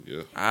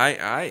Yeah. All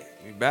right.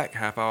 We back.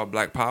 Half Hour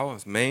Black Power.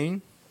 It's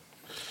Maine.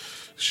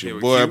 It's your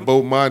boy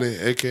Bo Money,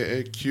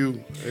 a.k.a.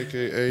 Q,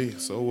 a.k.a.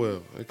 So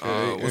Well,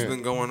 a.k.a. What's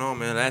been going on,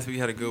 man? Last week we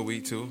had a good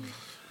week, too.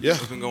 Yeah.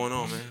 What's been going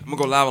on, man? I'm going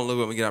to go live in a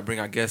little bit when we bring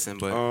our guests in,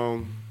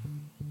 but...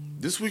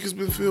 This week has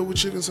been filled with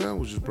chicken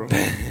sandwiches, bro.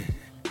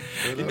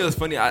 You know, it's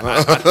funny.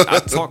 I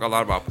talk a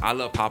lot about... I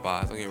love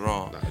Popeyes. Don't get me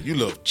wrong. Nah, you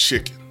love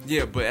chicken.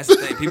 Yeah, but that's the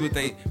thing. People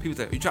think,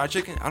 you try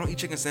chicken? I don't eat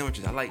chicken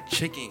sandwiches. I like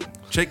chicken.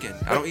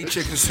 I don't eat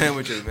chicken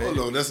sandwiches, man.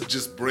 Hold on, that's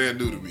just brand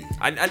new to me.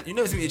 You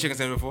never seen me eat chicken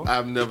sandwich before?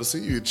 I've never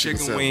seen you eat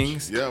chicken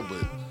wings. Yeah,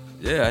 but...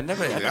 Yeah, I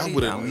never. I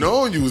would have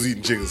known you was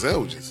eating chicken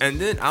sandwiches. And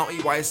then I don't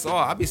eat white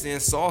sauce. I be seeing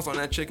sauce on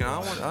that chicken.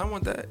 I don't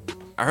want that.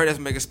 I heard that's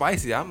make it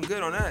spicy. I'm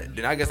good on that.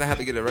 Then I guess I have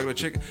to get a regular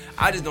chicken.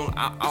 I just don't.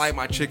 I like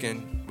my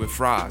chicken with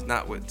fries,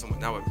 not with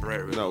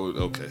bread. Really.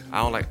 Okay.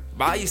 I don't like.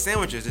 But I eat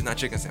sandwiches. It's not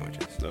chicken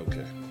sandwiches.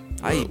 Okay.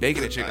 I eat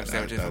bacon and chicken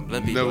sandwiches from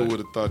Blimpie. I never would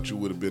have thought you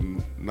would have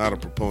been not a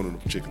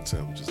proponent of chicken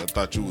sandwiches. I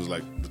thought you was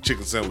like the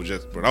chicken sandwich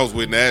expert. I was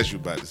waiting to ask you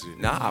about this.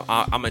 Nah,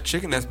 I'm a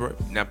chicken expert.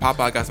 Now,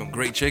 Popeye got some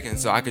great chicken,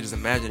 so I could just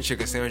imagine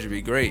chicken sandwich would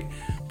be great.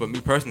 But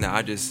me personally,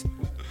 I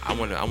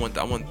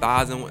want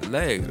thighs and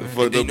legs.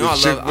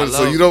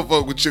 So you don't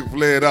fuck with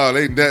Chick-fil-A at all.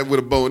 Ain't that with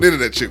a bone into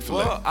that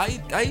Chick-fil-A. Well,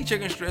 I eat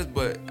chicken strips,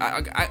 but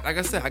I like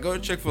I said, I go to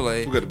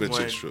Chick-fil-A. Who got the best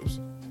chicken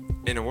strips?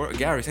 In the world,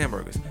 Gary's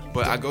Hamburgers.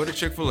 But I go to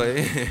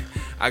Chick-fil-A.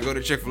 I go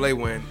to Chick-fil-A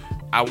when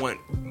I want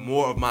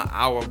more of my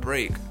hour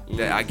break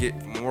that I get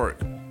from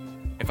work.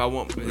 If I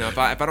want,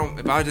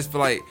 if I just feel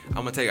like I'm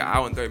gonna take an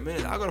hour and 30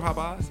 minutes, I'll go to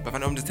Popeyes. But if I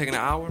know I'm just taking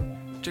an hour,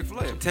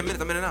 Chick-fil-A, 10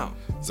 minutes, I'm in and out.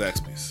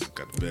 Zaxby's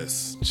got the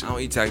best chicken. I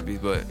don't eat Zaxby's,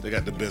 but they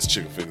got the best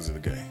chicken fingers in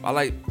the game.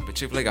 But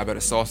Chick-fil-A got better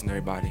sauce than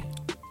everybody.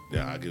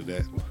 Yeah, I give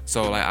that.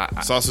 So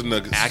like, sauce and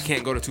nuggets. I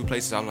can't go to two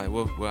places. So I'm like,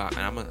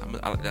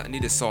 I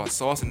need the sauce.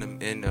 Sauce and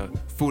the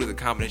food is a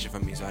combination for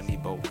me, so I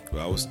need both.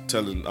 Well, I was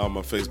telling all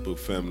my Facebook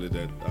family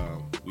that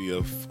we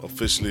have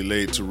officially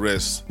laid to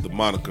rest the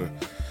moniker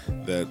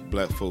that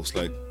black folks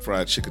like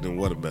fried chicken and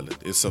watermelon.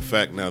 It's a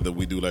fact now that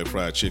we do like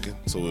fried chicken.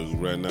 So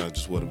right now, it's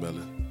just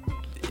watermelon.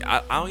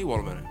 I don't eat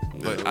watermelon,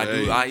 but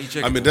I eat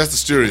chicken. I mean, that's the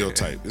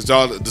stereotype. It's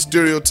all the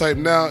stereotype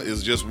now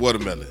is just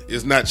watermelon.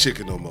 It's not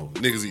chicken no more.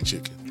 Niggas eat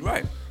chicken.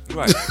 Right.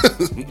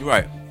 You're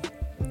right.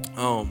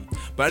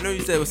 But I know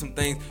you said with some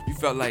things you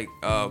felt like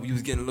you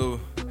was getting a little.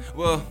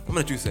 Well, I'm gonna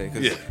let you say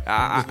because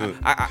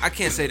I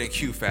can't say it in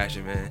Q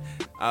fashion, man.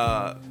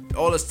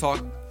 All this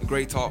talk,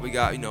 great talk we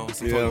got.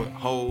 Some talk with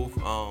Hove,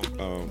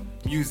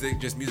 music,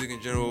 just music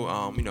in general.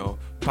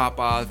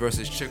 Popeyes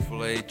versus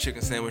Chick-fil-A,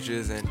 chicken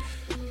sandwiches, and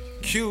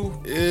Q.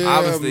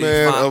 Obviously,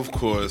 man, of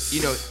course.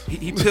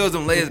 He peels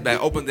them layers back,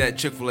 opened that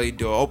Chick-fil-A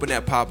door, opened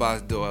that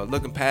Popeyes door,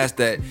 looking past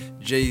that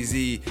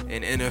Jay-Z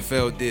and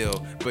NFL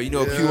deal. But you know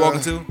what Q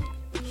walking to?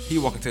 He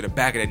walking to the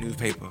back of that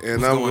newspaper.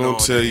 And I'm going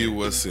to tell you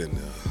what's in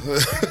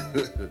there.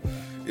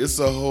 It's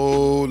a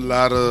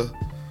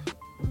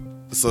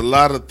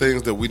lot of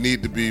things that we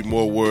need to be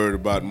more worried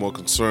about, more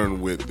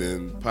concerned with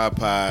than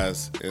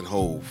Popeyes and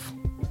Hove.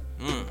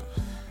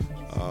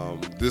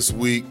 This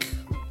week,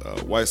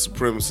 white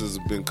supremacists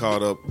have been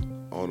caught up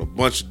on a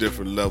bunch of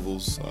different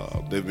levels.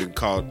 They've been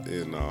caught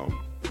in...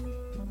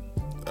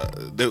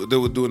 They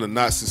were doing a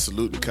Nazi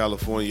salute in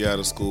California out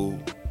of school.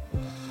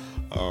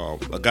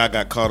 A guy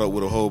got caught up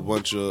with a whole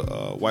bunch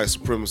of white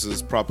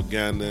supremacist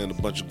propaganda and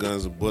a bunch of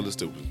guns and bullets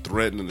that were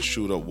threatening to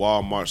shoot up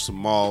Walmarts and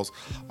malls.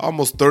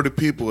 Almost 30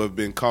 people have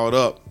been caught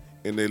up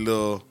in their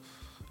little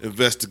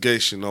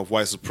investigation of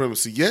white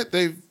supremacy. Yet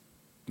they've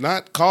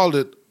not called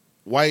it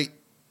white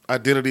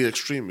identity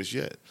extremists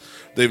yet.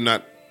 They've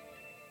not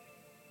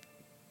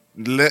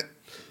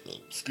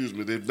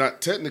they've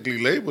not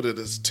technically labeled it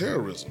as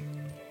terrorism.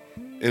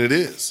 And it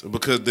is.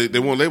 Because they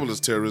won't label it as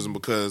terrorism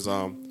because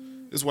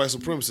it's white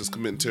supremacists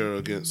committing terror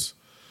against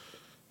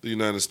the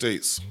United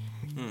States.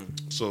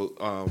 So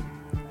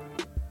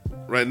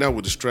right now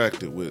we're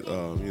distracted with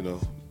the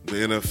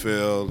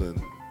NFL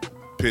and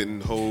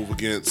pitting Hove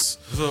against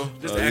all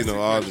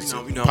these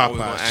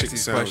Popeyes chicken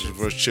sandwiches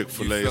versus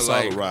Chick-fil-A. It's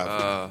all a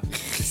rivalry.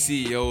 The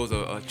CEOs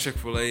of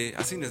Chick-fil-A.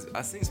 I seen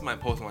somebody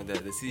posting like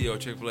that. The CEO of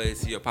Chick-fil-A,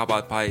 CEO of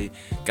Popeyes probably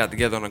got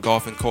together on a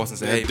golfing course and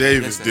said, "Hey,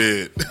 Davis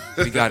did.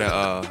 We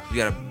gotta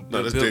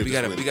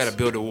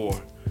build a war.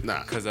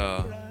 Because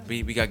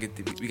we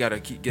gotta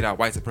get our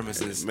white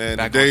supremacists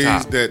back the days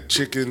on top. that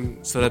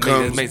chicken so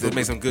that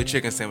make some good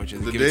chicken sandwiches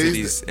and give it to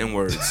these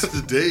N-words.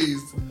 The days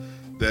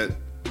that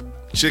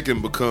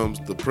chicken becomes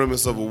the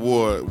premise of a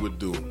war, we're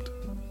doomed.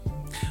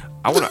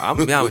 I'm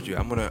gonna be honest with you.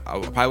 I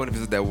probably want to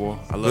visit that war.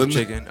 I love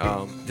chicken.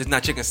 Just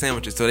not chicken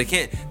sandwiches. So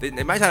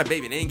they might try to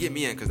bait me. They ain't get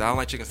me in because I don't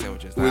like chicken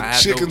sandwiches. When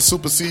chicken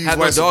supersedes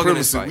white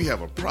supremacy, we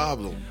have a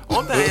problem.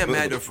 Only thing I am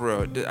mad though, for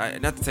real,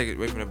 not to take it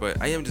away from it,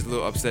 but I am just a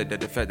little upset that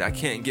the fact that I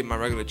can't get my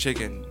regular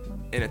chicken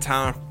in a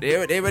time. They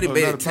already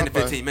made it 10 to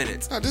 15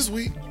 minutes. Not this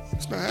week.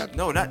 It's not happening.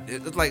 No,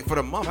 it's like for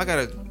the month.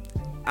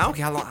 I don't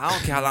care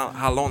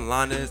how long the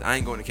line is. I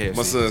ain't going to KFC.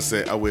 My son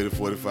said I waited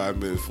 45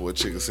 minutes for a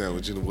chicken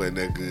sandwich and it wasn't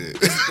that good.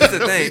 That's the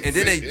thing. And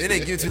then they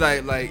give to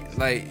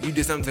like you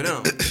did something to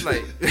them.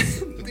 Like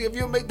if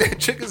you make that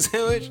chicken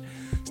sandwich,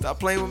 stop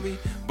playing with me.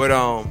 But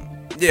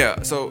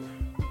yeah. So,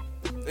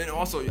 and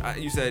also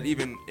you said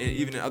even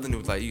in other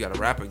news, like you got a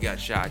rapper got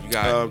shot. You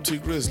got T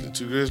Grizzly.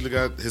 T Grizzly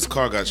got his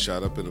car got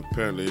shot up, and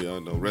apparently,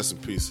 rest in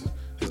peace.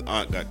 His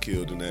aunt got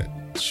killed in that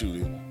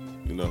shooting.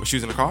 Was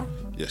she in the car?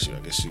 Yeah, I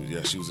guess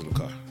she was in the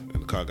car.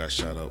 And the car got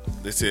shot up.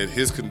 They said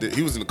he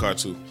was in the car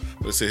too,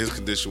 but they said his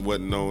condition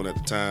wasn't known at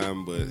the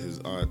time, but his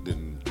aunt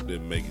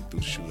didn't make it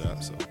through the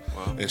shootout. So,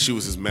 wow. And she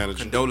was his manager.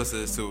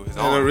 Condolences to his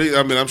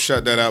aunt. I'm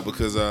shut that out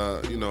because I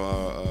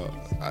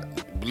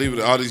believe it,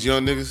 all these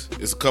young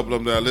niggas, it's a couple of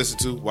them that I listen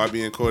to.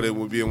 YBN Cordae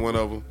would be in one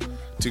of them.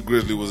 T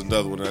Grizzly was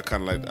another one that I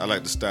kind of like. I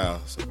like the style,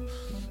 so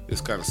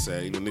it's kind of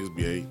sad. Niggas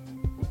be hate.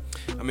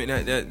 I mean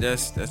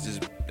that's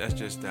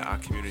just our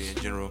community in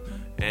general,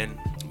 and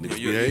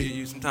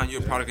you sometimes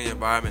you're a product of your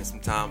environment.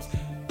 Sometimes,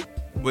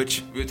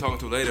 which we're talking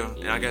to later,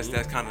 and I guess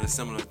that's kind of a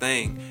similar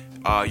thing.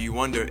 You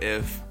wonder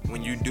if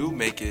when you do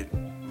make it,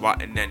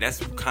 and that's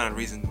kind of the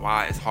reason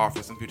why it's hard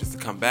for some people just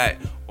to come back,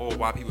 or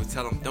why people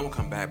tell them don't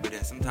come back. But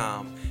then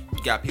sometimes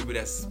you got people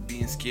that's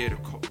being scared of.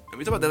 And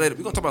we talk about that later.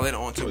 We're gonna talk about it later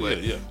on too.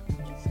 Yeah.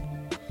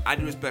 I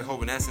do respect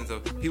hope in that sense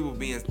of people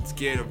being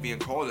scared of being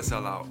called a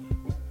sellout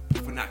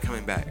for not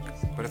coming back.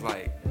 But it's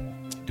like,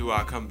 do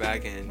I come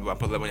back and do I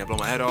put that money, I blow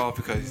my head off?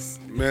 Because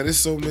man, there's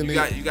so many.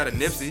 You got a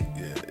Nipsey.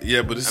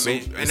 Yeah, but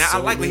I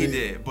like what he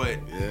did. But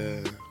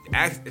yeah,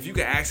 if you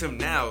could ask him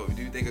now,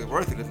 do you think it's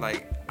worth it? It's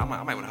like I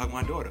might want to hug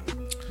my daughter.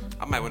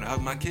 I might want to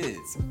hug my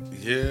kids.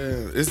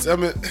 Yeah,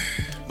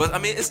 but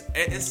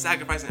it's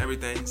sacrificing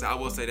everything. So I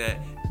will say that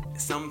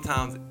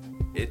sometimes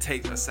it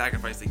takes a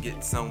sacrifice to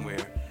get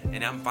somewhere.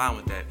 And I'm fine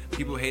with that.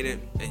 People hate it,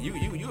 and you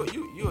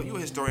a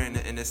historian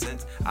in this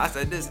sense. I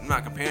said this, I'm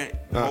not comparing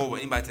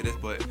anybody to this,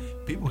 but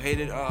people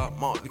hated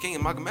Martin Luther King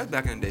and Malcolm X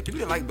back in the day. People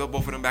didn't like both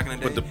of them back in the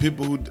day. But the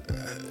people who,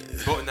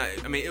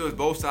 it was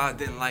both sides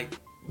didn't like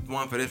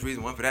one for this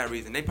reason, one for that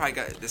reason. They probably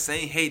got the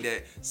same hate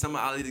that some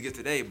of our leaders get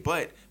today.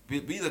 But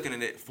we looking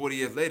at it 40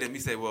 years later, and we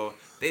say, well,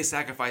 they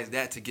sacrificed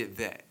that to get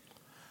that.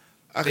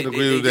 I can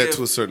agree with that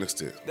to a certain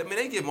extent.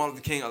 They give Martin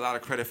Luther King a lot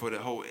of credit for the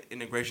whole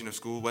integration of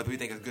school, whether we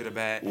think it's good or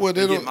bad. Well,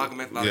 they give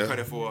Malcolm X a lot of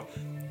credit for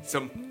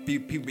some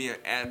people being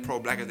as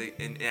pro-black as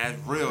and as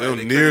real. They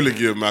don't nearly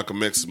give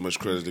Malcolm X as much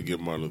credit as they give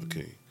Martin Luther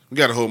King. We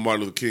got a whole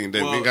Martin Luther King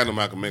day. We ain't got no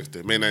Malcolm X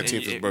day. May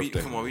 19th his birthday.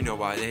 Come on, we know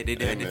why. They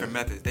had different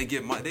methods. They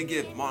give Martin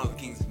Luther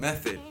King's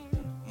method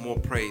more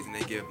praise than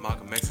they give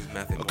Malcolm X's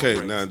method more praise.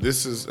 Okay, now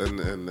this is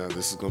and now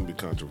this is going to be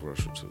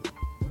controversial too.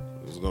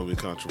 This is going to be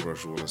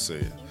controversial when I say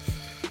it.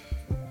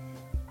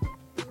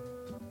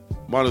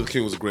 Martin Luther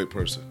King was a great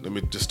person. Let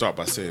me just start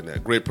by saying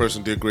that. Great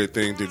person, did great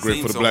things, did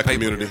great for the black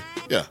community.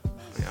 Yeah.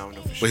 I don't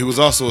know for sure. But he was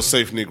also a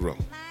safe Negro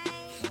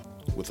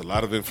with a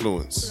lot of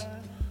influence.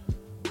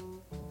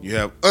 You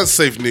have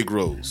unsafe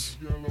Negroes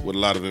with a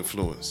lot of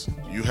influence.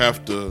 You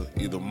have to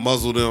either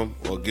muzzle them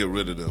or get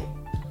rid of them.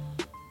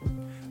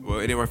 Well,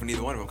 it didn't work for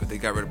neither one of them because they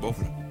got rid of both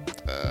of them.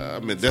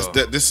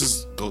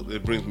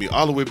 It brings me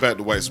all the way back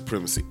to white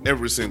supremacy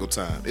every single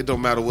time. It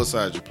don't matter what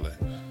side you play.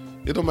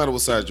 It don't matter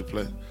what side you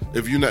play.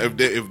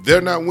 If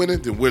they're not winning,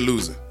 then we're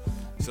losing.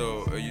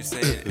 So are you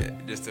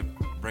saying, just to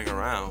bring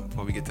around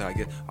before we get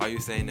to are you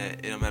saying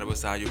that it don't matter what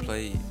side you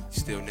play, you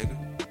still nigga?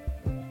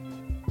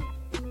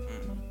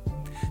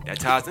 That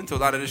ties into a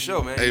lot of the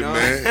show, man. Hey,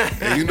 man.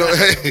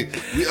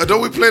 And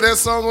don't we play that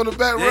song on the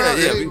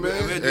background? Yeah,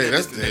 man.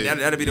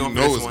 That'll be the one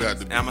for this one.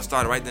 And I'm going to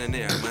start it right then and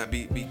there. I'm going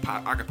to be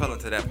acapella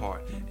to that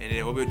part. And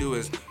then what we'll do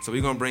is, so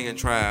we're going to bring in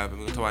Trav, and we're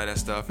going to talk about that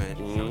stuff, and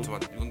we're going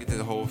to get to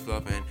the whole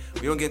stuff, and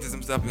we're going to get to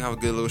some stuff. We're going to have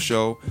a good little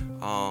show.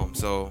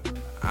 So,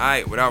 all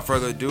right, without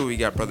further ado, we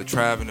got Brother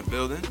Trav in the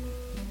building.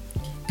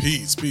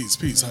 Peace.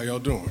 How y'all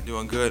doing?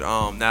 Doing good.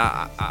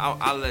 Now,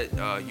 I'll let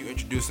you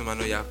introduce him. I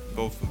know y'all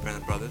both from Band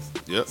of Brothers.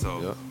 Yep.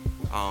 So,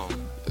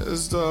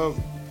 it's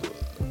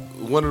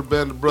one of the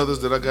Band of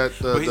Brothers that I got.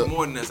 But he's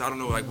more than this. I don't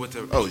know what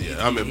to. Oh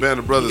yeah, Band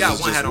of Brothers. You got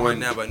is one just hat on right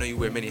now, but I know you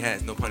wear many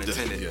hats. No pun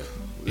intended. Yeah.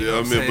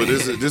 But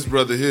this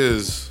brother here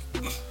is.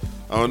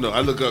 I don't know.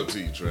 I look up to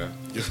you, Trav.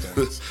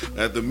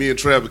 After me and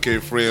Trav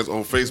became friends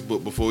on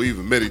Facebook before we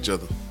even met each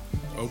other.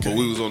 Okay. But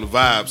we was on the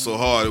vibe so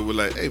hard, it was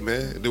like, hey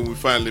man. And then we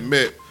finally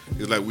met.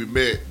 It's like we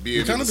met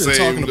being in the same crew. We've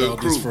kind of been talking about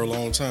crew. this for a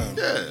long time.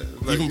 Yeah.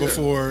 Even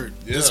before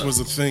this was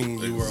a thing,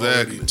 you were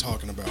already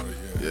talking about it.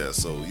 Yeah.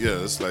 So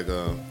it's like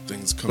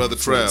things come Brother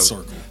full Trav.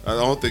 circle. I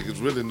don't think it's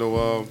really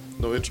no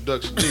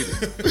introduction needed.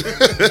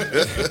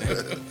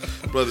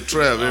 Brother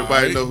Trav,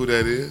 everybody know who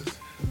that is.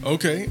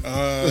 Okay.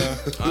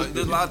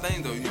 There's a lot of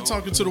things though. You're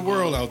talking to the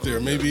world out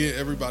there. Maybe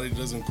everybody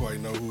doesn't quite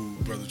know who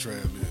Brother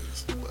Trav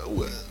is.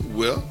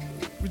 Well,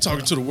 we're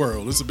talking to the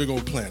world. It's a big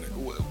old planet.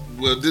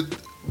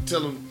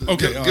 Tell him.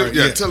 Okay,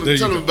 tell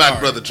him about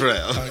Brother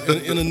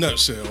Trav. In a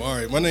nutshell, all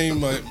right. My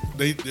name,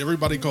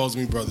 everybody calls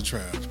me Brother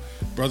Trav.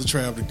 Brother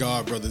Trav, the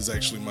God Brother, is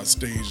actually my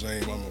stage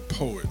name. I'm a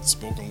poet,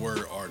 spoken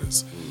word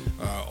artist.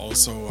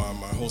 Also, I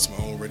host my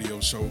own radio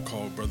show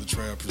called Brother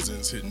Trav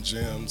Presents Hidden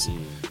Gems.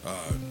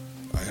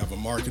 I have a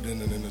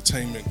marketing and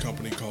entertainment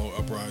company called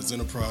Uprise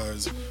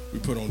Enterprise. We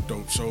put on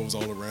dope shows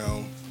all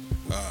around,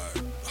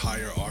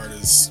 hire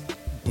artists,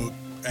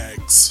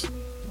 lyrics,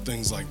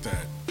 things like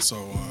that.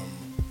 So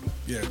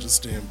yeah, just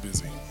staying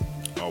busy.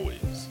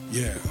 Always.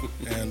 Yeah,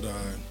 and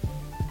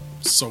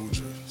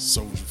soldier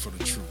for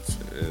the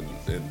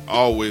truth. And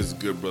always a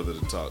good brother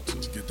to talk to.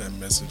 To get that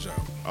message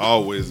out.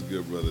 Always a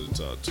good brother to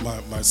talk to.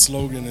 My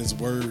slogan is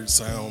word,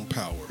 sound,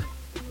 power.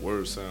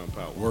 Word, sound,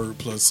 power. Word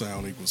plus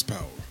sound equals power.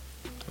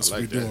 That's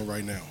like what we're that. doing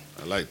right now.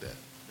 I like that.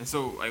 And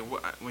so, like,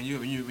 when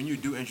you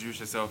do introduce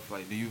yourself,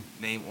 like, do you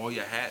name all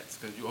your hats?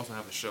 Because you also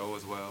have a show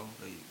as well.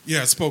 Like,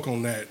 Yeah, I spoke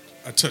on that.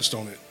 I touched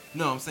on it.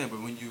 no, I'm saying,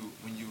 but when you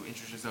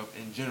introduce yourself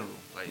in general,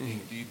 like,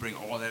 do you bring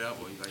all that up,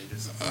 or you like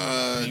just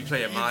do you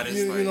play it modest?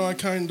 You know, I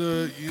kind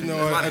of,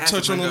 I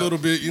touch on a little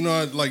bit.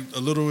 I like a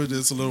little of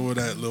this, a little of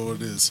that, a little of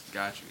this.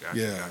 Got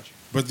you. Yeah,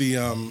 but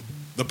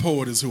the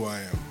poet is who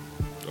I am.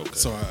 Okay.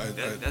 So I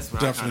that's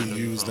what I definitely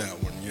kinda know use you that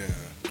from. one.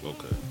 Yeah.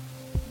 Okay.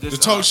 The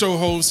talk show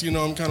host, I'm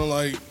kind of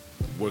like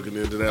Working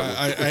into that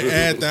one. I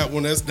add that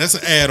one. That's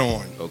an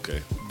add-on. Okay.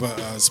 But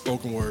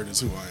spoken word is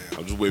who I am.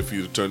 I'm just waiting for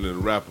you to turn into a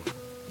rapper.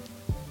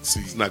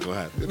 See, It's not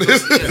gonna happen. but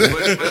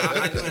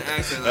I do want to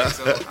ask you, like,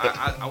 so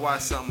I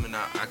watched something and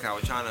I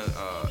was trying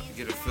to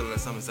get a feel of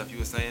some of the stuff you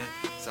were saying.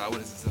 So I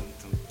went to some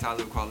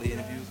Talib Kweli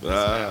interviews.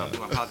 I'm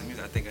doing positive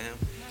music. I think of him.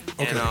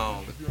 Okay. And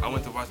I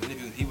went to watch the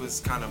interview. And he was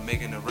kind of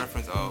making a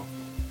reference of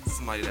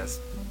somebody that's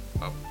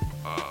a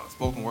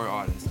spoken word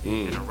artist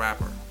and a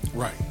rapper.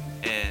 right.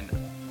 And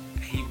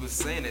he was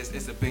saying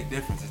it's a big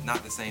difference. It's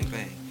not the same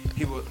thing.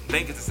 People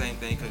think it's the same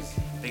thing because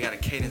they got a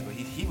cadence, but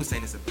he was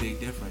saying it's a big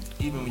difference.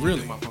 Even when you Really?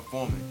 think about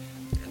performing.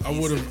 I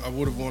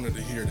would have wanted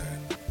to hear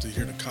that, to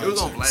hear the context. It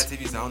was on Vlad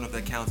TV, so I don't know if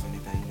that counts or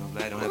anything.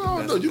 Vlad don't have Well, the I best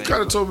don't know. You thing,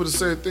 kind of but- told me the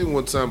same thing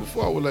one time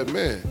before. I was like,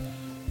 man,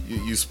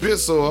 you spit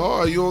so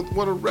hard, you don't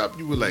want to rap.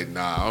 You were like,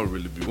 nah, I don't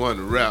really be wanting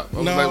to rap. I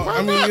was No, like, why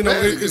I mean, not,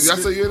 man? it's. I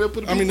said, yeah,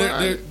 put a I mean, beat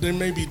behind it. there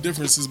may be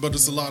differences, but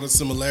it's a lot of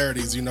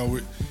similarities.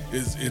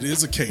 It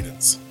is a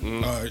cadence.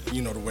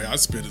 The way I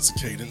spit is a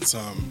cadence.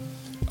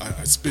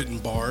 I spit in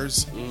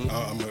bars.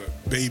 I'm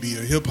a baby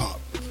of hip hop,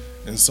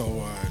 and so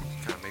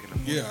Kind of making a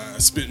point. yeah, I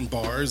spit in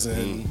bars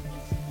and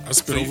I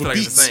spit So you over feel like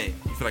it's beats. the same.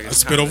 You feel like I it's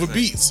spit kinda over the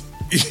same.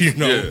 beats.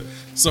 Yeah.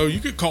 So you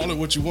could call it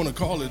what you want to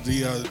call it.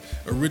 The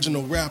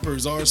original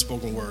rappers are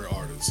spoken word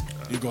artists.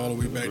 You go all the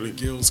way back to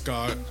Gil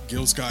Scott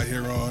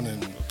Heron,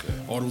 and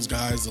all those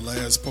guys, the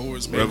last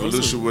poets. Man, those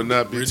Revolution are would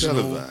not be original-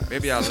 televised.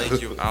 Maybe I'll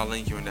link you. I'll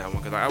link you in that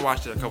one because I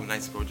watched it a couple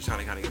nights ago, just trying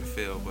to kind of get a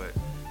feel. But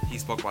he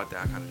spoke about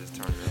that. I kind of just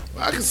turned it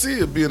up. I can see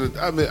it being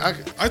I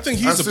think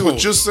he's I a see poet.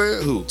 what you're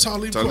saying. Who?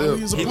 Talib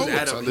Kweli is a He was poet.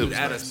 at Talib he was was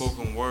at a nice.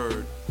 spoken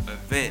word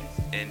event,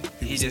 and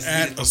he was just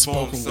at a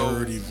performed spoken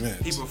word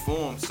event. He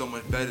performed so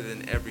much better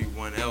than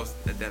everyone else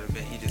at that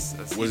event.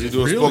 Was he just-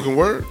 doing Really? spoken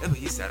word? That's what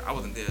he said. I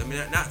wasn't there. I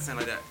mean, not saying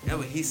like that. That's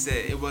what he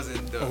said. It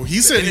wasn't the. Oh, he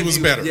the said he was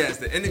interview- better. Yes,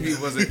 the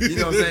interview wasn't. You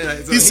know what I'm saying?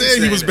 Like, so He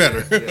said he was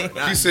that. better. Yeah,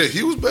 not- He said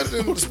he was better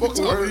than the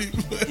spoken word.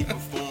 he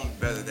performed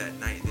better that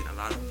night than a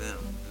lot of them.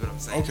 Is what I'm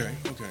saying. Okay.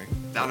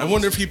 Lot I of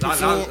wonder them if he was- lot-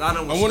 performed. lot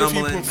of them I was wonder if he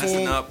stumbling, messing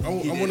performed. up. I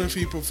He wonder did. if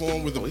he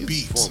performed with a Oh, he's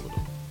beat. performing, though.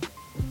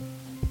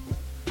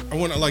 I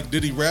wonder, like,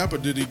 did he rap or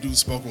did he do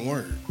spoken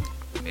word?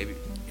 Maybe.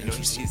 You know,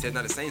 he said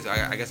not the same. So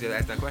I guess you have to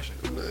ask that question.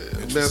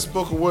 Man,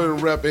 spoken word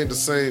and rap ain't the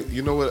same.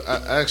 You know what?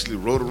 I actually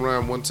wrote a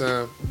rhyme one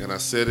time, and I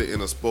said it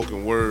in a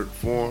spoken word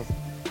form,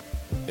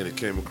 and it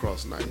came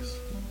across nice.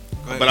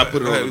 Go ahead, But I go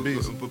put it ahead. on the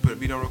beats. Put a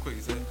beat on real quick.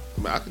 You said.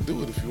 I mean, I can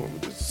do it if you want me.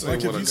 It's the same Like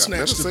if one I you got. Man,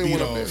 snatch the the same beat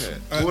one I've been off.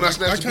 had. I- When I I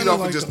snatched the beat kinda off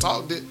like and just the-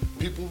 talked it,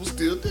 people were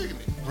still digging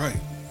it. Right.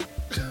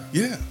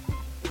 Yeah.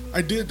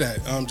 I did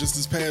that. Just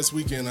this past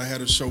weekend, I had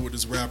a show with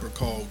this rapper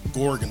called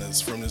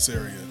Gorgonus from this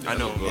area. I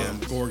know him,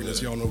 yeah.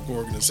 Gorgonus. Y'all know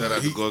Gorgonus. Shout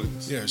out to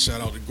Gorgonus. Yeah, shout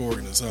out to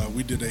Gorgonus.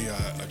 We did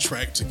a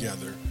track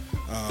together.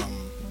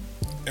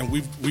 And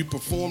we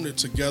performed it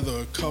together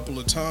a couple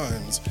of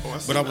times, Oh, I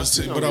see- but I I was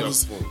see how but I y'all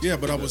was performed yeah,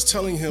 but I together. was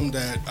telling him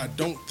that I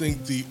don't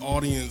think the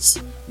audience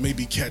may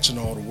be catching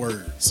all the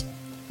words,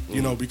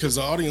 because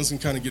the audience can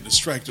kind of get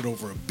distracted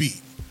over a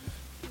beat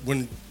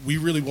when we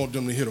really want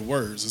them to hear the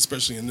words,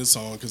 especially in this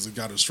song because it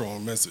got a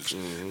strong message.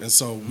 And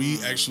so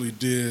we actually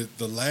did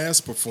the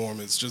last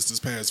performance just this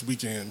past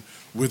weekend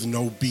with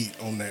no beat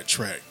on that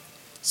track.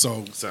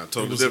 So Sound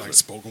totally it was different. like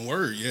spoken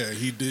word. Yeah,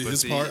 he did But his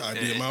see, part, I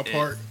did my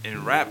part.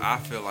 In rap, I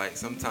feel like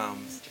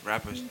sometimes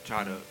rappers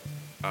try to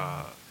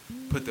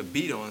put the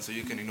beat on so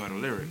you can ignore the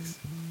lyrics.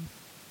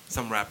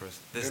 Some rappers.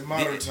 In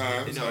modern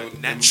times,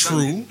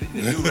 True.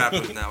 The new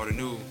rappers now, or the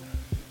new,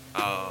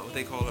 what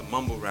they call it,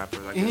 mumble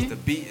rappers. Like the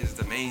beat is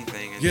the main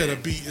thing. And Yeah, the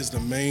then- beat is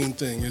the main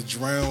thing. It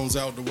drowns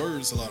out the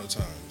words a lot of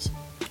times.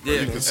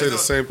 Yeah, You can say the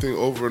same thing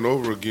over and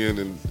over again,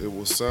 and it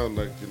will sound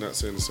like you're not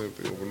saying the same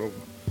thing over and over.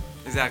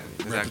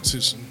 Exactly.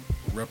 Repetition.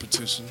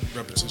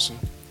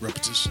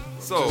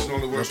 So, Just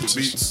only works with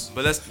repetition. beats.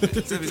 but let's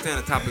since we stay on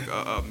the topic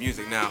of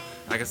music now.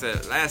 Like I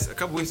said, a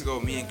couple weeks ago,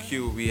 me and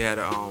Q, we had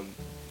our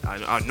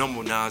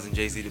normal Nas and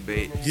Jay-Z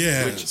debate.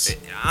 Yes. Which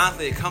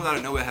honestly, it comes out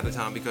of nowhere half the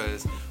time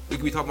because we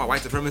could be talking about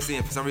white supremacy,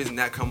 and for some reason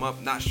that come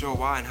up. Not sure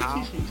why and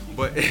how,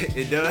 but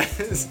it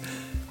does.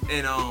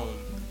 And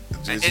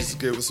Jesus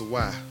gave us a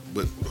why,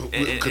 but we'll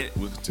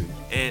continue.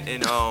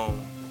 and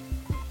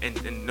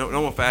in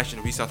normal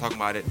fashion, we started talking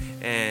about it,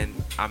 and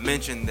I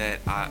mentioned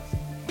that my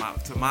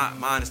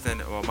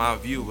understanding or my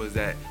view was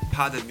that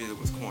positive music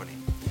was corny.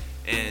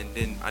 And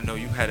then I know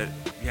you had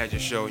your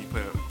show, you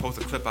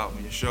posted a clip out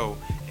from your show,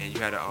 and you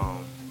had a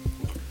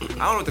I don't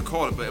know what to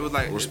call it, but it was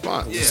like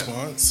response.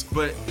 Response.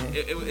 But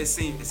it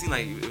seemed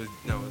like it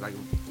was like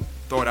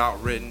thought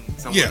out, written,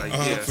 something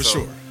for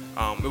sure.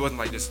 It wasn't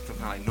like just some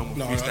kind of like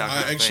normal freestyle.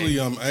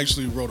 I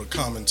actually wrote a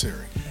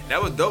commentary.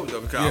 That was dope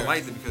though, because I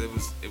liked it because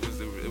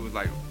it was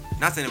like,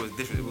 not saying it was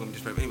different, it wasn't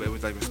disrespectful anyway. It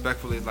was like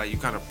respectfully. It's like you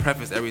kind of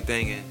preface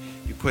everything and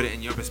you put it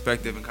in your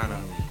perspective and kind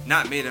of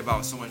not made it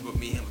about so much what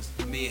me and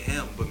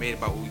him, but made it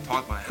about what we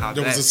talked about. How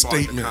there was a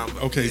statement.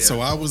 Okay, yeah.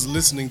 so I was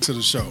listening to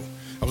the show.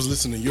 I was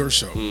listening to your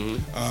show,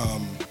 and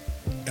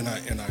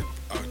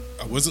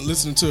I wasn't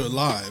listening to it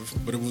live,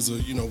 but it was one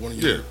of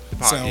your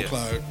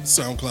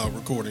SoundCloud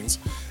recordings,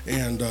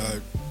 and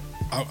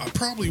I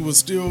probably was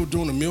still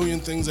doing a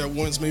million things at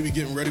once, maybe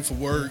getting ready for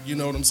work. You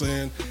know what I'm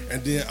saying?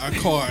 And then I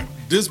caught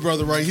this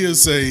brother right here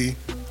say,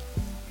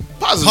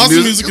 "Positive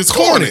music is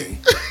corny."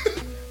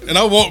 And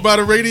I walked by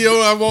the radio,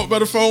 I walked by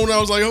the phone, and I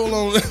was like, hold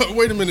on,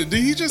 wait a minute.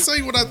 Did he just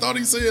say what I thought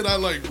he said? I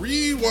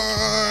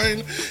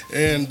rewind.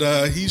 And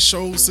he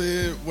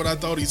said what I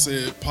thought he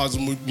said,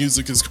 positive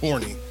music is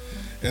corny.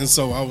 And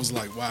so I was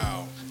like,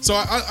 wow. So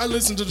I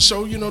listened to the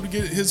show, to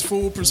get his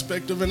full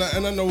perspective. And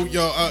I know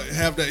y'all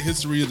have that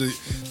history of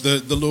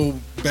the little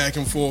back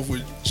and forth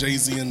with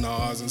Jay-Z and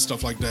Nas and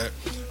stuff like that.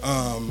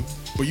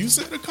 But you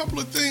said a couple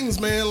of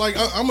things, man. Like,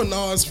 I'm a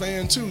Nas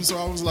fan, too. So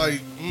I was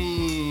like,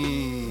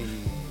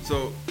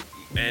 So,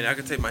 and I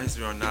could take my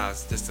history on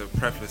Nas just to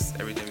preface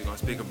everything we're gonna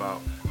speak about.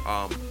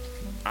 I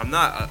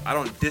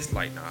don't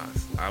dislike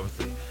Nas.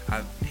 Obviously,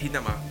 he's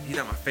not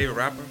my favorite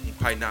rapper. He's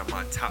probably not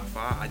my top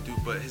 5.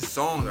 But his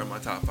songs are my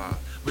top 5,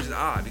 which is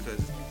odd because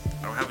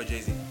I don't have a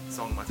Jay-Z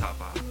song in my top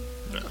 5.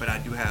 Yeah. But I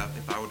do have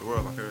 "If I Were the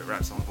World," my favorite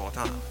rap song of all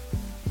time.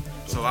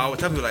 So I would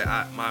tell people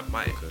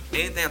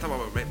anything I talk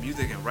about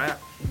music and rap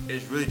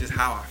is really just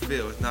how I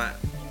feel. It's not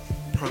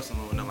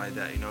personal or nothing like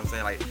that. You know what I'm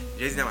saying? Like,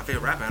 Jay-Z's not my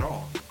favorite rapper at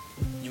all.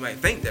 You might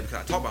think that because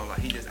I talk about him like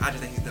I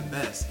just think he's the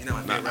best. He's not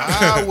my favorite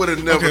rapper. I would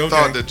have never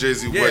thought that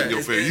Jay-Z wasn't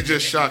your favorite. You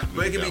just shocked me.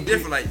 But it can be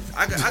different. Like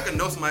I could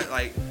know somebody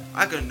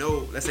I could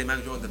know. Let's say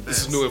Michael Jordan's the best.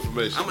 This is new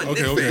information. I'm a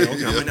Knicks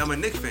fan. I'm a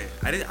Knicks fan.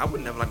 I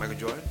would never like Michael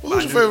Jordan. Well,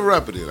 who's your favorite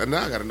rapper then?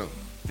 Now I gotta know.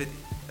 50.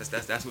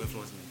 That's who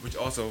influenced me. Which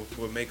also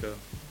would make a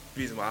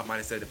reason why I might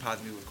have said that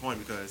positive music was corny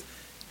because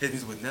his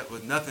music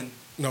was nothing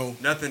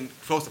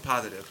close to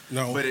positive.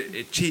 No. But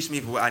it teached me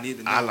for what I needed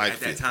to know at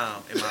that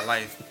time in my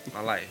life.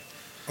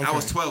 Okay. I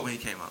was 12 when he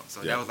came out, so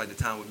that was like the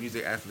time when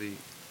music actually.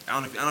 I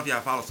don't know if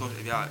y'all follow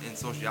if y'all in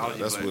sociology,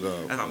 that's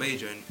my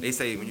major. And they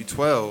say when you're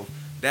 12,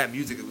 that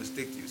music will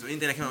stick to you. So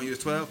anything that came out when you was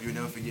 12, you'll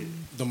never forget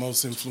it. The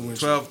most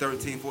influential. 12,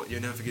 13, 14,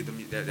 you'll never forget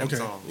that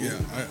song. Yeah,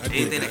 I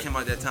dig anything that came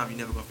out at that time, you're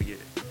never gonna forget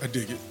it. I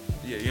dig it.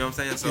 Yeah, you know what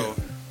I'm saying. So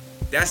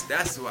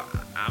that's what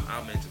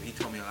I'm into. He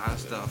told me a lot of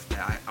stuff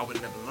that I would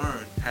have never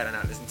learned had I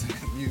not listened to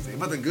his music. It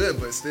wasn't good,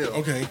 but still.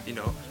 Okay.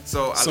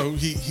 So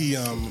he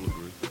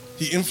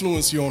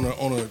influenced you on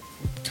a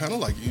kind of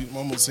like you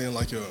almost saying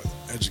like your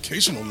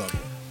educational level.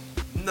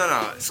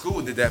 No,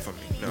 school did that for me.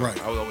 No,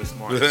 right. I was always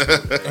smart.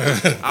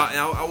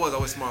 I was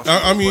always smart.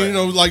 I mean,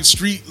 like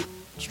street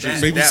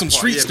maybe some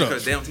street stuff.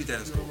 Because they don't teach that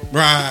in school.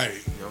 Right.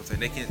 You know what I'm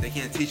saying? They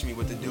can't teach me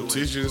what to do.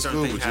 Teach you in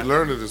school, but you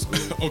learn it in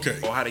school. Okay.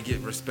 Or how to get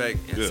respect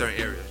in certain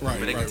areas. Right.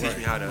 But they can teach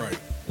me how to.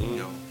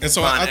 And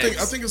so I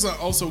think it's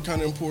also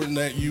kind of important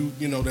that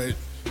that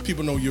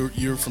people know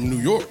you're from New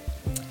York.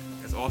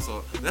 That's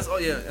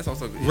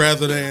also good.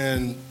 Rather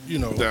than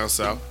down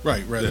south.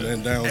 Right. Rather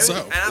than down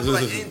south. And I feel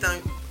like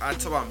anytime I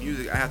talk about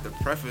music, I have to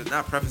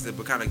not preface it,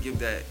 but kind of give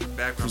that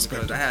background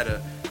because I had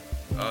a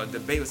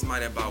debate with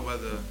somebody about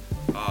whether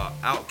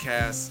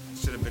Outkast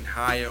should have been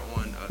higher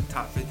on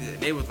top 50, and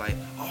they was like,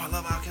 "Oh, I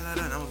love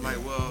Outkast," and I was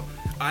like, "Well,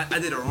 I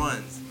did a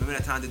runs. Remember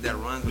that time I did that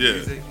runs with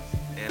music,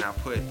 and I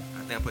think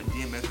I put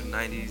DMX for the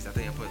 90s. I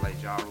think I put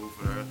like Ja Rule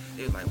for her.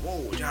 It was like,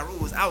 whoa, Ja Rule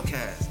was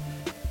Outkast.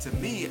 To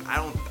me, I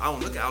don't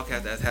look at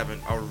Outkast as having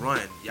a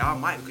run. Y'all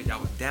might because y'all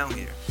was down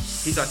here.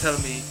 He started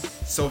telling me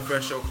So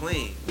Fresh, So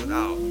Clean was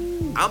out.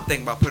 I'm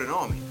thinking about Put It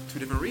On Me. 2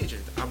 different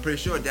regions. I'm pretty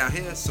sure down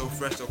here, So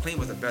Fresh, So Clean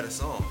was a better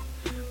song.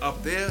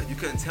 Up there, you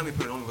couldn't tell me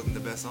Put It On Me wasn't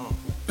the best song.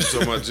 So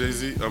about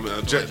Jay-Z? I mean,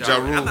 Ja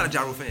Rule? I'm not a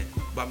Ja Rule fan.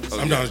 But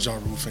I'm not a Ja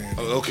Rule fan.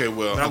 Okay,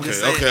 well, okay.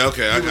 I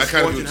kind of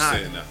get what you're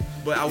saying now.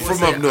 But I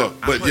from up north.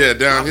 But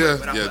down here,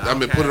 I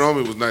mean, Put It On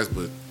Me was nice,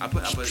 but...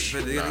 But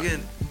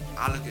again,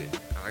 I look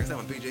at... Like I said,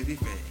 I'm a big Jay-Z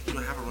fan. He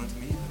don't have a run to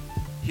me either.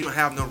 He don't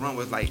have no run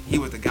with like he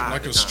was the guy.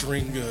 Like a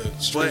string of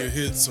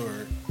hits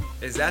or.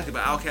 Exactly,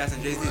 but Outkast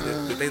and Jay-Z,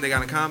 the thing they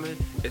got in common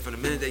is from the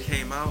minute they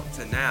came out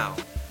to now,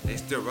 they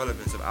still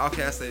relevant. So if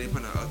Outkast say they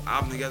put an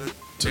album together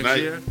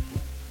tonight, next year,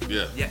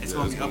 it's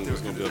gonna be up there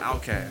because it's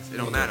Outkast. It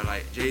don't matter.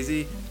 Like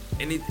Jay-Z,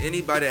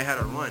 anybody that had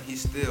a run, he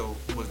still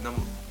was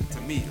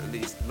to me at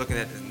least, looking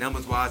at the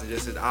numbers wise and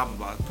just his album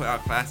wise, put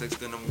out classics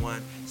still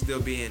 #1, still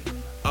being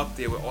up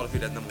there with all the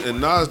people that's #1. And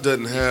Nas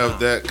doesn't have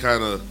that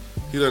kind of.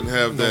 He doesn't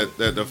have that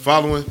the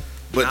following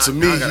But to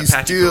me,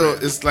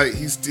 it's like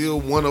he's still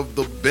one of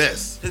the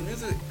best His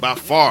music by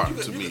far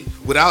to me.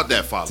 Without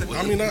that following,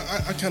 I mean,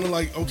 I kind of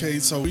like, okay,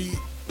 so you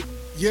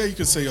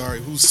could say, all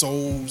right, who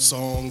sold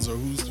songs or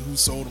who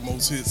sold the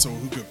most hits or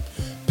who could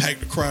pack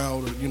the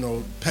crowd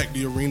or pack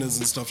the arenas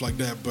and stuff like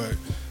that. But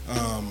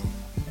I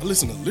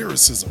listen to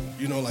lyricism.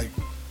 Like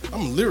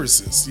I'm a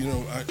lyricist.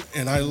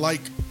 And I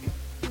like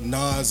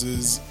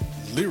Nas's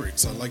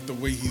lyrics. I like the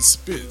way he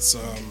spits.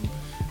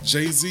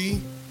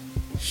 Jay-Z,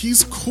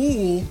 he's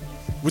cool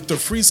with the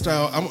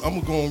freestyle. I'm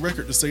gonna go on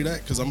record to say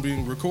that because I'm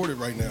being recorded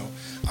right now.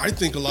 I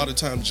think a lot of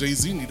times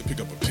Jay-Z need to pick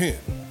up a pen.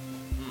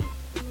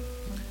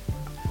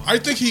 I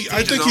think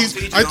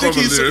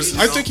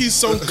he's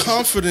so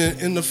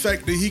confident in the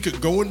fact that he could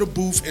go in the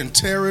booth and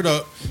tear it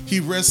up. He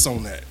rests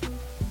on that.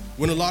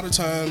 When a lot of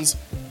times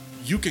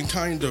you can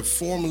kind of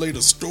formulate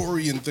a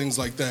story and things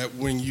like that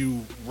when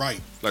you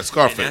write. Like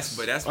Scarface.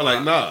 I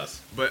like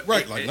Nas. But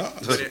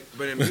Nas.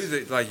 But in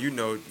music, like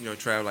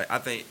Trav, like I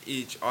think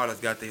each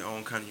artist got their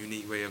own kind of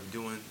unique way of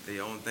doing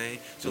their own thing.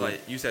 So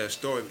like you said, a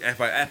story. That's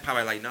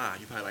probably like Nas.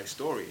 You probably like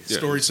stories. Yeah.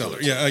 Storyteller.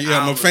 Yeah.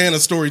 I'm a fan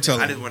of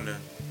storytelling. I just want to.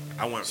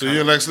 So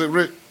you like Slick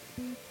Rick?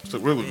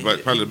 Slick Rick was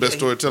like probably the best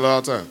storyteller of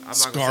all time.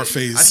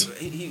 Scarface.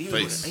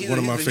 He's one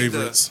of my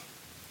favorites.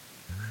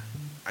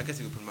 I guess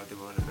you could put him out there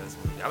one of the best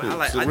ones.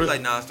 I do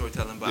like Nas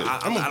storytelling, but yeah.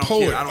 I'm a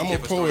poet. I'm a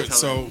poet,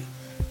 so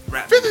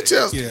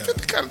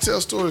 50 kind of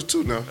tells stories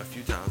too now. A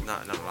few times,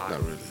 not a lot.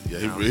 Not really. Yeah,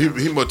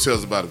 he more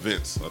tells about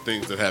events or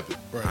things that happen.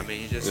 Right. I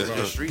mean, he just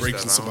street breaking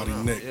stuff. somebody's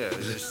neck. Yeah,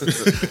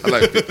 I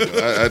like 50.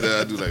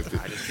 I do like 50.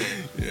 I just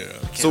can't.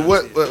 Yeah. So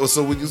what?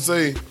 So when you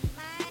say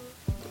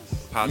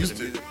positive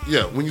music?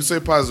 Yeah, when you say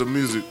positive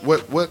music,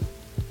 what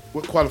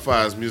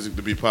qualifies music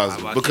to be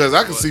positive? Because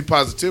I can see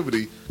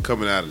positivity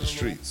coming out of the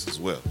streets as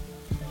well.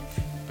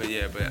 But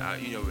that's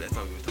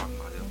what we were talking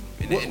about.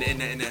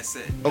 In that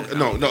sense. Okay,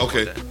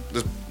 okay.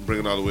 Let's bring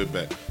it all the way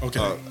back.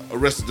 Okay.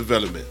 Arrested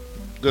Development,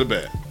 good or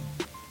bad?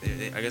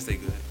 I guess they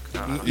good.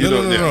 No,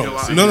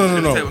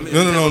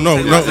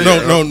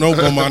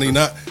 Bomani,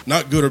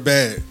 not good or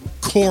bad,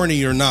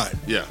 corny or not.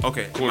 Yeah.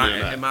 Okay.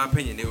 In my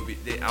opinion, they would be.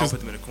 I'll put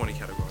them in the corny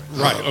category.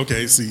 Right.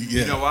 Okay. See.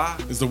 Yeah. You know why?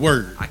 It's the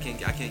word. I can't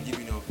give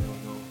you no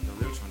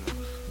lyrics from them.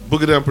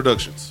 Boogie Down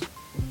Productions.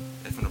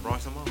 They're from the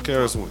Bronx, somehow.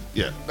 KRS One.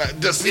 Yeah.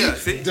 That's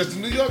the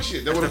New York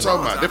shit. That's what I'm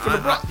talking about. They're from the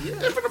Bronx.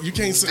 You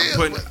can't say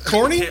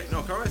corny.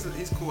 No, KRS,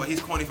 he's cool.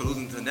 He's corny for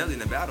losing to Nelly in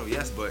the battle.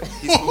 Yes, but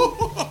he's cool.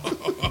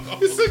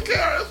 He said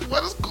KRS.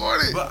 What is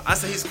corny? But I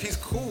say he's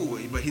cool,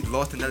 but he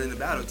lost to Nelly in the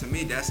battle. To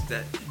me, that's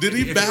that. Did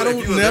he battle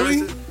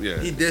Nelly? Yeah.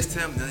 He dissed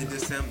him. Nelly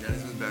dissed him.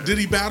 Nelly was better. Did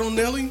he battle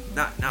Nelly?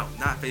 Not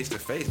face to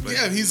face, but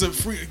yeah, he's a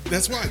free.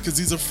 That's why, because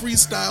he's a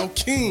freestyle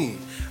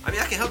king. I mean,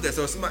 I can help that.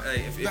 So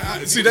somebody,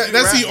 that's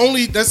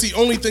the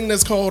only thing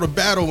that's called a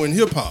battle in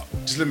hip hop.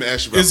 Just let me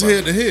ask you about it's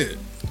head to head.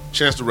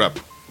 Chance the Rapper.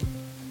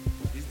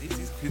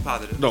 He's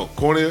positive. No,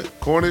 corny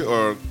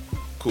or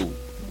cool.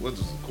 What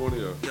is corny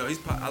or? No,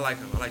 I like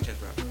him. I like Chance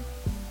the Rapper.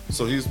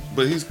 So he's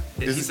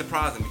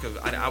surprising because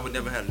I would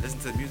never have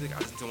listened to the music. I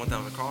listened to it one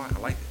time in the car. I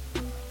liked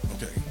it.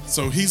 Okay,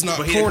 so he's not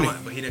corny.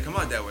 But he didn't come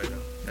out that way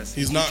though.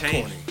 He's not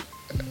corny.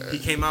 He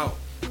came out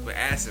with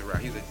acid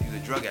rap. He was a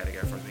drug addict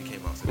at first when he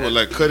came out. So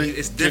like Cudi?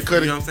 It's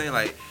different. You know what I'm saying?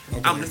 Like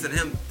I'm listening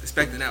to him,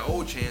 expecting that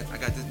old Chance. I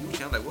got this new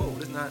Chance. I'm like, whoa,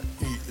 this not.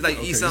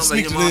 He sounds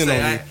like your mom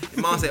say.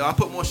 Your mom say, I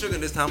put more sugar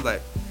in this time. I'm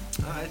like,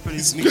 all right, pretty.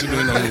 He's sneaking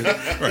in on you.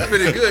 Right.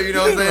 Pretty good. You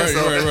know what I'm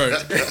saying? Right.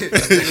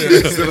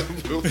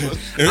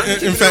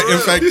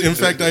 In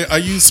fact, I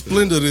used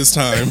Splenda this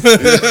time.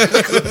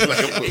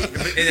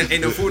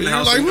 Ain't no food in the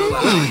house.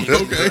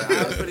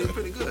 Okay.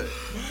 Pretty good.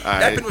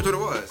 That pretty much what it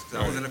was.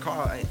 I was in the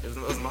car. It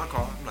was my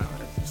car. I'm like,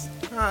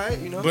 all right,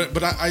 you know.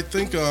 But I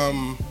think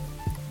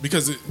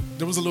because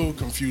there was a little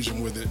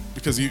confusion with it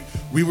because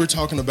we were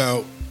talking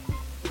about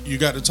you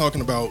got to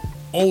talking about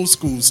old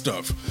school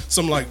stuff.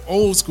 Some like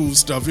old school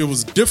stuff. It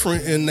was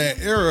different in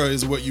that era,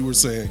 is what you were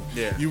saying.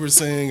 Yeah. You were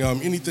saying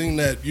anything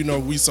that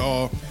we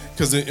saw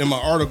because in my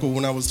article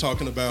when I was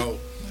talking about.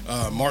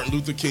 Martin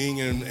Luther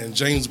King and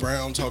James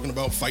Brown talking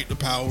about fight the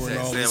power and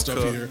all this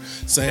stuff here.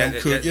 Sam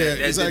Cooke,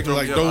 exactly.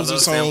 Like those are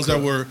songs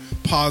that were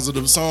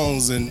positive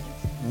songs, and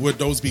would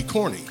those be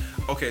corny?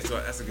 Okay, so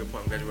that's a good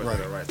point. I'm glad you brought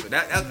that right. So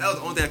that was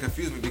the only thing that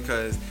confused me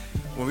because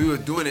when we were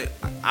doing it,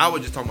 I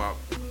was just talking about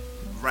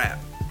rap,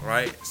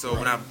 right? So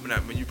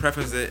when you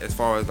preface it as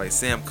far as like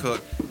Sam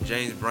Cooke,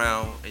 James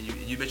Brown, and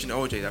you mentioned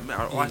OJ. I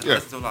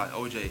listened to a lot of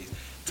OJs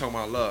talking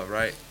about love,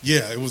 right?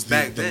 Yeah, it was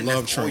back the then.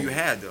 love That's train. all you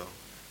had though.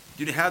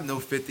 You didn't have no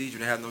 50s, you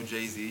didn't have no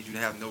Jay-Z, you didn't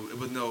have no, it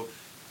was no,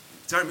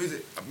 certain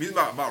music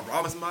about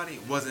robbing somebody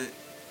wasn't.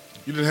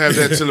 You didn't have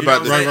that till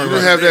about, right. You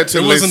didn't have that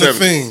till the late 70s. It wasn't a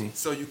thing.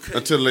 So you couldn't.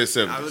 Until the late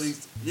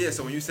 70s.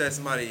 So when you said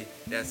somebody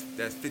that's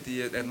 50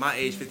 years, at my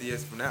age, 50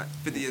 years from now,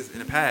 50 years in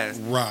the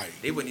past. Right.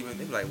 They'd be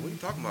like, what are you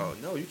talking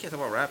about? No, you can't talk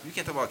about rap. You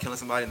can't talk about killing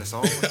somebody in a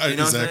song. You know exactly. what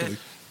I'm saying?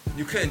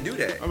 You couldn't do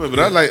that. I mean, but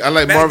I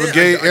like Marvin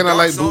Gaye and I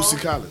like Bootsy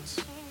Collins.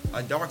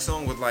 A dark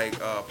song was like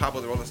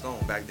Papa the Rolling Stone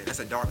back then. That's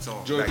a dark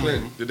song. George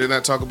Clinton. Did they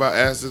not talk about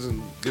acid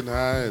and getting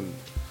high and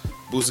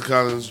Bootsy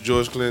Collins,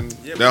 George Clinton,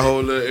 that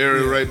whole little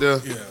area right there.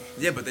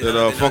 Yeah, but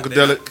they're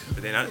Funkadelic.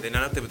 They're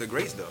not up there with the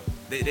greats though.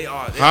 They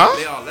are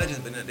legends,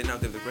 but they're not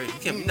up there with the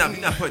greats. You're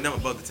not putting them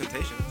above the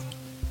Temptations.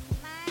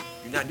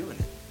 You're not doing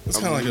it. It's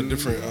kind of like a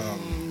different.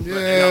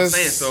 I'm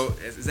saying so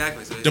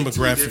exactly. So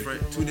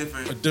demographic. Two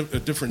different. A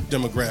different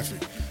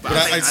demographic. But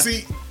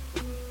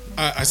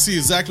I see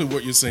exactly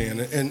what you're saying,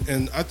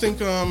 and I think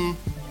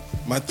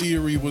my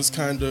theory was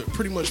kind of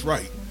pretty much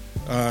right,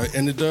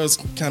 and it does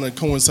kind of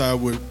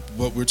coincide with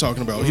what we're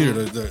talking about here.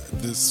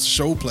 This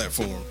show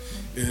platform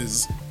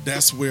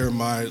that's where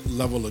my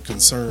level of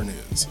concern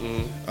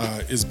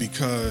is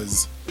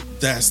because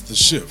that's the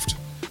shift.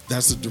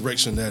 That's the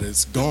direction that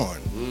it's gone.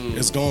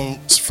 It's gone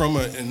from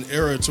an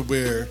era to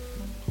where,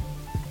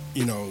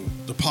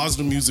 the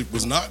positive music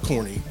was not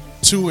corny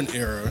to an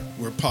era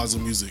where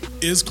positive music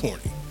is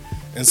corny.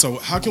 And so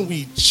how can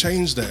we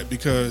change that?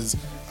 Because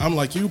I'm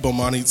like you,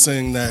 Bomani,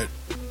 saying that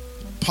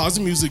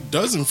positive music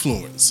does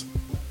influence.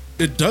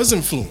 It does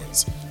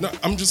influence. Now,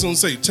 I'm just going to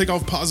say, take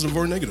off positive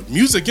or negative.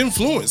 Music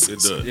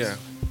influences. It does. Yeah.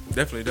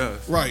 Definitely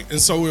does. Right.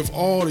 And so if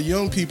all the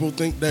young people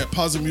think that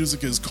positive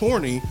music is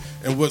corny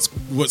and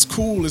what's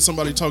cool is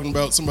somebody talking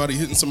about somebody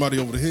hitting somebody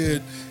over the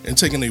head and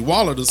taking a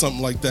wallet or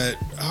something like that,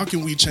 how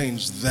can we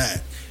change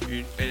that?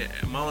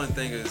 And my only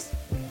thing is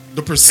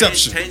the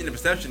perception. Changing the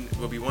perception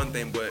will be one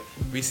thing, but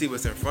we see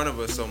what's in front of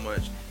us so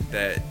much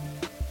that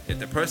if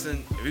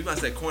we might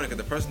say corny,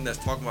 because the person that's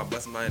talking about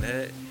busting somebody in the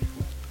head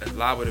is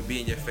liable to be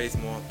in your face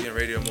more, be on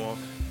radio more,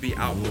 be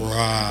out more.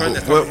 Right. You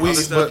know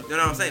what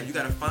I'm saying? You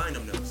got to find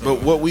them though. So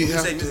but what we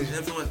have say to music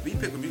influence, we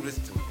pick what you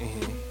listen to.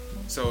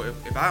 So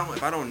if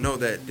I don't know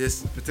that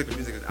this particular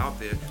music is out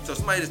there, so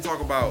somebody just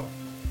talk about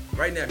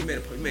right now. You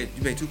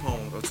made 2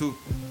 poems or 2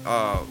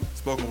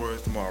 spoken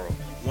words tomorrow.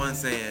 One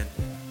saying,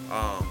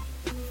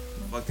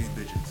 "Fuck these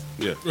bitches."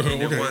 Yeah.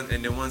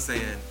 And then one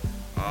saying,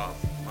 "A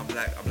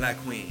black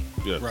queen."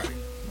 Yeah. Right.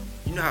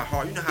 You know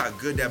how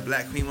good that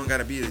black queen one got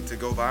to be to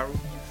go viral.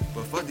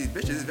 But fuck these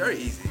bitches is very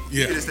easy. Yeah.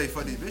 You can just say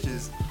fuck these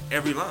bitches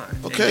every line.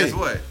 Okay. And guess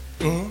what?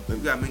 You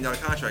got $1 million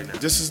contract now.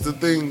 This is the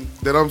thing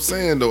that I'm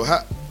saying though.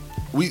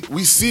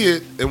 We see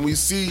it and we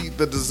see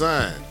the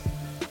design.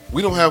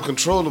 We don't have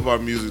control of our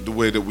music the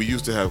way that we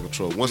used to have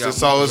control. Once they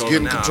saw us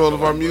getting control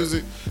of our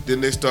music,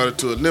 then they started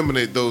to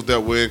eliminate those that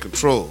were in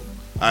control,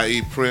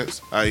 i.e.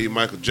 Prince, i.e.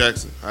 Michael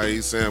Jackson, i.e.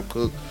 Sam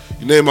Cooke.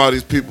 You name all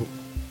these people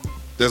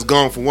that's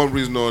gone for one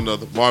reason or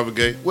another, Marvin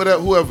Gaye,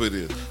 whoever it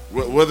is.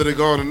 Whether they're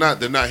gone or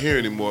not, they're not here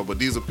anymore. But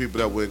these are people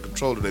that were in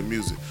control of their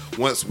music.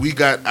 Once we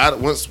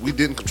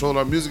didn't control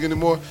our music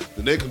anymore,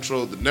 then they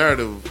controlled the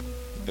narrative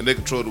and they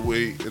controlled the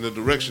way in the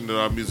direction that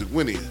our music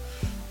went in.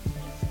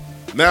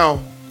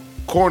 Now,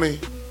 corny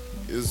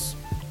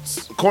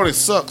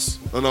sucks.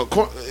 No,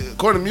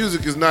 corny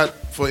music is not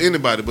for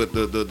anybody. But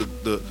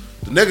the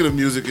negative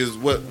music is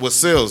what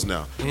sells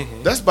now.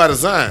 That's by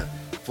design.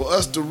 For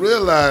us to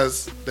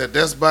realize that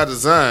that's by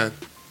design.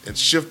 And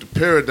shift the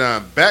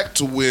paradigm back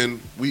to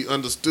when we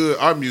understood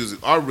our music,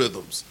 our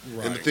rhythms,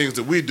 and the things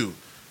that we do.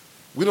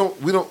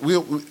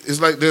 It's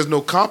like there's no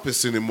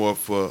compass anymore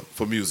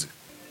for music.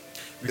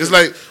 It's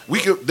like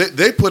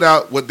they put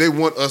out what they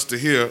want us to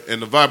hear,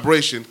 and the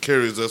vibration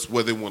carries us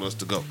where they want us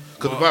to go.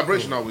 Because the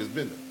vibration always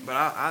been there. But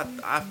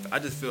I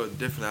just feel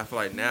different. I feel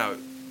like now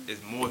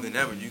it's more than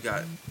ever. You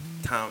got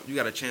time. You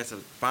got a chance to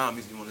find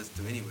music you want to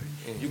listen to anyway.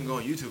 You can go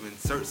on YouTube and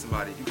search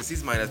somebody. You can see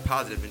somebody that's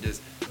positive and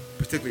just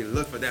particularly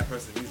look for that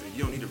person's music.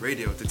 You don't need the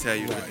radio to tell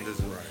you.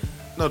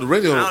 No, the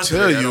radio don't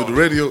tell you. The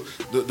radio,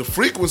 the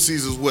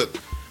frequencies is what.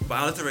 But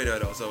I listen to radio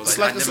though, so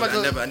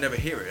I never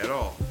hear it at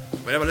all.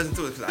 Whenever I listen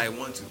to it, because I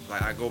want to.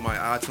 Like I go my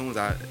iTunes,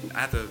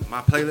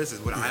 my playlist is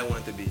what I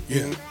want it to be.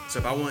 Yeah. So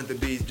if I want it to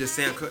be just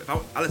Sam Cooke,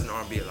 I listen to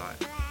R&B a lot.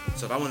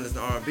 So if I want to listen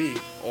to R&B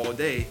all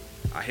day,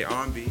 I hear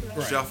R&B,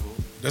 shuffle.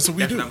 That's what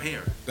we do. That's what I'm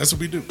hearing. That's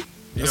what we do.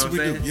 That's what we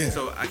do. Yeah.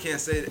 So I can't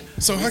say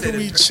that. So how can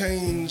we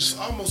change? It's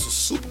almost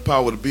a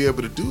superpower to be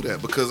able to do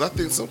that, because I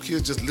think some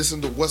kids just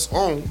listen to what's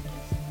on,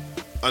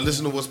 or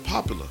listen to what's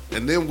popular,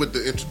 and then with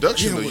the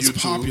introduction of what's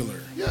YouTube, popular.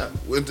 Yeah,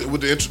 with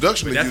the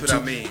introduction of that's YouTube. That's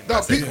what I mean. No,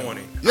 I say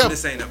corny. Yeah. I'm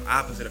just saying the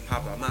opposite of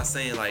popular. I'm not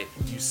saying like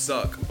you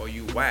suck or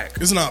you whack.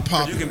 It's not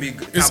popular. You can be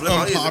it's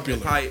unpopular.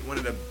 Probably one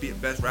of the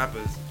best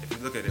rappers if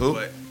you look at it. Who?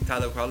 But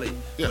Talib Kweli,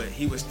 but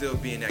he would still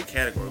be in that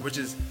category, which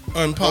is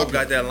unpopular.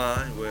 Got that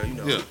line where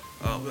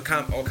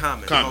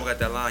Common. Got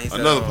that line. He said,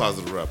 another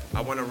positive rapper.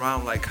 I went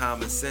around like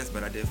Common Sense,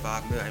 but I did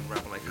 5 million. I'm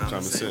rapping like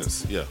Common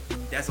Sense. Yeah.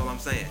 That's all I'm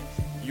saying.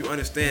 You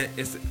understand?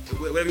 It's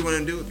whatever you want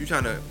to do.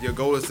 If your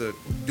goal is to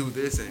do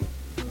this and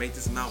make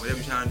this amount, whatever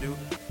you're trying to do,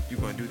 you're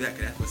gonna do that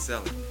because that's what's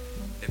selling.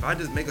 If I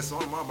just make a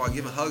song about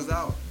giving hugs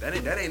out, that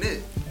ain't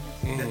it.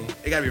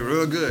 It gotta be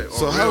real good. Or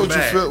so real how would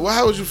bad. you feel? Well,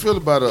 how would you feel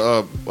about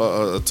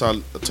a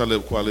Talib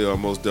Kweli or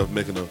Mos Def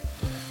making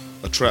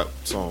a trap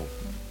song?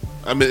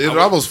 I mean, it would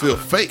almost feel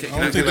fake. I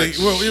don't think it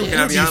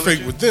would be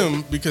fake with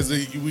them because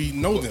we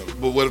know them.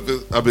 But what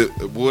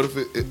if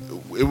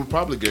it would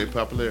probably gain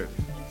popularity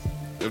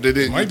if they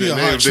didn't use their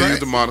name, if they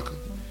used the moniker.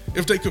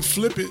 If they could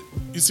flip it,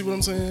 you see what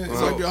I'm saying? It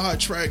might be a hot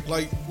track.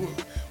 Like,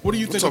 what do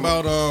you think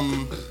about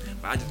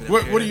But I just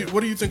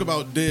What do you think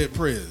about Dead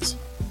Prez?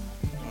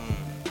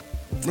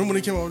 Remember when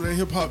he came out with that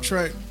hip hop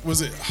track?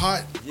 Was it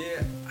hot?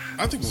 Yeah.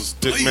 I think it was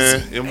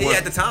Stickman. Yeah,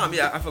 at the time,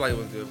 I feel like it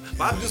was good.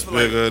 But I just feel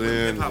like when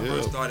hip hop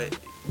first started,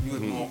 you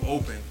was more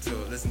open to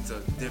listen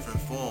to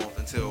different forms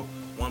until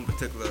one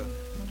particular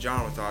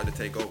genre started to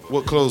take over.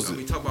 What closed it?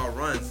 We talk about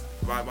runs.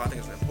 Why I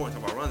think it's important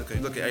to talk about runs because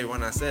you look at every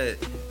run I said,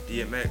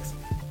 DMX,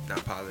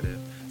 not positive.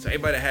 So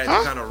everybody had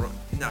that kind of run.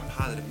 He's not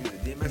positive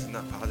music. DMX is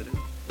not positive.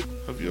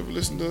 Have you ever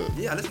listened to it?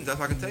 Yeah, I listen to that,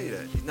 so I can tell you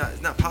that.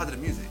 It's not positive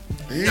music.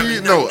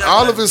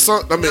 All of his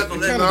songs. I mean, it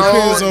kind of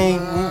depends on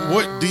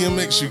what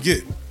DMX you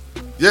get.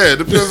 Yeah, it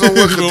depends on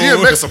what. Cause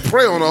DMX will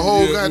prey on a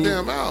whole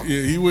goddamn album.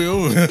 Yeah, he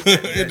will.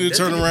 It did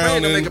turn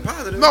around and make it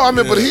positive. No, I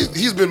mean, but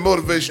he's been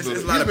motivational.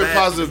 He's been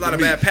positive to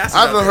me.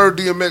 I've heard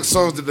DMX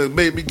songs that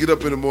made me get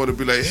up in the morning and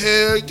be like,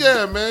 hell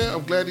yeah, man!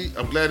 I'm glad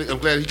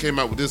he came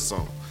out with this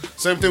song.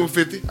 Same thing with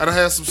 50. I done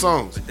had some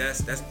songs. But that's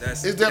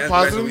is that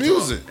positive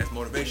music? That's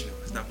motivational.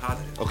 It's not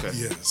positive. Okay.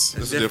 Yes.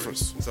 That's the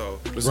difference. So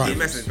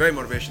DMX is very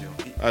motivational.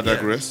 I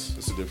digress.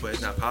 It's a difference. But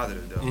it's not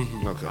positive though.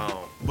 Mm-hmm. Okay.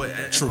 But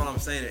that's what I'm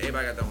saying. That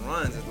everybody got them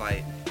runs. It's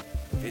like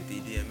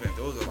 50 DMX.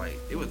 Those are like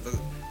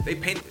they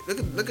paint.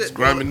 Look at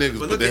grimy niggas.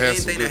 But look at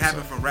anything that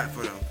happened from rap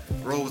for them.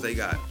 Roles they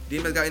got.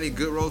 DMX got any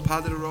good roles?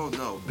 Positive roles?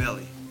 No.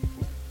 Belly.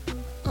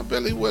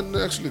 Belly wasn't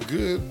actually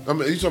good. I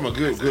mean, you talking about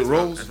good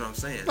roles? That's what I'm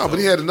saying. No, but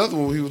he had another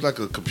one where he was like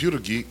a computer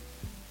geek.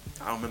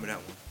 I don't remember that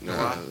one.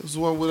 Nah, it was the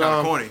one with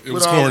corny. It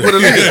was corny. With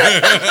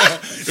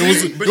Aaliyah.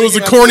 It was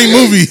a corny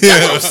movie.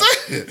 That's what I'm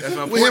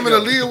saying. With him and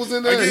Aaliyah was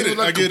in there.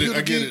 I get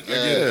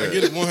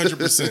it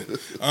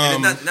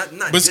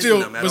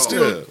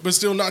 100%. But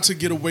still, not to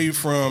get away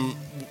from,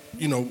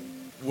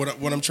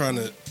 what I'm trying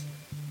to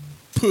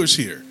push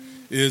here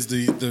is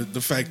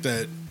the fact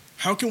that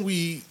how can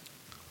we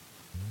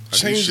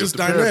change this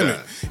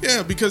dynamic?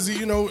 Yeah, because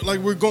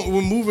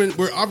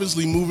we're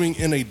obviously moving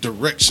in a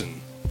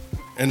direction.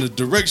 And the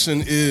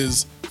direction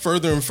is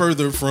further and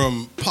further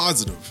from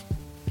positive.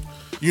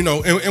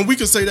 And we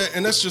could say that,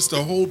 and that's just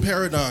the whole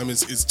paradigm.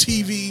 It's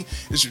TV,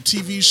 it's your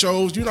TV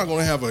shows. You're not going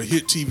to have a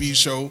hit TV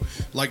show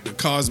like The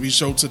Cosby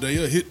Show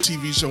today, a hit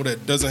TV show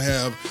that doesn't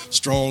have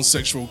strong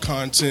sexual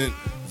content,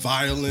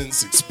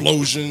 violence,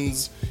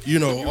 explosions,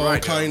 all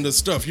kind of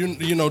stuff.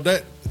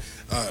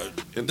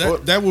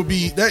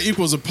 That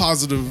equals a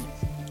positive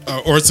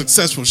or a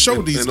successful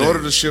show these days. In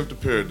order to shift the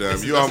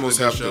paradigm, you almost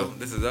have to.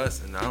 This Is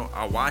Us, and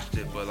I watched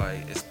it, but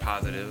like it's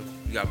positive.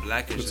 You got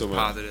Blackish, it's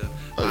positive.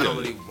 I don't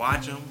really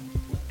watch them,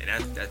 and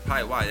that's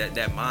probably why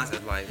that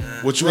mindset like.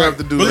 What you have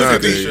to do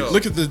nowadays.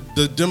 Look at the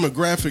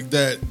demographic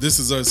that This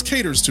Is Us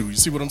caters to. You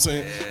see what I'm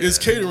saying? Yeah. It's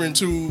catering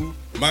to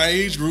my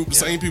age group, the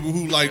same people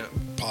who like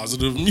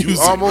positive music. You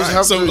almost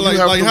have to.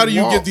 How do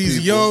you get these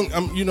young?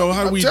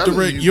 How do we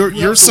direct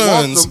your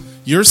sons?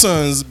 Your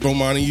sons,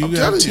 Bomani, you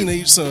have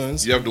teenage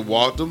sons. You have to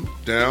walk them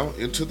down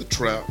into the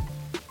trap,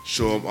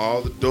 show them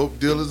all the dope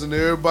dealers and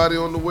everybody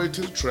on the way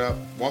to the trap,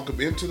 walk them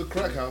into the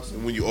crack house,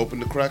 and when you open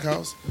the crack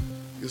house,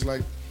 it's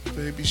like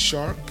Baby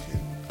Shark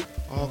and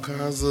all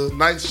kinds of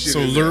nice shit.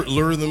 So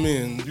lure them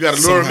in. You got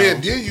to lure them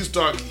in, then you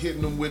start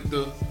hitting them with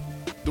the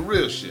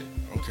real shit.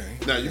 Okay.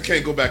 Now, you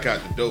can't go back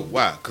out the door.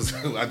 Why? Because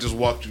I just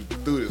walked you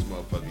through this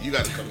motherfucker. You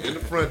got to come in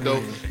the front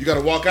door. You got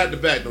to walk out the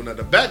back door. Now,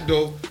 the back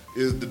door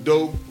is the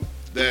door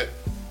that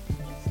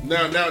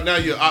now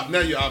your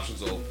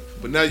options are open.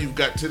 But now you've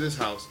got to this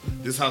house.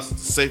 This house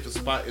is the safest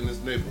spot in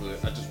this neighborhood.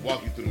 I just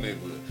walk you through the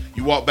neighborhood.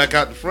 You walk back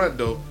out the front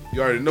door,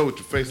 you already know what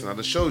you're facing. I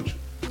just showed you.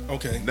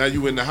 Okay. Now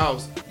you in the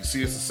house. You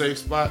see it's a safe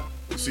spot.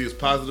 You see it's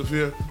positive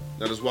here.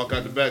 Now just walk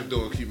out the back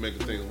door and keep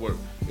making things work.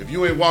 If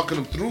you ain't walking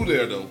them through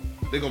there, though,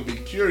 they're going to be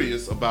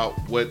curious about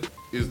what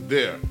is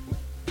there.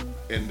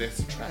 And that's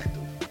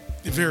attractive.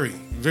 Very,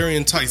 very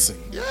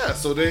enticing. Yeah,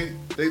 so they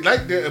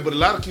like that, but a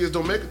lot of kids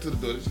don't make it to the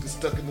door. They just get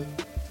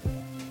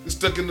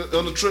stuck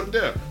on the trip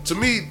there. To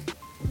me,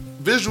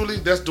 visually,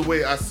 that's the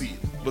way I see it.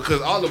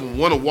 Because all of them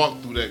want to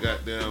walk through that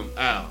goddamn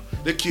aisle.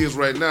 They're kids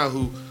right now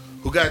who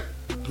got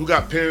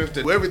parents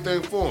that do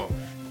everything for them.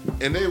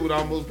 And they would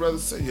almost rather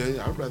say,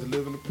 yeah, I'd rather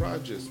live in the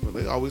projects. But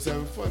they always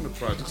having fun in the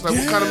projects. Like,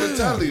 what kind of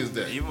mentality is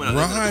that? Even when I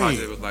lived in the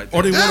project, it was like that.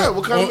 Or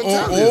what kind of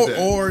mentality is that?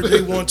 Or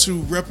they want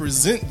to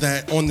represent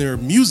that on their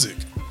music.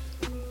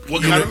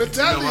 What kind of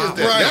mentality is that?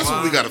 That's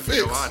what we got to fix.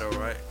 You know why, though,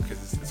 right?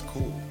 Because it's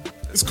cool.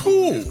 It's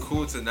cool. It's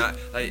cool to not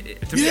like.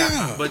 To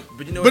yeah. Me,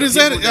 but you know. But is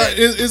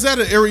that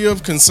an area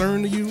of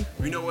concern to you?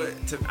 You know what?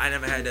 I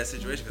never had that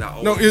situation.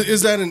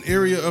 Is that an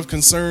area of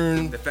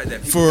concern the fact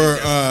that for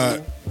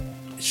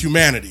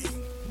humanity?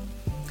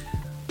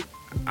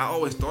 I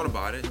always thought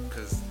about it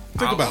because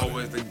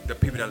the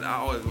people that I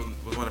always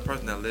was one of the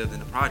person that lived in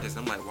the projects.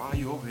 I'm like, why are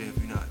you over here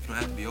if you don't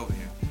have to be over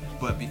here?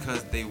 But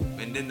because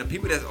and then the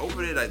people that's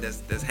over there, like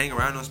that's hanging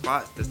around those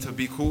spots, that's to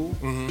be cool,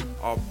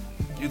 are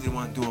usually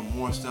want to do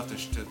more stuff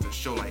to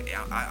show like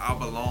I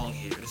belong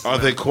here. Are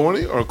they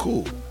corny or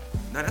cool?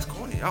 Nah, that's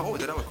corny. I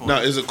always thought that was corny.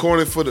 Now, is it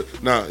corny for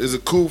is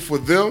it cool for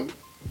them?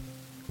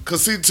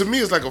 Cause see, to me,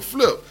 it's like a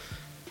flip.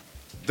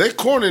 They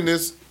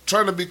corniness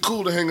trying to be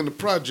cool to hang in the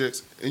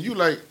projects, and you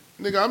like,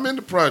 nigga, I'm in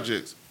the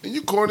projects, and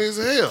you corny as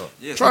hell,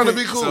 Yeah, trying to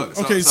be cool.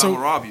 So I'm gonna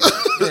rob you.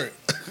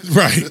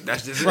 Right.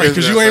 That's just right,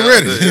 because you ain't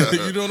ready.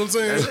 Yeah. You know what I'm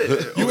saying?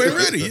 You ain't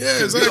ready.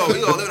 Yeah, exactly.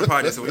 We gonna live in the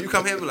project. So when you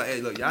come here, we like,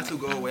 hey, look, y'all two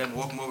go away. I'm gonna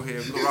walk them over here.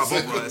 We gonna rob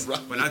both of us.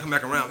 When I come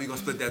back around, we gonna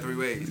split that 3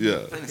 ways. Yeah.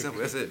 Plain and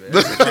simple. That's it, man.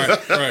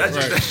 Right.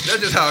 That's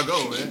just how it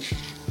go, man.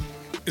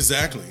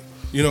 Exactly.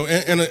 You know,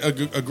 and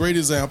a great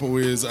example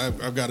is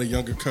I've got a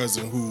younger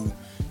cousin who,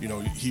 you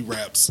know, he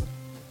raps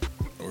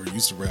or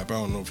used to rap. I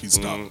don't know if he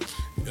stopped.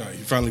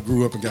 He finally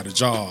grew up and got a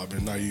job,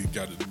 and now he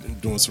got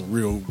doing some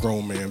real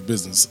grown man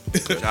business.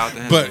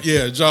 But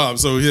yeah, job.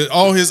 So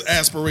all his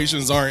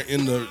aspirations aren't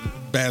in the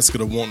basket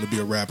of wanting to be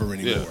a rapper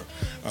anymore.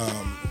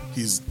 Yeah.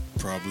 He's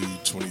probably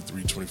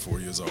 23, 24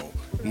 years old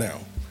now.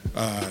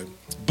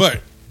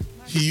 But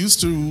he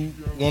used to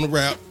want to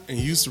rap, and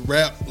he used to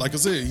rap, like I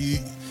said,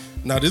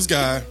 now this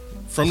guy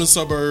from the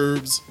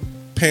suburbs,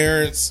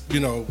 parents, you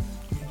know,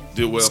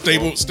 did well,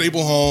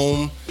 stable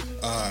home,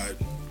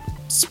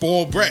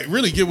 spoiled brat,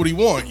 really get what he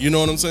want, you know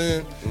what I'm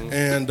saying? Mm-hmm.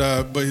 And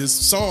but his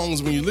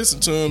songs, when you listen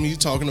to him, he's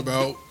talking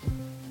about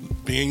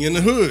being in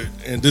the hood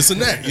and this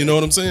and that, you know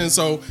what I'm saying?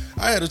 So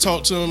I had to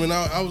talk to him, and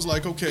I was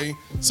like, okay,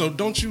 so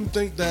don't you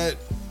think that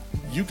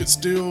you could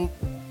still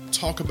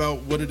talk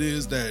about what it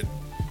is that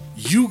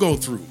you go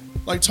through?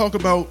 Like, talk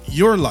about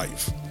your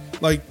life.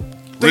 Like,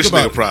 think rich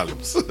about nigga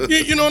problems.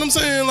 You know what I'm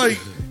saying? Like,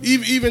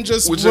 even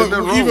just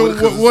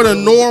what a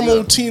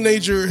normal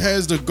teenager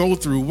has to go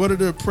through. What are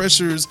the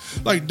pressures,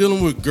 like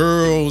dealing with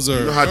girls or,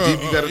 you know how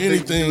deep you gotta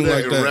anything think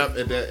like that? Rap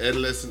at that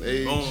adolescent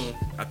age. Boom.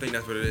 I think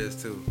that's what it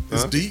is too.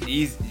 It's deep.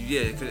 It's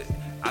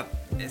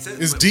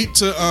deep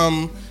to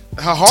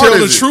how hard tell is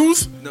the it?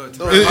 truth. No,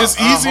 it's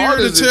easier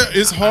to tell.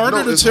 It's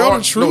harder to tell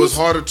the truth. No, it's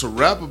harder to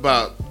rap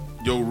about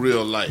your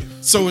real life.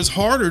 So it's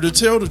harder to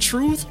tell the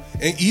truth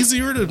and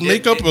easier to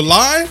make up a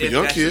lie.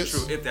 Young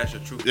kids, if that's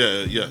your truth.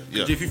 Yeah.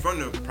 If you're from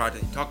the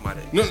project, you talk about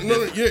it.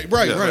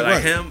 Right.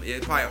 Like him,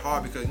 it's probably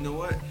hard because you know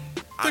what?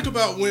 Think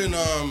about when.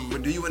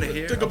 But do you want to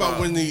hear? Think about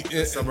when the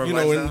you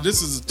know, and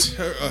this is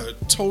a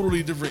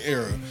totally different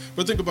era.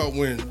 But think about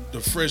when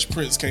the Fresh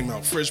Prince came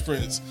out, Fresh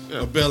Prince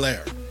of Bel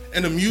Air,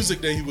 and the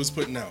music that he was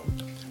putting out.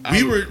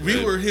 We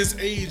were his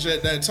age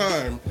at that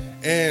time,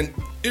 and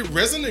it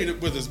resonated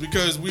with us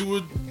because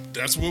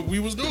that's what we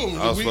was doing.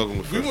 We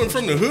weren't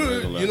from the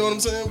hood, you know what I'm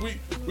saying?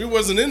 We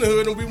wasn't in the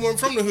hood, and we weren't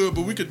from the hood,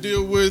 but we could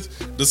deal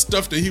with the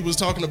stuff that he was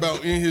talking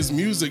about in his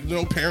music. You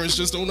know, parents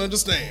just don't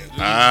understand.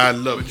 I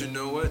love it. But you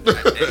know what?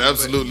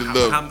 Absolutely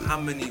love it. How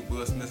many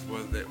Will Smith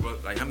was there?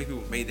 Like, how many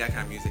people made that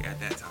kind of music at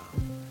that time?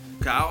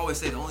 Cause I always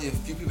say there's only a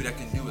few people that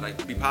can do it,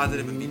 like be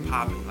positive and be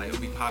popping. Like,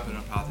 it'll be popular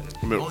and positive.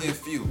 Only a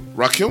few.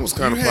 Rakim was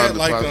kind of positive.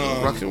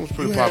 Rakim was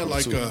pretty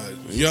popular too.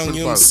 Young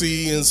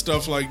MC and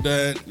stuff like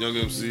that. Young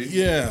MC.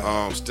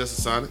 Yeah.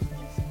 Stetson Sonic.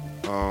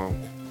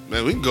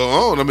 Man, we can go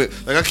on. I mean,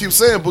 like I keep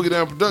saying, Boogie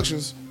Down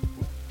Productions,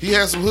 he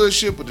had some hood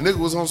shit, but the nigga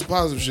was on some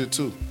positive shit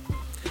too.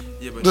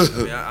 Yeah, but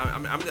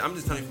I'm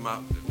just telling you from my.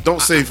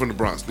 Don't say from the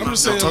Bronx. I'm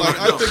just saying, like,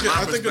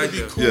 I think it'd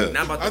be cool.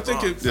 Yeah. I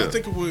think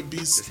it would be.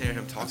 Just hearing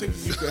him talk. I think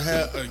you could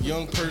have a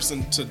young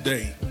person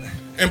today,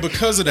 and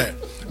because of that,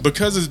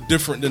 because it's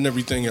different than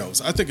everything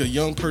else, I think a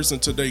young person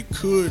today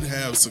could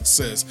have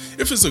success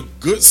if it's a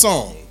good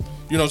song.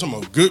 You know, I'm talking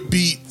about good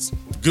beats,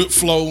 good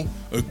flow,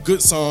 a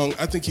good song.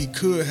 I think he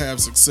could have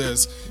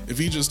success if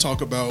he just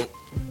talk about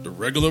the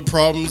regular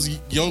problems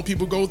young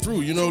people go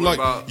through. You know, like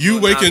you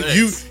waking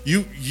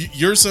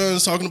your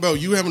son's talking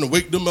about you having to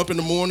wake them up in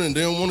the morning and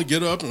they don't want to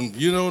get up, and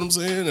you know what I'm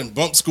saying, and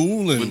bump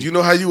school. And but you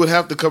know how you would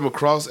have to come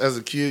across as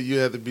a kid. You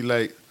had to be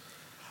like,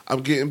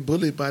 I'm getting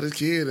bullied by this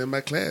kid in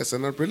my class,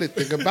 and I'm really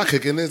thinking about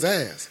kicking his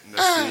ass.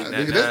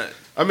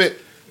 I mean,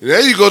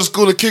 there you go to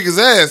school and kick his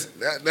ass.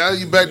 Now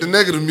you back to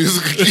negative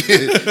music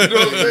again. You know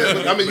what I'm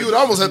saying? I mean, you would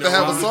almost have to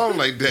have a song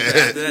like that.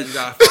 After that,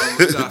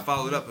 you gotta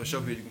follow it up and show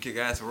people you can kick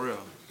ass for real.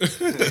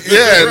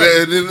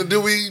 Yeah, and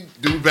then we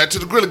back to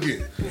the grill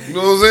again. You know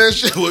what I'm saying?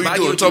 Shit, what we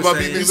doing? Talk about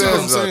beating his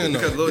ass out.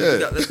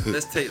 Because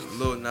let's take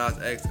Lil Nas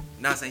X.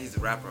 Not saying he's a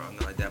rapper or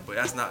nothing like that, but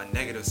that's not a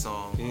negative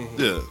song. Mm-hmm.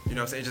 Yeah, you know what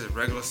I'm saying? Just a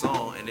regular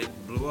song, and it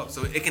blew up.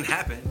 So it can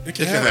happen. It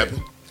can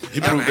happen. He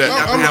proved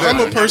that.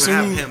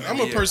 I'm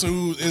a person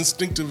who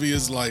instinctively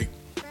is like,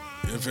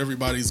 if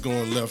everybody's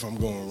going left, I'm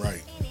going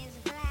right.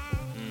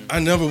 I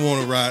never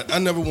want to ride. I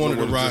never wanted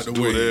to ride the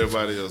wave.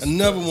 Everybody else. I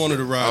never wanted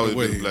to ride the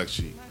wave. Black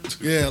sheep.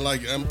 Yeah,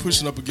 like I'm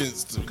pushing up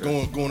against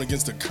going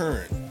against the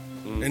current,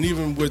 and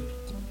even with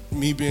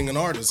me being an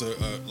artist,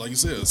 like you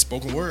said, a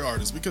spoken word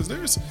artist, because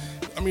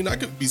I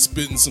could be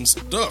spitting some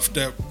stuff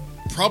that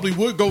probably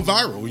would go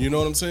viral. You know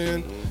what I'm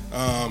saying?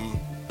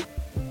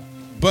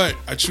 But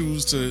I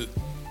choose to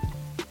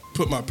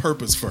put my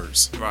purpose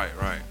first. Right.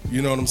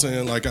 You know what I'm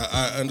saying? Like,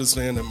 I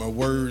understand that my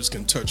words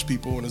can touch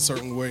people in a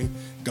certain way.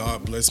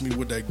 God bless me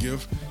with that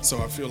gift.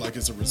 So I feel like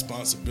it's a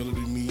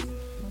responsibility to me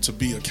to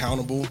be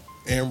accountable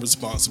and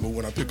responsible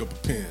when I pick up a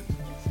pen,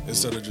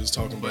 instead of just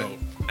talking about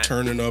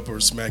turning up or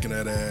smacking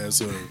that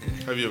ass. Or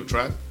have you ever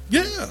tried?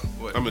 Yeah.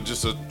 What? I mean,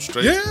 just a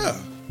straight. Yeah.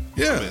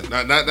 Yeah. I mean,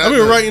 not I've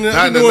been writing,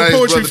 I've been doing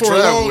poetry for a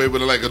long way,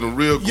 but like in a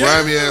real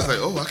grimy ass, like,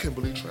 oh, I can't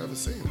believe Travis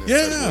saying that.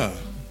 Yeah.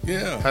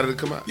 Yeah. How did it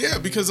come out? Yeah,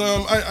 because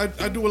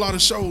I do a lot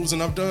of shows,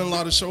 and I've done a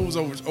lot of shows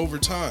over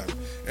time.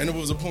 And it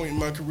was a point in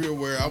my career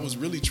where I was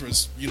really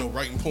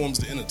writing poems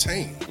to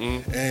entertain.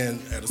 And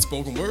at a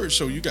spoken word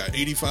show, you got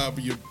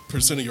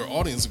 85% of your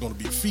audience are going to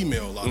be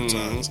female a lot of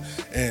times.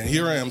 And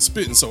here I am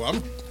spitting.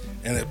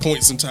 And at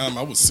points in time,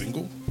 I was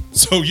single.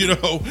 So,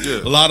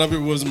 a lot of it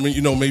was,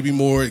 maybe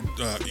more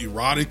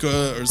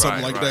erotica or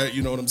something like that.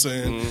 You know what I'm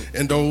saying?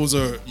 And those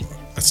are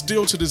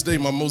still to this day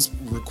my most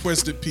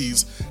requested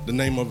piece. The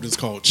name of it is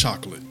called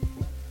Chocolate.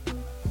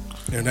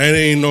 And that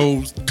ain't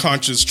no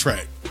conscious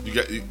track.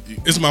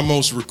 It's my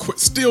most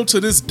still to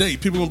this day.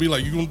 People gonna be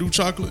like, "You gonna do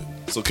Chocolate?"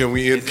 So can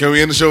we end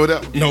the show with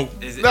that? No.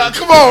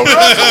 Come on, bro.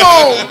 Come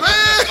on, man.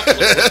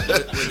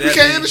 We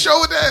can't end the show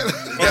with that.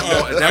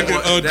 I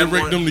can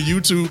direct them to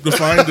YouTube to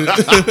find it.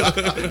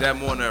 Is that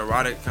more an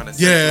erotic kind of?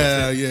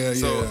 Yeah.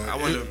 So I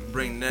want to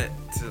bring that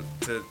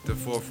to the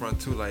forefront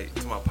too, like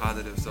to my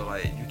positive. So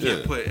like you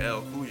can't put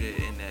LL Cool J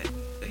in that.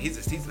 He's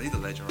a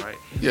legend, right?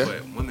 Yeah.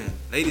 But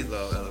ladies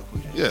love LL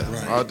Cool J.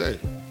 Yeah, all day.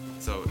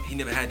 So he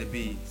never had to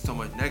be so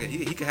much negative.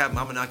 He could have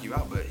Mama Knock You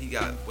Out, but he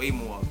got way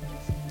more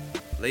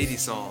lady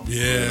songs.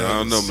 Yeah. I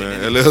don't know,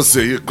 man. LL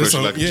said you're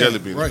crushing like a jelly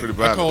bean. Right. Pretty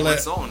bad. I call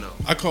that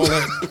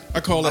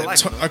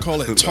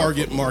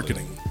target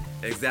marketing.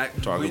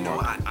 Exactly. Target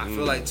marketing. I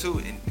feel like too,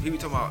 and people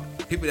talking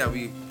about people that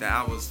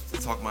I was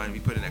talking about and we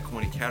put in that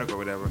corny category or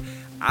whatever.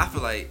 I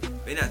feel like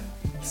they're not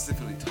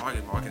specifically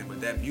target marketing,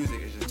 but that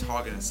music is just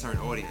targeting a certain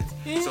audience.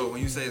 So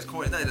when you say it's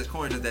corny, it's not just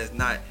corny, that's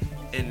not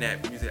in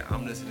that music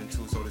I'm listening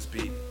to, so to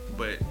speak.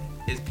 But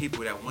it's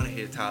people that want to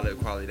hear Talib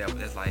Kweli.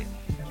 That's like,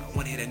 I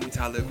want to hear that new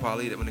Talib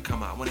Kweli that when it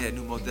come out. I want to hear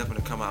that new Mos Def when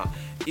it come out.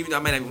 Even though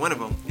I may not be one of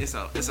them, it's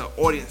an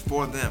audience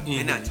for them.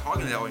 They're not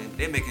targeting that audience.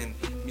 They're making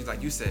music,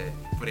 like you said,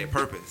 for their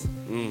purpose.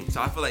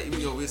 So I feel like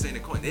even though we're saying the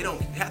corny, they don't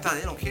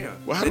care.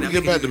 Well, how do we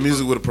get back to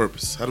music with a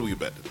purpose? How do we get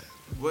back to that?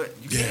 Well,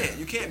 you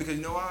can't because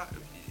you know why?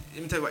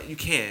 Let me tell you what, you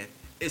can.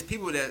 It's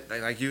people that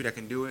like you that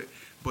can do it,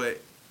 but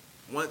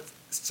once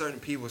certain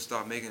people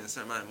start making a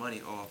certain amount of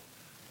money off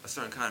a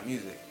certain kind of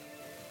music,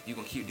 you're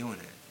gonna keep doing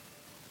that.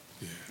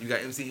 Yeah. You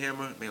got MC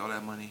Hammer, make all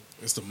that money.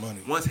 It's the money.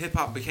 Once hip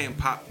hop became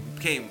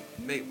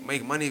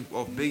make money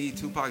off Biggie,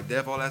 Tupac,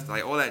 Def, all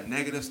that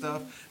negative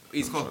stuff.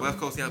 East Coast, West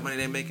Coast, see how much money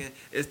they're making.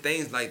 It's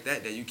things like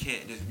that you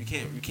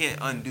can't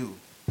undo.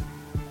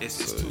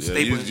 It's too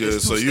stable.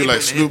 So you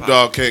like Snoop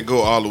Dogg can't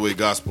go all the way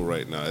gospel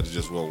right now. It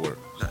just won't work.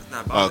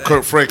 Not about that.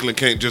 Kirk Franklin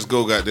can't just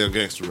go goddamn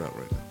gangster rap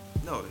right now.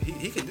 No,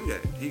 he can do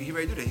that. He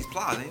ready to do that. He's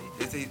Plies, ain't he?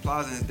 They say he's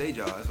Plies in his day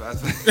job.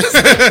 That's what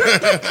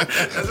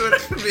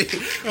it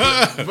means.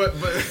 But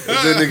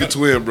that nigga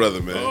twin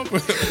brother, man.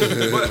 But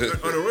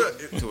on the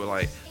real to it,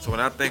 like, so when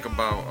I think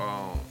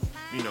about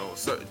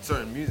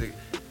certain music,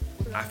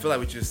 I feel like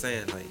what you're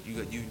saying, like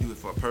you do it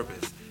for a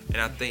purpose.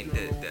 And I think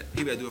that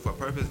people that do it for a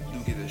purpose do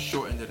get the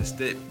short end of the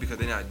stick because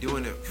they're not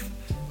doing it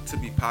to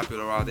be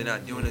popular or they're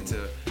not doing it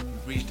to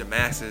reach the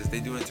masses. They're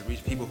doing it to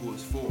reach people who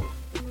it's for.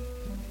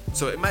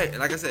 So it might,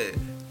 like I said,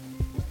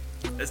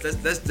 let's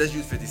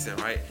use 50 Cent,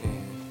 right?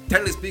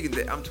 Technically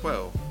speaking, I'm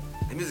 12.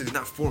 The music is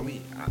not for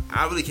me.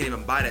 I really can't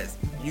even buy that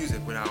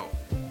music without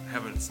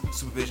having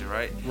supervision,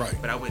 right? Right.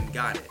 But I went and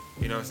got it.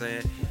 You know what I'm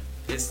saying?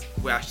 It's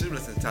where I should have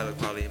listened to Talib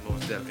Kweli and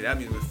Mos Def because that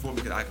music was for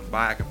me because I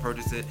can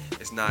purchase it.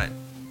 It's not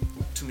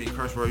too many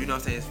curse words. You know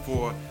what I'm saying? It's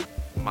for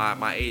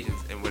my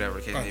agents and whatever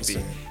the case may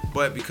be.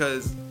 But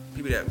because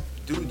people that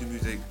do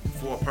music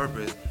for a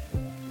purpose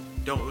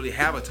don't really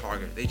have a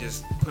target. They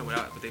just put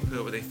what they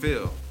feel, what they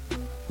feel.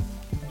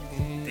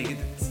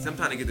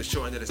 Sometimes they get the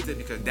short end of the stick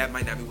because that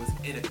might not be what's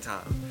in at the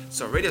time.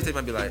 So radio station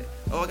might be like,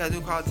 oh, I got a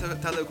new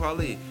Talib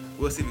Kweli.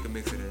 We'll see if we can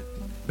mix it in.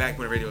 Back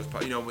when radio was,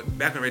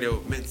 back when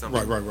radio meant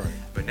something. Right.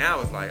 But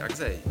now it's like I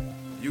say,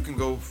 you can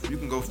go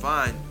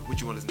find what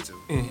you want to listen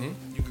to.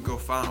 You can go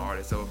find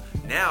artists. So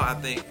now I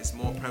think it's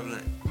more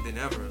prevalent than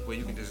ever, where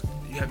you can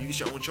use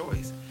your own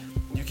choice.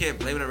 You can't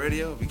blame the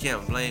radio. We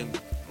can't blame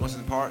Once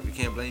in the Park. We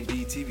can't blame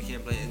BET. We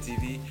can't blame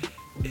MTV.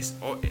 It's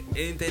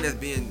anything that's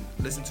being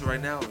listened to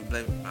right now. We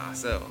blame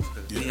ourselves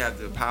because we have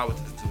the power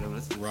to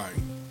listen to. Right.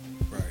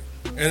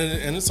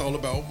 And it's all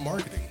about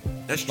marketing.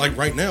 That's true. Like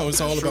right now, it's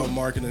all about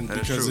marketing that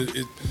because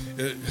it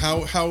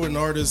how an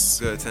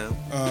artist good, Tim.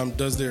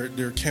 Does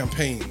their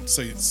campaign,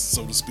 so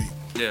to speak.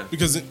 Yeah.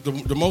 Because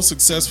the most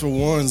successful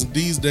ones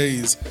these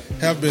days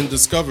have been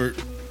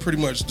pretty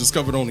much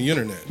discovered on the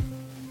internet.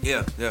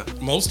 Yeah.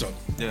 Most of them.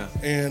 Yeah.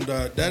 And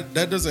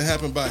that doesn't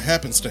happen by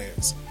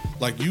happenstance.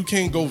 Like you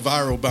can't go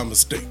viral by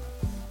mistake.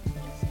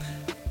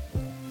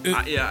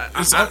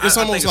 It's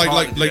almost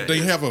like they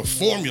have a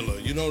formula.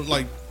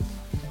 Like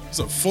it's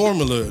a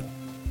formula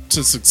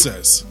to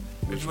success.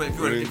 If you want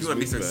to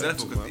be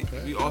successful,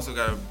 because we also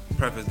got to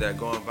preface that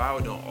going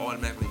viral don't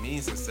automatically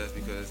mean success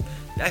because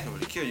that can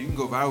really kill you. You can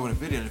go viral with a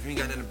video, and if you ain't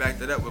got nothing to back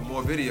that up with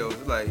more videos,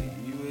 it's like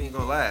you ain't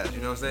gonna last. You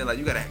know what I'm saying? Like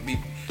you gotta be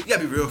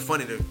real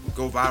funny to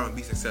go viral and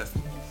be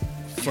successful.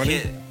 Funny.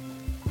 You can't,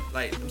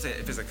 like I'm saying,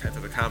 if it's a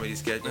comedy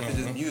sketch, but if it's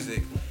just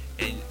music,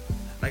 and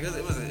Like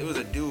it was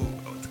a dude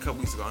a couple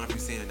weeks ago. I don't know if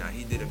you've seen it now.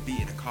 He did a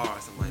beat in a car or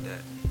something like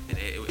that, and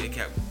it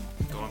kept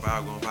going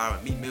viral.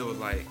 And Meek Mill was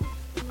like,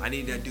 I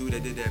need that dude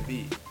that did that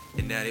beat,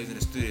 and now he was in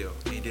the studio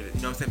and he did it.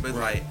 You know what I'm saying? But it's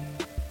like.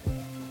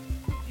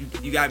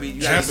 You gotta be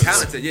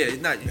talented. Yeah,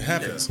 it's not. It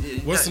happens.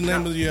 What's the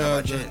name of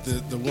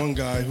the one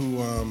guy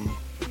who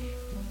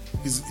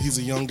he's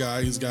a young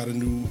guy. He's got a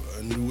new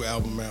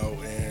album out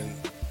and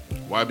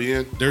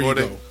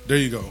YBN. There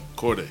you go.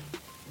 Corday.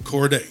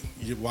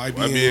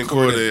 YBN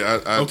Corday.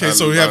 Okay,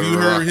 so have you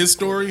heard his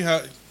story?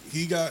 How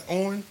he got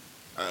on?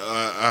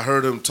 I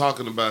heard him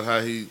talking about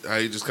how he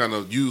just kind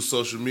of used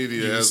social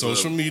media as a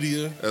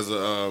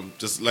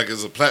just like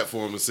as a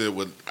platform and said,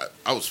 "Well,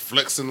 I was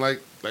flexing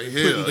like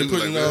hell."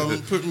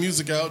 Putting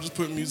music out, just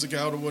putting music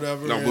out or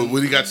whatever. No, but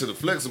when he got to the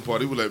flexing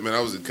part, he was like, "Man,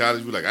 I was in college.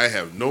 He was like, I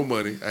have no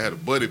money. I had a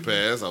buddy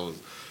pass. I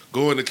was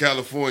going to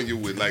California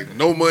with like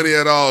no money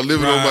at all,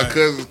 living on my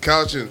cousin's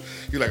couch, and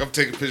he like, I'm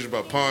taking pictures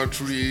about palm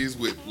trees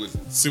with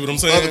see what I'm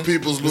saying? Other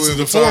people's Louis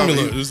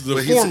Vuitton. This is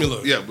the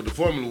formula. Yeah, but the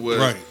formula was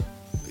right.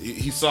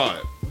 He saw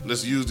it.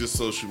 Let's use this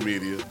social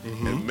media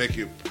and make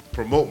it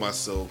promote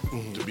myself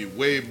to be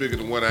way bigger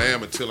than what I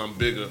am until I'm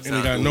bigger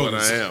than what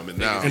I am. And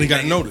now he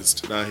got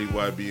noticed. Now he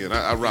YBN.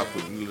 I rock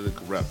with him.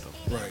 Rap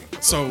though.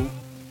 Right. So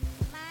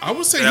I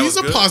would say he's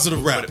a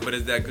positive rapper. But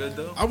is that good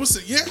though? I would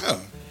say yeah.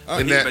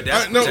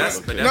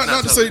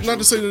 Not to say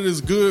that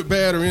it's good,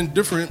 bad, or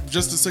indifferent.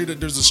 Just to say that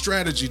there's a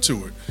strategy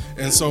to it.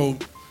 And so,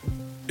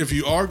 if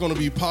you are going to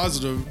be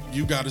positive,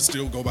 you got to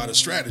still go by the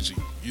strategy.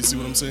 You see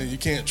what I'm saying? You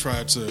can't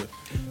try to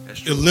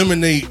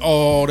eliminate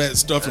all that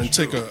stuff and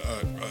take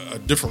a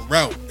different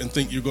route and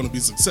think you're going to be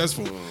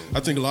successful. I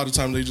think a lot of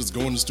times they just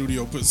go in the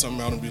studio, put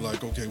something out, and be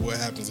like, okay, what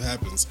happens,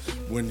 happens.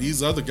 When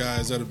these other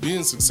guys that are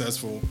being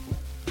successful,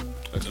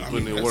 there's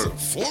a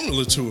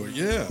formula to it,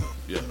 yeah.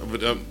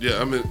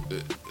 I mean,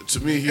 to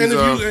me, he's... And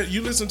if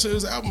you listen to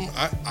his album,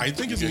 I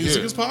think his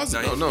music is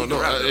positive. No.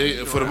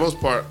 For the most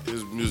part,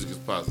 his music is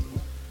positive.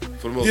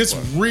 For the most it's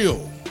part.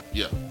 Real.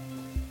 Yeah.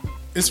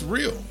 It's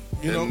real.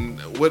 You know?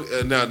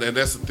 Now, and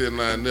that's the thin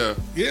line there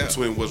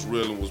between what's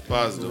real and what's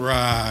positive.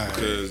 Right.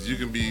 Because you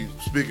can be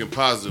speaking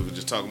positive and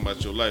just talking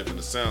about your life, and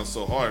it sounds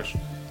so harsh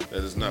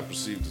that it's not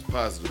perceived as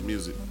positive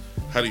music.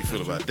 How do you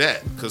feel about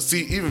that? Because,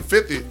 see, even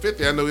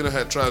 50, I know we don't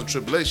have trials and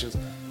tribulations.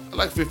 I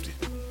like 50.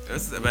 I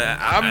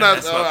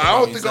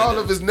don't think all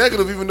of it's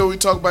negative, even though we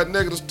talk about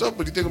negative stuff,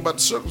 but you think about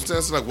the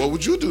circumstances, like, what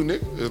would you do,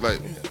 nigga? It's like,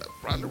 I'd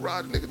probably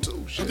ride a nigga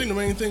too. Shit. I think the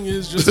main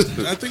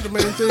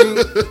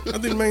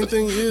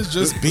thing is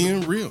just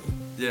being real.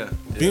 Yeah.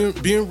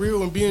 Being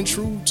real and being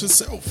true to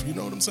self. You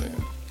know what I'm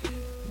saying?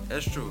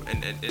 That's true.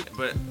 And I feel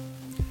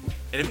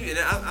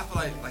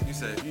like you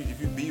said,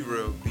 if you be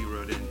real, then you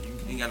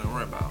ain't got nothing to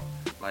worry about.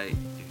 Like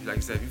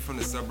you said, if you're from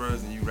the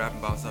suburbs and you rapping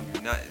about something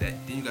you're not, then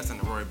you got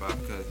something to worry about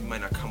because you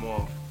might not come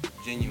off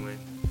genuine.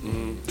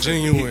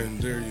 Genuine.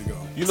 There you go.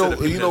 You know,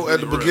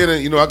 at the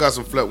beginning, I got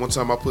some flack. One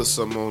time I put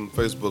something on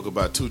Facebook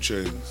about 2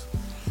 Chainz,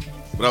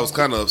 but I was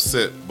kind of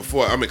upset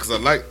before. I mean, because I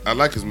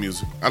like his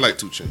music. I like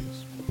 2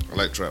 Chainz. I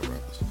like trap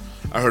rappers.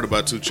 I heard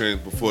about 2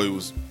 Chainz before he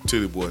was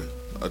Titty Boy,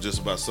 just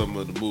about some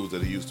of the moves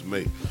that he used to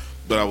make.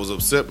 But I was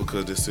upset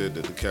because they said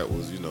that the cat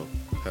was,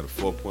 had a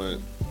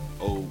 4.0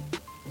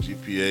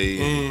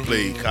 GPA,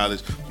 played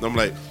college. And I'm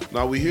like,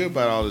 now we hear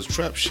about all this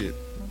trap shit,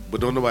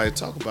 but don't nobody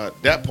talk about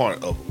that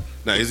part of him.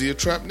 Now, is he a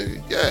trap nigga?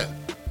 Yeah.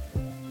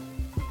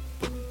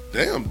 But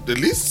damn, at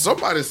least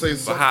somebody say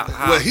something.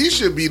 Well, he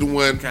should be the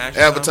one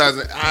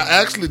advertising.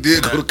 I actually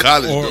did go to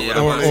college.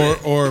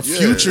 Or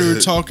Future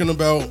talking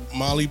about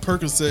Molly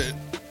Percocet,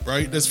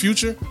 right? That's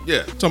Future?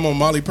 Yeah. Talking about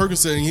Molly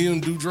Percocet and he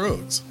didn't do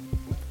drugs.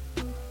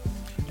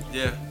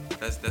 Yeah.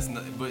 That's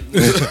not, but to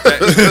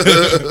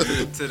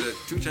the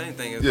 2 Chainz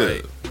thing is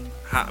like,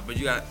 but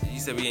you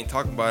said we ain't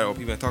talking about it, or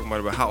people ain't talking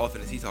about it, but how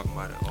often is he talking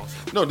about it also?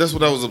 No, that's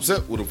what I was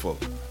upset with him for.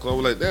 Cause I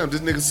was like, damn,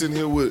 this nigga sitting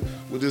here with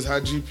this high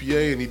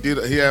GPA and he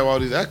had all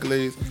these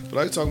accolades, but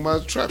I talking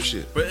about trap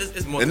shit. But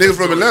it's more. And nigga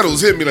from Atlanta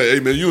was hitting me like, hey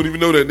man, you don't even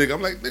know that nigga.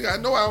 I'm like, nigga,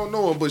 I know I don't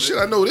know him, but shit,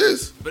 I know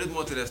this. But it's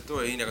more to that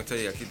story. He not gonna tell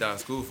you like he died in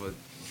school for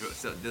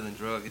dealing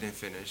drugs. He didn't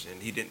finish,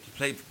 and he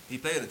played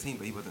on the team,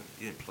 but he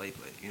didn't play.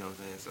 You know what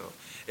I'm saying? So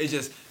it's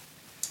just.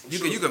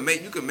 You can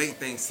make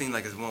things seem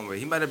like it's one way.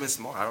 He might have been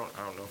smart. I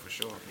don't know for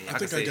sure. I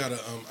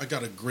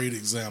got a great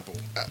example.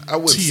 I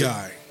would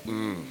T.I.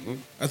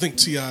 I think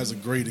T.I. is a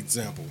great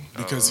example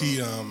because he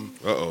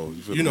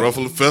you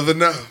ruffle a feather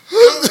now.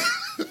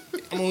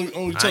 I'm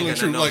only telling the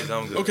truth. Like,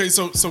 okay,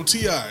 so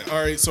T.I.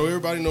 All right, so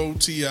everybody know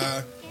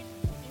T.I.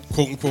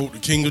 quote unquote the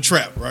king of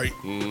trap, right?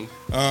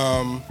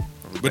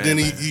 But then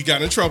he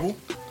got in trouble.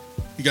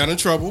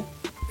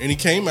 And he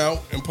came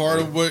out, and part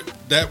of what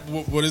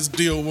his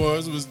deal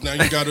was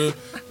now you got to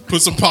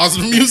put some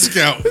positive music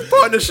out.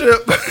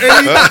 Partnership.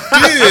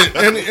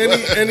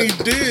 And he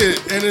did,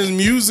 and his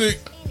music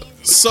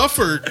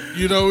suffered.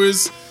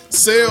 His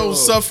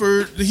sales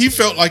suffered. He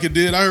felt like it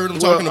did. I heard him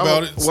talking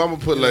about it. Well, I'm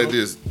gonna put it like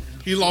this: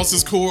 he lost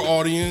his core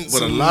audience.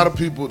 But a lot of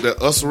people, that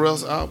Us or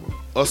Else album,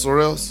 Us or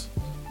Else,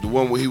 the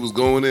one where he was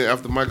going in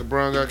after Michael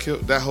Brown got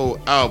killed. That whole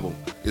album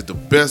is the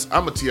best.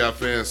 I'm a T.I.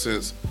 fan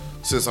since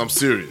I'm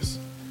serious.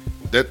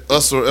 That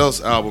Us or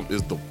Else album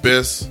is the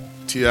best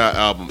T.I.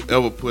 album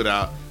ever put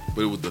out,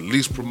 but it was the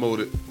least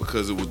promoted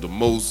because it was the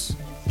most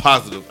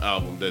positive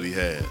album that he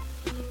had,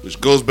 which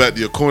goes back to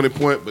your corny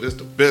point, but it's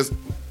the best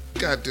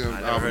goddamn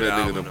album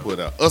that nigga done put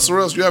out. Us or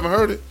Else, you haven't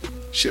heard it?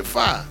 Shit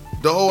fire.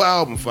 The whole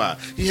album fire.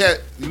 He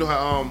had, you know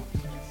how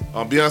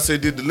Beyonce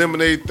did the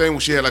Lemonade thing when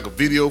she had like a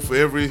video for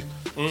every.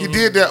 Mm-hmm. He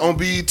did that on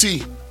BET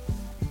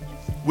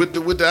with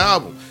the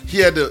album. He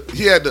had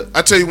the.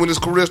 I tell you when his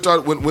career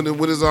started, when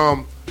his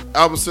album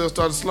sales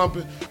started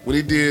slumping, when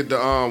he did the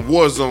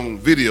Warzone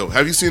video.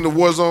 Have you seen the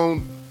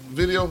Warzone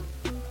video?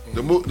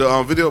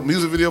 The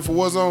music video for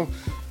Warzone?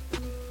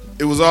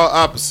 It was all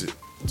opposite.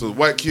 So the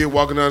white kid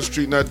walking down the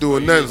street not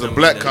doing nothing. So a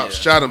black cop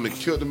shot him and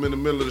killed him in the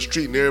middle of the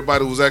street, and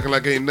everybody was acting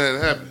like ain't nothing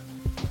happened.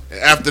 And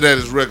after that,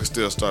 his record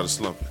still started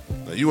slumping.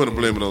 Now you want to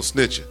blame it on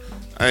snitching?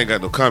 I ain't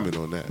got no comment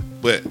on that,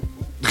 but.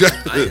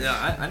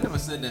 I never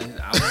said that his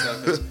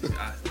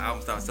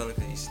album started selling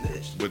because he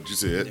snitched. But you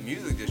said the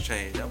music just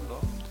changed. That was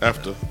all.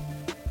 After.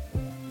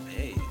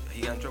 Hey,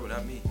 he got in trouble,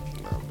 not me.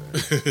 Nah, man.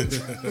 You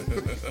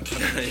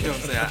know what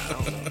I'm saying? I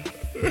don't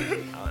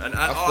know.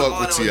 I fuck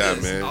with T.I.,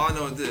 man. All I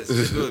know is this: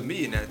 if it was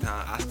me in that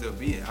time, I still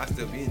be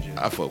in jail.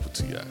 I fuck with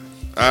T.I.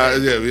 Yeah.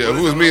 If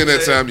it was me in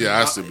that time, yeah,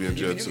 I still be in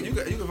jail too. You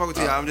can fuck with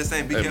T.I. I'm just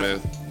saying, be careful.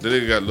 Man, the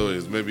nigga got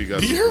lawyers. Maybe he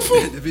got. Be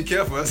careful. Be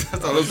careful.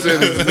 That's all I'm saying.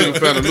 This nigga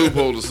found a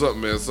loophole or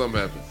something, man.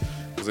 Something happened.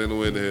 Cause ain't no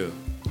way in the hell.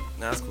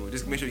 Nah, that's cool.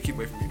 Just make sure you keep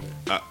away from me, man.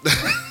 I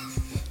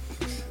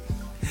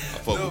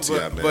fuck with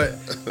T.I., man. But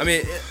I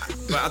mean,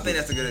 but I think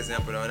that's a good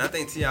example though, and I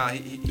think T.I.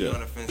 he on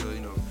the fence, you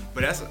know.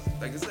 But that's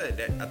like I said.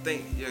 That I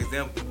think your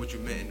example, what you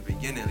meant in the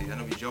beginning. At least I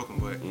know you're joking,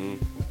 but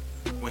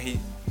when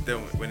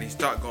he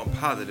start going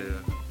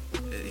positive,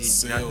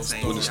 he's not the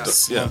same.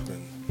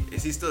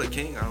 Is he still a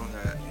king? I don't know.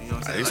 You know what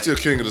I'm saying? He's still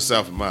king of the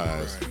South in my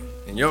eyes. Right.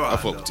 In your eyes,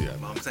 I fuck with T.I.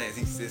 I'm saying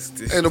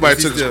ain't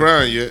nobody took his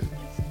crown yet.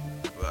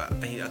 But I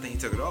think he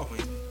took it off when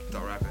he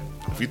started rapping.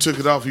 If he took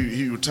it off,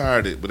 he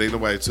retired it, but ain't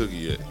nobody took it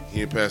yet.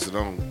 He ain't passed it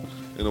on.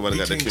 Ain't nobody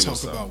got that king of the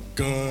South. He can't talk about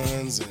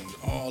guns and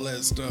all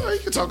that stuff. Yeah, he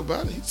can talk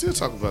about it. He still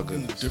talk about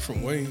guns. In a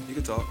different way. He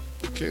can talk.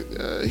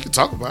 He can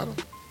talk about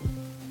them.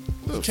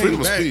 Look,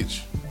 freedom of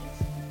speech.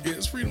 Yeah,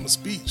 it's freedom of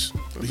speech.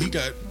 But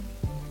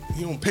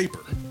he on paper.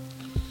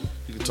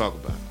 He can talk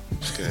about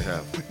it. Just can't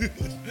have it.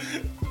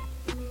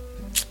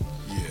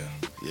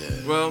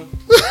 Yeah. Well.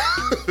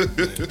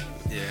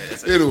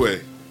 Yeah.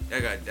 Anyway.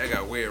 That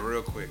got weird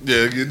real quick.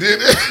 Yeah, you did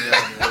it.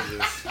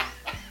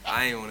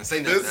 I ain't want to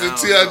say nothing.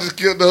 T.I. just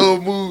killed the whole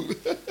mood.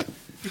 I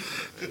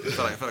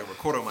felt like a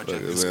recorder on my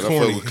jacket. Man, I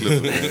fuck with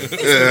Clifford, man.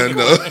 Yeah, I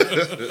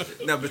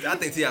know. No, but I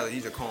think T.I.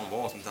 he's a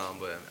cornball sometimes,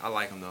 but I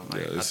like him though.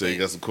 Like, yeah, they say he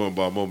got some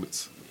cornball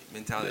moments.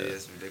 Mentality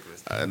is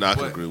ridiculous. I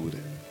can agree with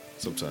it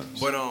sometimes.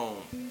 But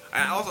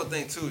I also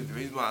think too, the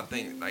reason why I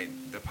think like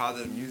the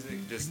positive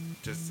music, just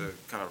to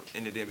kind of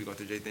end the day, we go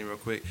through Jay thing real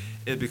quick,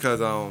 is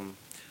because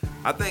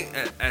I think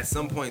at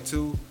some point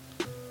too,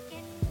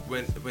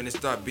 when it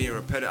start being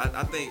repetitive,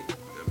 I think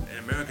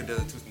America does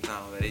it too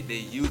sometimes. Like they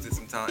use it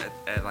sometimes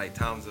at like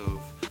times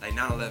of like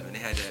 9/11. They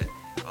had that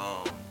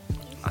I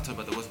talked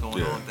about the What's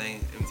Going On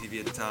thing, MTV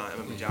at the time. I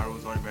remember Ja Rule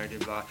was on Mary J.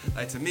 Blige.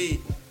 Like to me,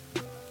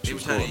 they were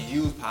trying to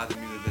use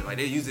positive music. Like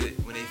they use it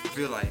when they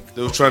feel like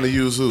they were trying to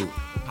use who?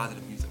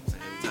 Positive music. I'm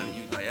saying they were trying to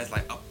use like that's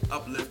like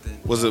uplifting.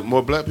 Was it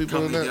more black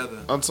people in that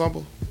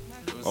ensemble,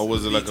 or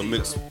was it like a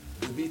mix? It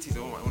was BT.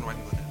 So one white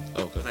people in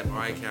that. Okay. It's like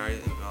Mariah Carey,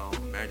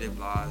 Mary J.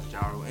 Blige,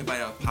 Ja Rule,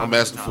 anybody else. I'm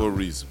asking for a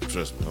reason.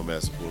 Trust me, I'm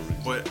asking for a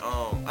reason. But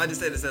I just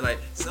say to say like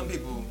some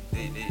people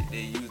they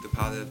use the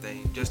positive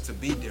thing just to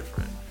be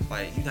different.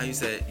 Like you know you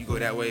said you go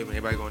that way when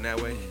everybody going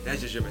that way.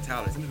 That's just your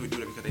mentality. Some people do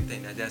that because they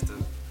think that that's the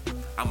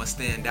I'ma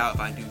stand out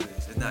if I do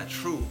this. It's not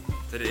true.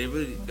 So they're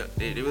really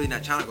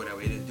not trying to go that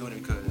way. They're just doing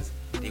it because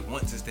they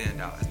want to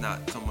stand out. It's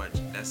not so much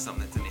that's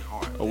something that's in their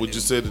heart. Or would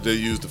you say that they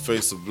use the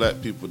face of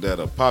black people that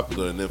are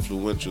popular and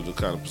influential to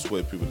kind of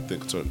persuade people to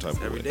think a certain type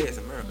of way? Every day it's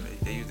America.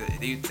 They use it.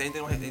 They use the same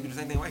thing. They do the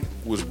same thing white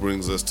people. Which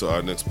brings us to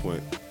our next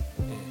point.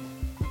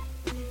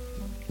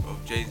 Oh,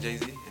 Jay-Z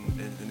and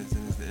the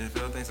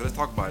NFL thing. So let's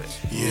talk about it.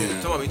 Yeah.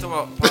 We talking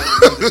about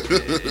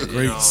positive music.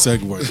 Great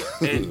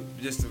segue. And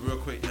just real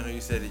quick, I know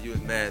you said that you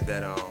was mad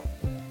that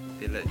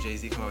they let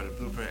Jay-Z come out with a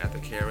blueprint after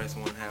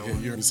KRS-One had one. Yeah,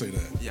 you heard me say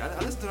that. Yeah,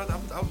 I listened to it.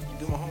 I was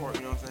doing my homework.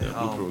 You know what I'm saying? Yeah,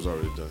 blueprint was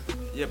already done.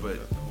 Yeah, but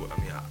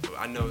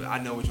I mean, I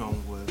know which one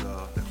was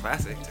the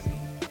classic to me.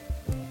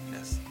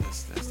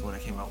 That's the one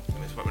that came out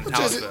when the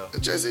towers fell.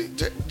 Jay-Z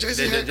the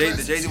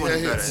Jay-Z one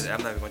is better.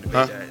 I'm not even going to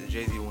debate that. The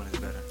Jay-Z one is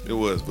better. It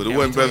was, but it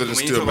wasn't better than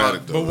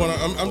Stillmatic though. But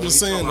what I'm just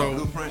saying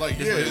though, like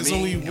it's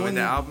only one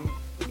album.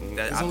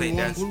 There's only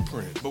one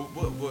blueprint. But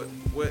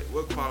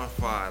what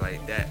qualified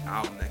like that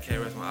album, that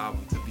KRS-One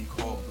album, to be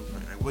called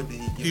Blueprint? Like what did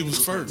he give? He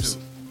was first.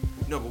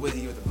 No, but what did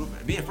he give the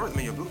blueprint? Being first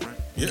mean your blueprint.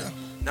 Yeah.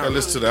 I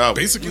listen to the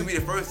album. Basically, you be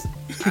the first.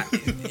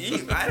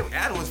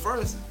 Adam was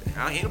first.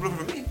 I ain't a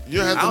blueprint for me. You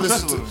have to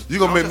listen to. You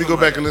gonna make me go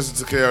back and listen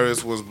to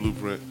KRS-One's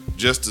Blueprint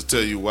just to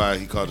tell you why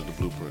he called it the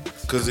Blueprint.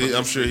 Because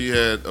I'm sure he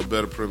had a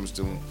better premise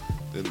than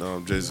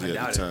Jay-Z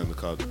at the time to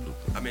call it the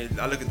Blueprint. I mean,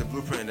 I look at the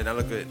Blueprint and then I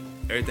look at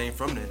everything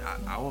from it.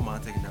 I won't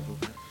mind taking that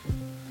Blueprint.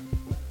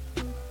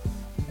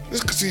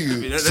 Let's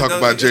continue to talk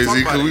about Jay-Z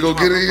because we're going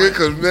to get in here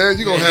because, man,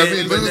 you're going to have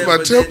me lose my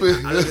temper.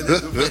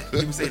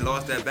 People say he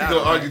lost that battle.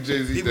 You're going to argue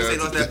Jay-Z. People say he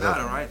lost that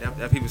battle, right?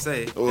 That people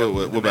say.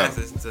 What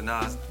battle? To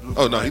Nas.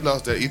 Oh, no, he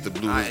lost that. Ether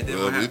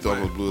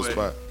almost blew his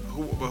spot.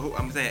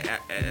 I'm saying,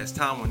 as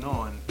time went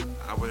on,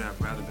 I would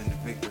have rather been the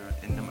victor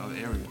in them other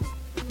areas.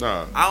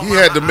 Nah, he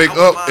had to make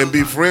up and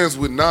be friends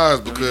with Nas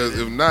because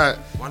if not...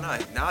 Why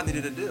not? Nas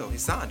needed a deal. He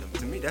signed him.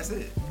 To me, that's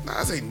it.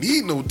 Nas ain't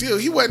need no deal.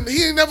 He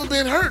ain't never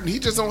been hurting. He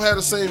just don't have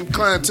the same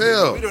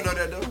clientele. We don't know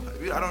that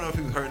though. I don't know if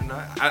he was hurting or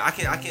not. I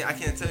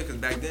can't tell you because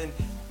back then,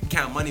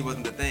 count money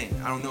wasn't the thing.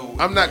 I don't know.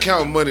 I'm not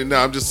counting money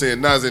now. I'm just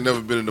saying Nas ain't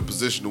never been in a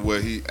position to where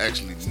he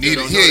actually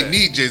needed. He ain't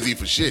need Jay-Z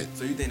for shit.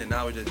 So you think that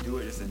Nas would just do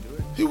it just to do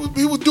it? He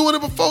was doing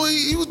it before.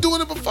 He was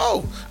doing it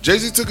before.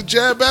 Jay-Z took a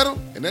jab at him,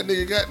 and that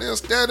nigga goddamn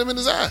stabbed him in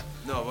his eye.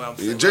 No, but I'm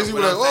saying, Jay-Z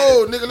was like,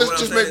 "Oh, nigga, let's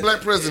just make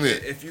black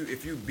president."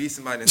 If you beat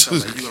somebody in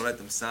something, like, you gonna let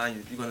them sign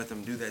you? You gonna let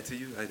them do that to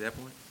you at that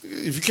point?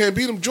 If you can't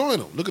beat them, join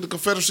them. Look at the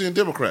Confederacy and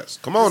Democrats.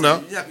 Come on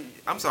now. Yeah,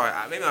 I'm sorry.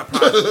 Maybe my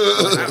pride. I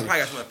probably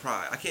got too much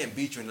pride. I can't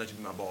beat you and let you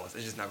be my boss.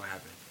 It's just not gonna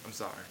happen. I'm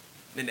sorry.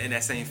 In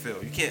that same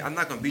field, you can't. I'm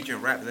not gonna beat you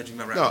in rap and let you be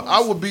my rap. No, boss.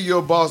 I would be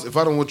your boss if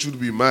I don't want you to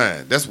be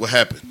mine. That's what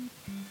happened.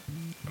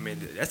 I mean,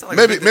 that's like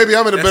maybe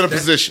I'm in a better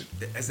position.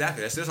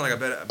 Exactly. That still sounds like a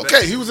better.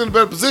 Okay, he was in a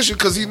better position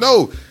because he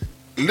know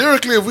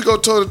lyrically, if we go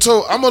toe to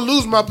toe, I'm gonna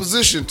lose my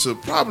position to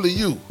probably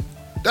you.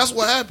 That's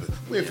what happened.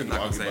 We ain't finna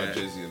argue about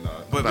Jay-Z and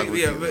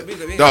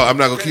Nas. No, I'm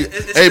not gonna keep.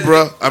 Hey,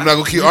 bro, I'm not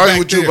gonna keep arguing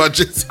with you about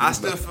Jay-Z. I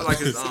still feel like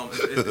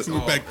it's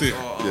all back there.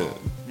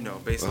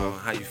 Based on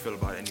how you feel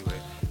about it anyway.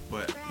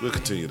 But we'll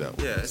continue that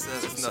one. Yeah,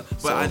 it's not.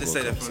 But I just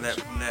say that from that.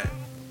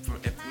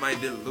 If somebody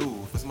did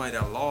lose, for somebody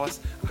that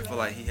lost, I feel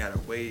like he had a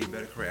way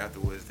better career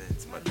afterwards than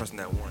the person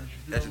that won.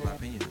 That's just my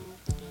opinion.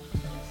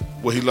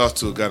 Well, he lost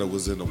to a guy that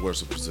was in a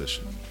worse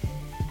position.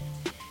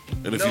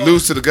 And if you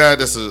lose to the guy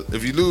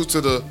if you lose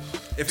to the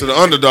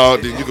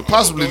underdog, then you could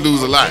possibly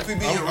lose a lot.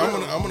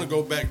 I'm gonna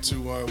go back to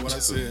what I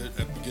said at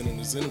the beginning of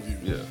this interview.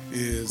 Yeah.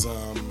 Is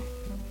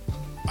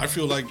I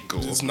feel like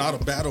it's not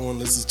a battle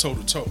unless it's toe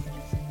to toe.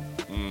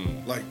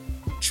 Like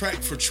track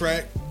for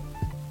track,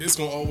 it's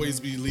gonna always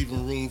be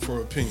leaving room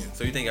for opinion.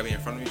 So you think I be in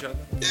front of each other?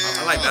 Yeah.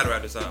 I like battle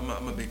rap. So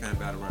I'm a big fan of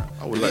battle rap.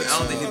 I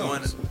don't think either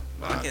one.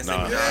 I can't say.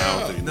 I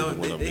don't think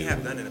no, they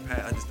have done it in the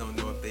past. I just don't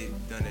know if they've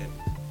done it.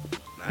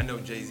 I know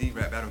Jay-Z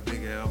rap battle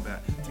Big L.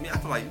 But to me, I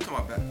feel like you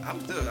talking about.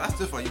 I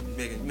still feel like you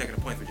making a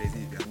point for Jay-Z.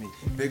 I mean,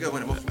 Big L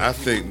won the most. I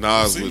think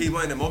Nas he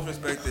won the most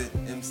respected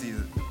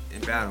MCs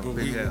in battle.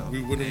 But Big L.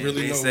 We wouldn't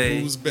really know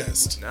who's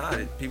best. Nah,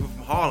 people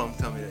from Harlem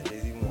tell me that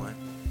Jay-Z won.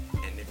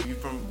 And if you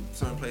from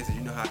certain places,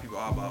 you know how people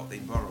are about they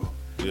borough.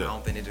 Yeah. I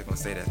don't think they're just gonna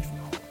say that from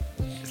Harlem.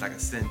 It's like a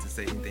sin to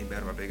say anything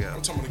bad about Big L.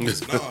 I'm talking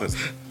against Nas.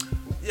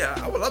 Yeah,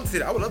 I would love to see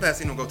that. I would love to have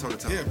seen him go toe to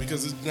toe. Yeah,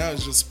 because now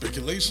it's just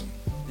speculation.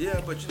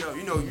 Yeah, but you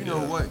know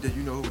what? That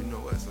you know who, you know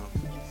what? So.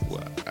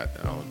 Well, I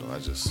don't know. I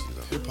just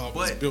hip hop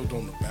was built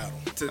on the battle.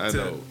 I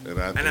know,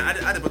 and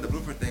I did put the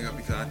Blueprint thing up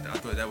because I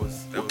thought that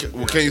was.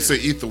 Well, can you say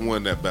Ether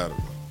won that battle?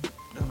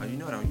 No, you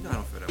know I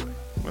don't feel that way.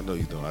 I know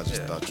you don't. I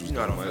just thought you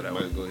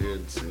might go ahead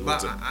and say.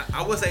 But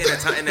I would say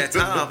in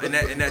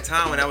that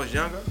time when I was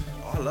younger,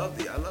 I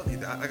loved it.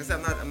 Like I said,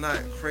 I'm not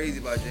crazy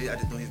about Jay. I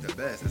just know he's the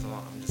best. That's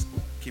all. I'm just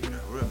keeping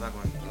it real. I'm not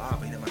going to lie,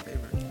 but he's not my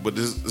favorite. But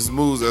this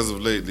moves as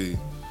of lately,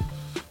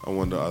 I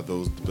wonder, are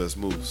those the best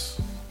moves?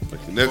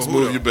 Like the next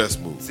move, your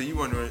best move. So you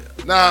wondering?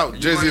 Now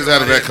Jay-Z is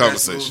out of that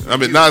conversation. I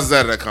mean, Nas is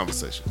out of that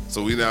conversation.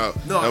 So we now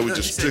we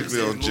just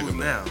strictly on chicken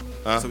now.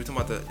 Huh? So we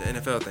talking about the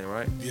NFL thing,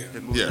 right?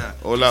 Yeah.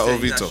 Ola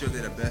Ovito. Not sure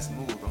they're the best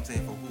move. I'm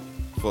saying for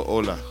who? For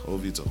Ola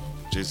Ovito.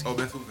 Jay-Z. Oh,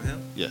 best move for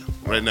him? Yeah.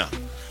 Right now.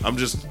 I'm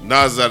just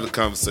Nas is out of the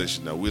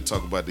conversation now. We'll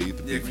talk about the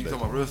Ether. Yeah, we talking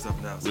about real stuff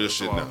now. Real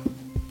shit now.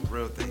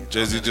 Real things.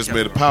 Jay-Z just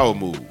made a power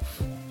move.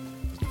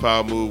 The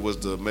power move was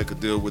to make a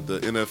deal with the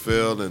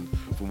NFL, and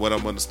from what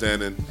I'm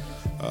understanding,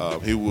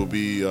 he will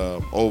be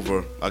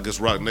over. I guess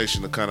Rock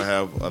Nation to kind of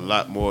have a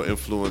lot more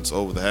influence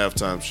over the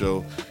halftime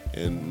show,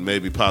 and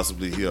maybe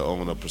possibly he'll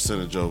own a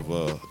percentage of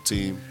a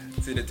team.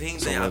 See, the team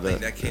thing, I think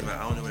that came out.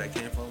 I don't know where that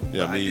came from.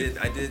 Yeah,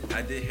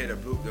 I did hear the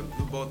blue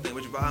ball thing,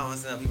 which I don't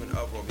understand people in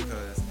the uproar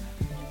because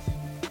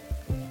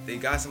they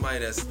got somebody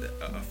that's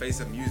a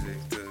face of music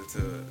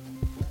to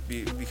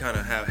be kind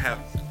of have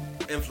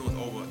influence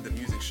over the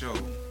music show.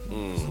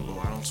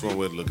 That's one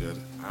way to look at it.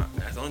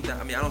 That's the only thing.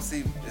 I mean, I don't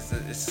see.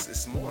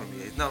 It's more to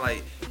me. It's not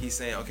like he's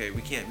saying, okay,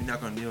 we're not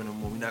gonna deal no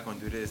more. We're not gonna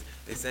do this.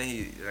 They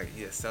saying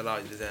he'll sell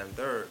out this and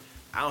third.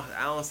 I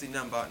don't see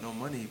nothing about no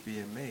money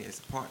being made.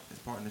 It's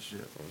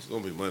partnership. It's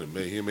gonna be money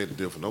made. He ain't made the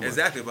deal for nobody.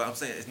 Exactly, but I'm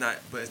saying it's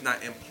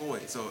not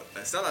employed. So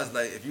a sellout's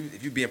like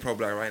if you being pro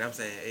black, right? I'm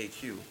saying, hey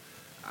Q,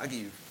 I'll give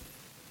you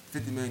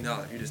 $50 million.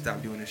 You just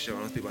stop doing this show.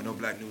 I don't speak about no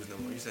black news no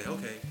more. You say,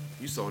 okay,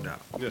 you sold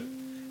out. Yeah.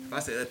 If I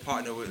say let's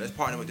partner with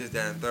this,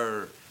 that, and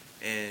third,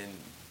 and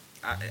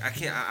I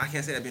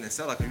can't say that being a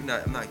seller because you're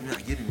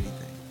not giving me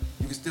anything.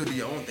 still do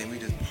your own thing. We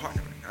just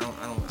partnering.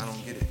 I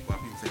don't get it. Why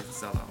people say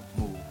it's a sellout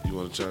move. You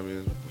want to chime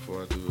in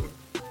before I do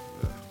it?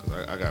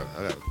 Because I got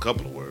a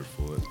couple of words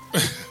for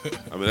it.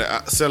 I mean,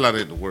 sellout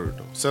ain't the word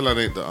though. Sellout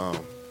ain't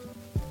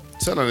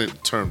the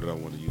term that I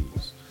want to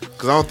use.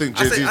 Because I don't think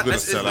Jay-Z's been a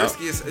sellout.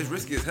 It's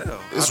risky as hell.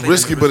 It's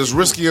risky, but it's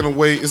risky in a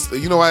way.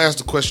 I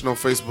asked a question on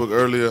Facebook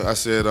earlier. I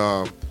said,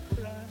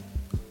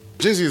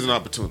 Jay-Z is an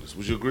opportunist.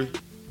 Would you agree?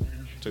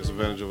 Takes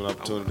advantage of an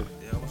opportunity.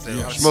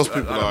 Yes. Most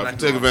people are.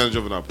 Take advantage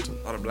of an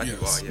opportunity. A lot of black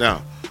people are. Yeah. Now,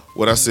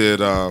 what I said,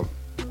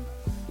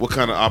 what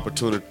kind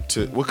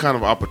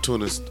of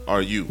opportunist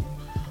are you?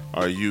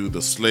 Are you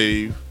the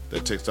slave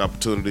that takes the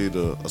opportunity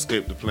to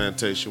escape the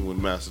plantation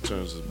when master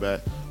turns his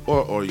back?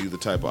 Or are you the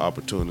type of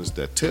opportunist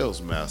that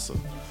tells master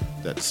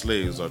that the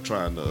slaves are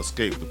trying to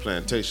escape the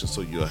plantation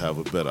so you'll have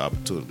a better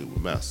opportunity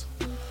with master?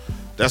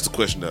 That's the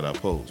question that I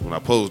posed. When I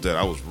posed that,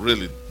 I was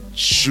really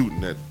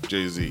shooting at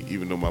Jay-Z,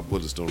 even though my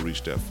bullets don't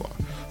reach that far.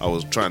 I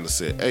was trying to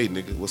say, hey,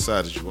 nigga, what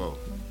side is you on?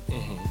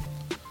 Mm-hmm.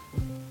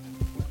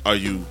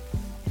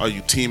 Are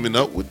you teaming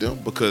up with them?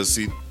 Because,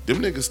 see,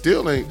 them niggas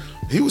still ain't...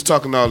 He was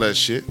talking all that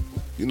shit.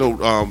 You know,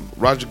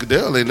 Roger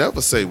Goodell ain't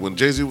never say, when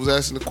Jay-Z was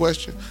asking the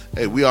question,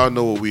 hey, we all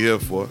know what we here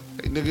for.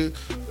 Hey, nigga,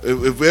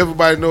 if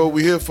everybody know what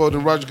we here for,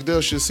 then Roger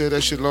Goodell should have said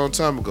that shit a long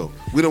time ago.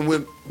 We done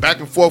went back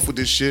and forth with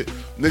this shit.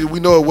 Nigga,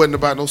 we know it wasn't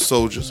about no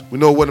soldiers. We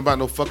know it wasn't about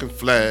no fucking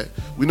flag.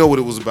 We know what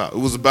it was about. It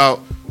was about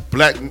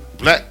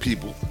black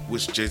people,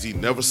 which Jay-Z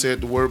never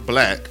said the word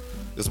black.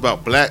 It's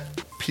about black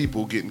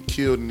people getting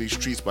killed in these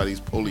streets by these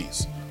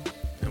police.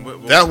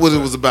 That's what it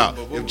was about.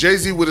 If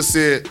Jay-Z would have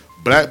said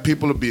black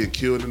people are being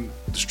killed in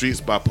the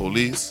streets by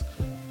police,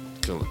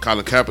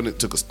 Colin Kaepernick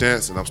took a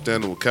stance, and I'm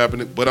standing with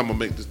Kaepernick, but I'm going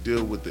to make this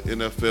deal with the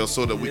NFL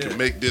so that we can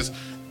make this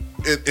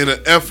in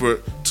an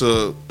effort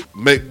to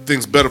make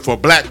things better for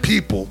black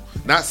people,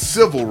 not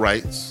civil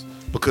rights.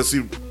 Because,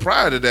 see,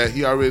 prior to that,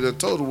 he already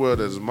told the world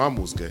that his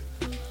mama was gay.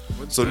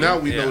 So now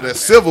we know that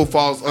civil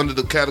falls under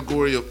the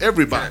category of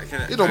everybody.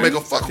 It don't make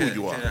a fuck who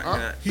you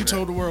are. He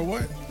told the world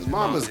what? His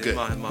mama's gay.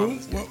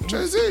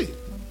 Jay-Z.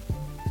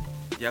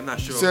 Yeah, I'm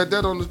not sure. He said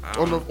that on the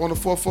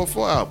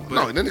 444 album. But,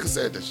 no, that nigga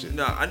said that shit.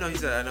 No, I know he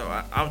said. I know.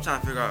 I was trying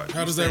to figure out.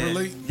 How does that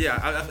relate?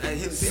 Yeah,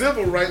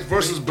 civil rights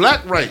versus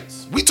black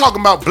rights. We talking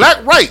about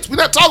black rights. We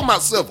not talking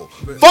about civil.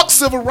 Fuck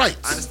civil rights.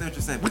 I understand what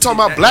you're saying. We talking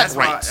about black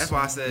rights. That's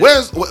why I said.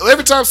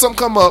 Every time something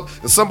come up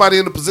and somebody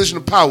in a position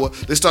of power,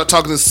 they start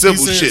talking in civil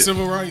he said shit.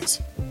 Civil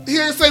rights. He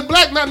ain't say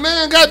black not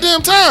nine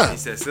goddamn time. He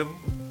said civil.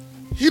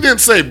 He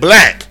didn't say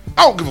black.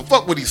 I don't give a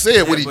fuck what he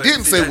said. What he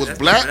didn't say was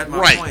black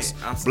rights.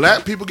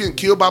 Black people getting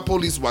killed by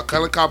police while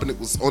Colin Kaepernick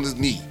was on his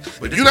knee.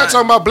 If you're not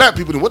talking about black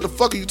people, then what the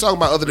fuck are you talking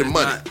about other than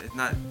money? It's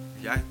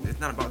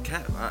not about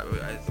Cap.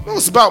 No,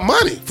 it's about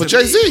money for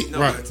Jay-Z. No,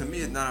 right. To me,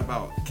 it's not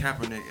about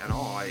Kaepernick at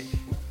all. Like,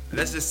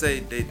 let's just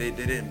say they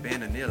didn't ban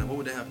the kneeling. What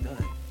would they have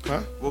done? Huh?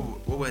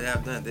 What would they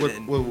have done?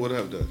 What would they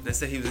have done? Let's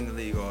say he was in the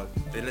league, or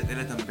they let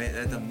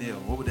them kneel.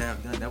 What would they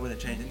have done? That wouldn't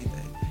change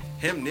anything.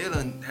 Him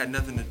kneeling had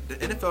nothing to. The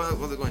NFL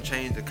wasn't going to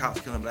change the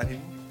cops killing black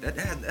people.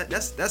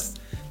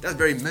 That's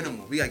very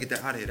minimal. We gotta get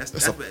that out of here. That's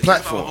a platform.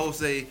 That's why whole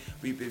say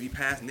we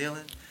passed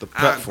kneeling. The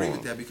platform. I agree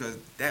with that because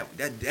that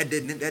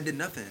did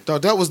nothing.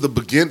 Dog, that was the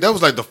begin. That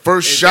was like the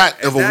first shot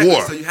of a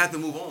war. So you have to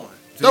move on.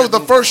 That was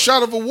the first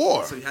shot of a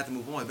war. So you have to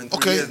move on. It's been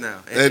 3 years now.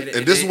 And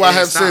this is why I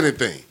haven't said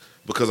anything,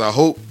 because I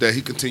hope that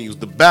he continues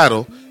the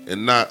battle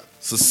and not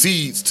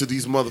succeeds to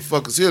these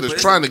motherfuckers here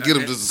that's trying to get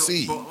him to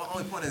succeed. But my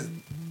only point is,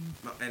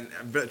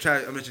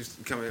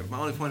 my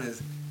only point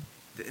is,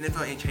 the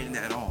NFL ain't changing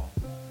that at all.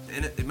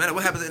 No matter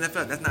what happens in the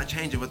NFL, that's not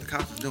changing what the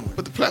cops is doing.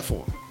 But the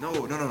platform. No.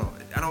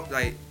 I don't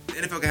like. The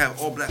NFL can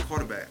have all black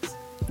quarterbacks.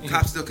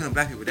 Cops still killing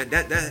black people.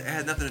 That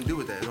has nothing to do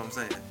with that. Is what I'm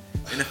saying.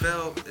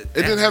 NFL. It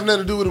didn't have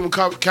nothing to do with it when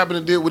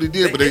Kaepernick did what he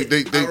did. But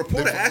a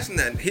reporter asked him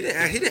that. He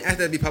didn't ask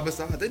that to be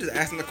publicized. They just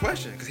asked him the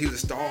question because he was a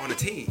star on the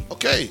team.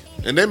 Okay,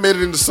 and they made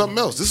it into something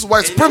else. This is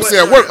white supremacy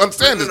at work.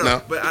 Understand this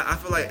now. But I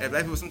feel like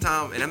black people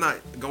sometimes, and I'm not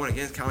going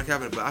against Colin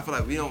Kaepernick, but I feel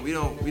like we don't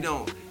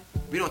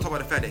talk about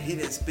the fact that he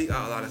didn't speak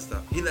out a lot of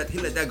stuff. He let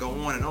that go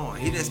on and on.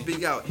 He didn't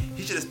speak out.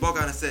 He should have spoke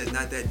out and said it's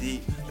not that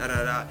deep.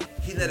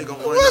 He let it go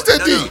on. What's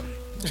that deep?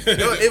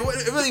 No,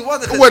 it really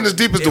wasn't. It wasn't as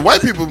deep as the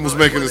white people was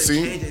making it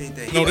seem.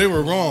 No, they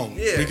were wrong.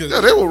 Yeah,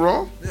 they were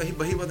wrong.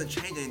 But he wasn't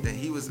changing anything.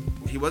 He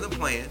wasn't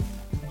playing.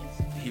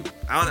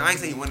 I ain't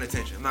saying he wanted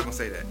attention. I'm not gonna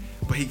say that.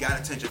 But he got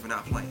attention for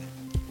not playing.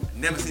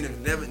 Never seen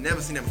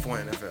him before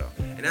in the NFL,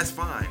 and that's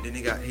fine. Then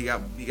he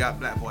got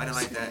black boy. I didn't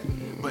like that.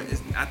 But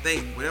I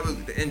think whatever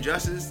the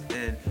injustice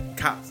and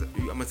cops,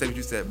 I'm gonna say what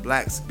you said,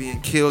 blacks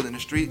being killed in the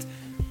streets,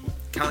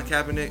 Colin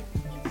Kaepernick,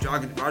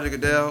 Roger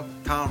Goodell,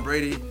 Tom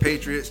Brady,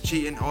 Patriots,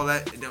 cheating, all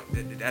that.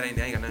 That ain't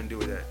got nothing to do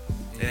with that.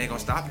 It ain't gonna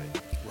stop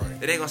it.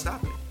 Right. It ain't gonna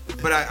stop it.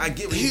 But I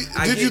get what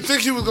Did you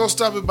think he was gonna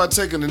stop it by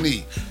taking the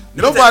knee?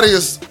 Nobody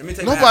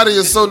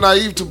is so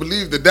naive to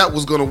believe that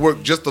was gonna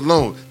work just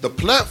alone. The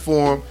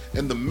platform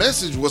and the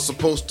message was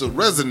supposed to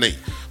resonate,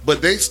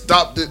 but they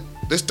stopped it.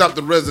 They stopped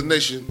the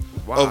resonation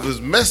of his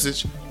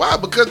message. Why?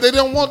 Because they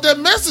didn't want that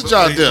message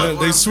out there.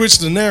 They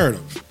switched the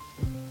narrative.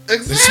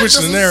 Exactly.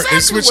 They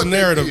switched the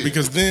narrative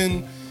because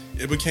then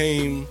it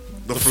became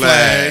the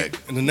flag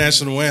and the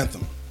national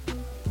anthem.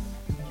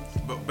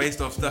 But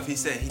based off stuff he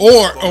said.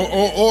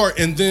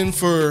 And then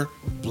for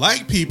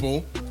black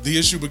people, the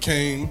issue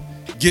became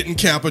getting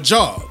Cap a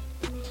job.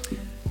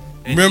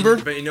 Remember?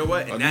 But you know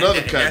what? And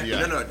Another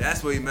caveat. No,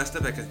 that's where he messed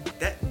up. Because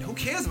who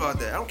cares about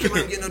that? I don't care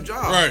about him getting no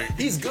job. Right.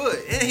 He's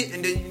good,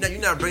 and then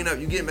you're not bringing up.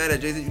 You get mad at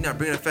Jay-Z. You're not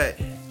bringing up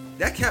fact.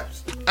 That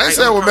Cap's. I ain't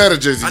saying we're mad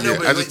at Jay-Z. I know,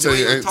 yet. I just tell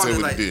you, I ain't saying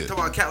what he did. Talk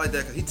about Cap like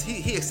that because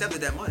he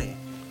accepted that money.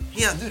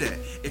 He had to do that.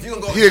 If you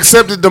gonna go, he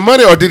accepted the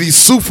money, or did he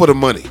sue for the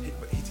money?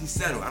 He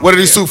settled. What did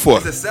he sue for?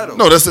 It's a settle.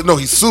 No,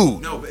 he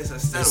sued. No, but it's a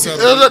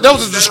settle. That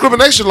was a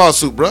discrimination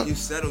lawsuit, bro. You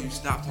settle. You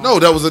stop. No,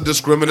 that was a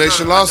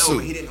discrimination lawsuit. No,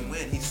 he didn't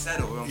win. He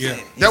settled. What I'm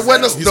saying. That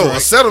wasn't a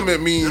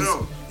settlement means.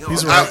 No.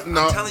 He's right. I'm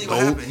telling you what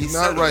happened. He's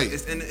not right.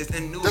 It's in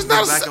news, That's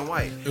not black and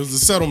white. It was a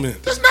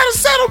settlement. That's not a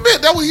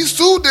settlement. That was he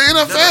sued the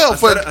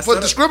NFL for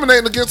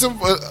discriminating against him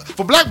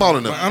for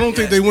blackballing them. I don't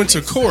think they went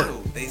to court.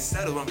 They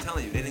settled. What I'm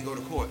telling you, they didn't go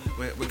to court.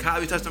 When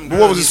Kyrie touched them, but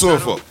what was he suing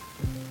for?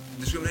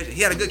 Discrimination.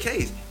 He had a good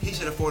case. He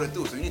should have fought it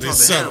through. So you need to talk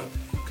to him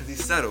because he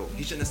settled.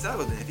 He shouldn't have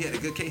settled. Then if he had a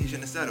good case, he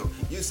shouldn't have settled.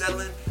 You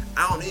settling?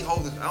 I don't need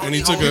holders. And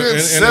he took a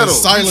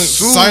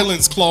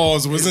silence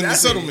clause was in the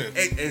settlement.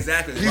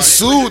 Exactly. He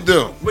sued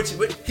them. Which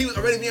he was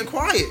already being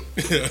quiet.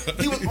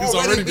 He was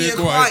already being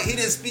quiet. He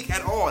didn't speak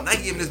at all.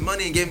 Nike gave him this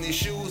money and gave him these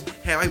shoes.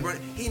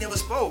 He never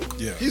spoke.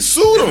 Yeah. He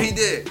sued them. He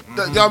did.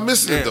 Y'all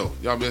missing it though.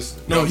 Y'all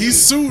missing it. No, he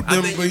sued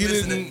them, but he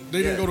didn't.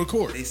 They didn't go to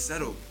court. They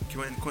settled.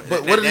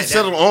 But what did he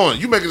settle on?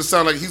 You making it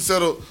sound like he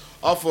settled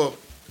off of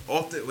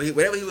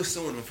whatever he was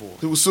suing them for.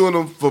 He was suing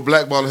them for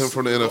blackballing him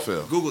from the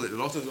NFL. Google it. The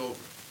lawsuit's over.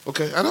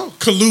 Okay, I know.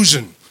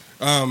 Collusion.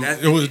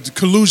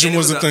 Collusion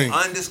was a thing.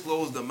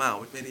 Undisclosed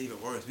amount, which made it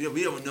even worse.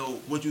 We don't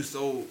know what you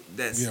sold.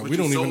 We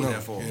don't even know.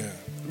 For. Yeah.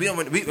 We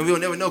will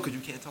never know because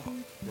you can't talk.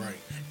 Right.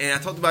 And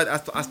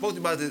I spoke to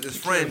you about this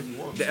friend,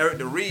 the Eric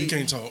the Reed. He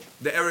can't talk.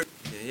 The Eric,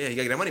 he gotta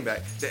get that money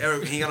back. The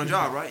Eric, he ain't got no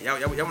job, right? Y'all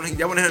want him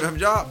to have a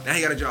job? Now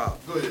he got a job.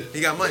 Go ahead.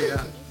 He got money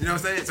now. You know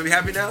what I'm saying? So we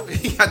happy now?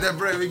 He got that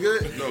bread. We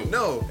good?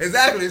 No,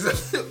 exactly.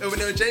 So it would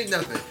never change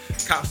nothing.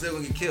 Cops still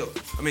gonna get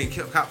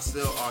killed. Cops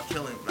still are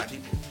killing black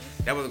people.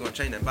 That wasn't gonna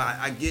change that. But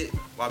I get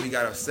why we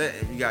got upset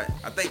and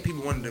I think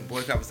people wanted to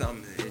boycott or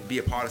something and be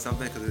a part of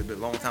something because it's been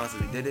a long time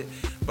since we did it.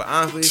 But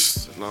honestly,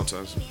 it's a long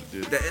time since we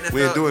did it. The NFL,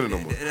 we ain't doing it no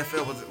more. The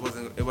NFL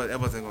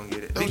wasn't gonna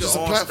get it. That was We just could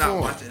a all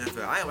platform. stop watching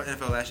NFL. I ain't watch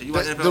NFL last year. You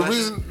watch NFL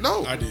last year?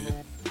 No. I did.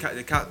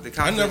 The cops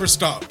I never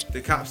stopped.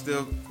 The cops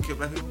still kill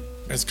black people?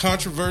 As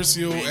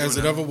controversial as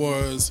it ever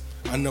was,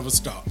 I never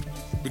stopped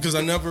because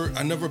I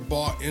never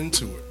bought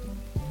into it.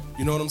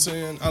 You know what I'm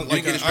saying?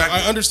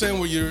 I understand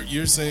what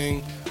you're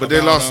saying. But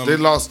they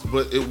lost,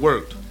 but it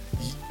worked.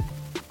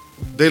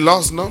 They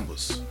lost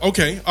numbers.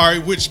 Okay, all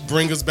right, which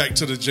brings us back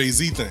to the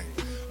Jay-Z thing.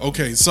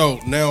 Okay, so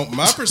now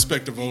my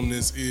perspective on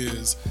this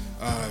is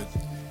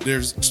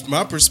there's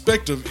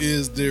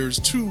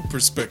two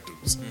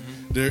perspectives.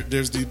 Mm-hmm.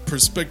 There's the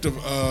perspective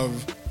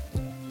of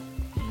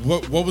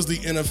what was the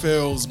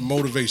NFL's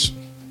motivation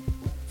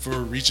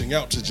for reaching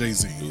out to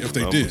Jay-Z if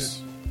they did.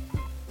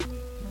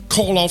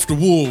 Call off the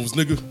wolves,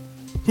 nigga.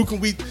 Who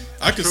can we?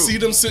 I could see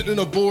them sitting in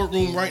a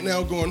boardroom right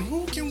now going,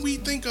 who can we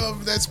think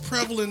of that's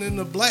prevalent in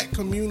the black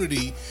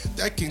community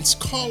that can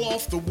call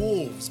off the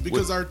wolves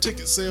because our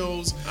ticket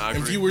sales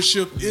and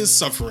viewership is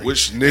suffering.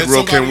 Which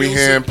Negro can we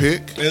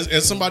handpick?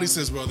 And somebody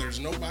says, well, there's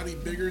nobody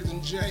bigger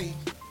than Jay.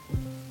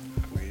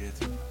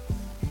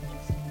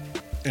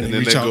 And they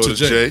reach out to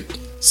Jay.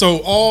 So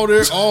all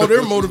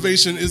their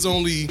motivation is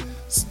only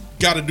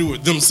got to do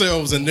with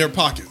themselves and their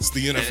pockets,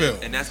 the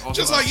NFL. And that's also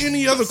just like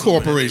any other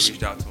corporation.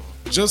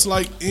 Just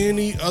like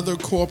any other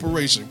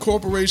corporation.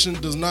 Corporation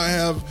does not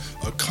have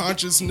a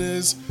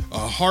consciousness, a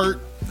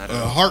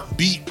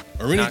heartbeat,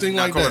 or anything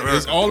like that.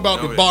 It's all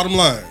about the bottom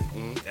line.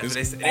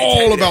 It's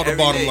all about the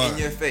bottom line. In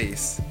your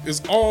face.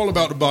 It's all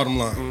about the bottom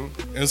line.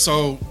 And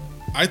so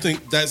I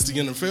think that's the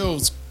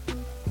NFL's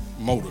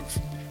motive.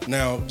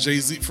 Now,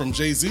 from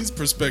Jay-Z's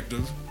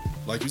perspective,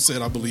 like you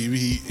said, I believe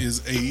he is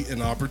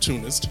an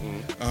opportunist.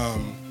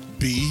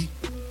 B,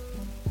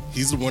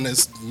 he's the one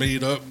that's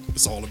made up.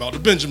 It's all about the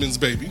Benjamins,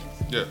 baby.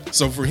 Yeah.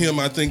 So for him,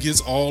 I think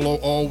it's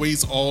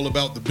always all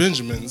about the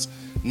Benjamins.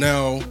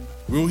 Now,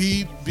 will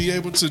he be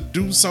able to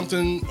do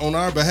something on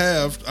our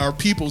behalf, our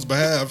people's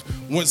behalf,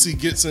 once he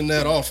gets in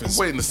that office?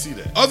 I'm waiting to see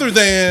that. Other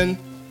than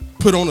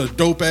put on a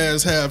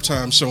dope-ass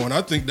halftime show, and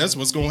I think that's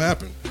what's going to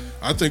happen.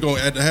 I think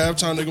at the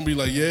halftime, they're going to be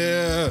like,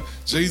 yeah,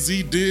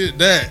 Jay-Z did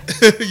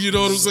that. You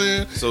know what I'm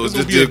saying? So it's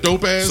going to be a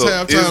dope-ass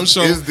halftime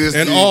show,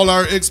 and all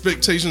our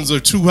expectations are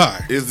too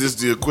high. Is this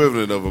the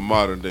equivalent of a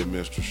modern-day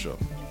minstrel show?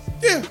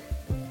 Yeah.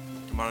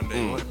 Modern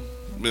day what?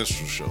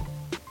 Minstrel show.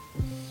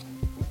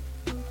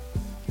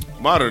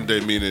 Modern day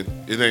meaning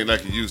it ain't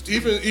like it used to.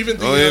 Even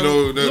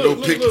no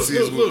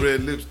pixies with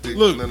red lipstick.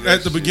 Look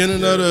at the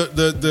beginning of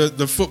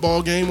the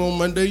football game on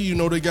Monday. You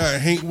know they got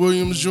Hank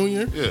Williams Jr.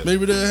 Yeah.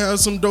 Maybe they'll have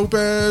some dope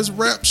ass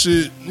rap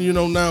shit. You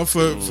know now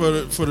for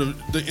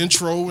the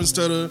intro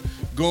instead of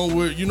going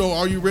with,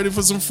 are you ready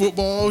for some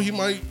football?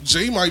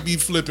 Jay might be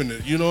flipping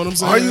it. You know what I'm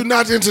saying? Are you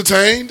not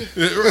entertained?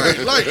 Right.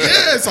 Like,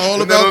 yeah, it's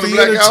all about the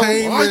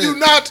entertainment. Are you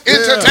not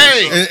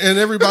entertained? Yeah. And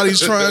everybody's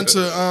trying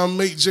to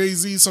make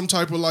Jay-Z some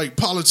type of like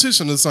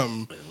politician or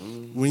something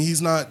when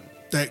he's not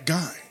that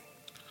guy.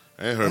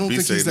 I ain't heard B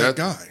say nothing. That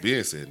guy. B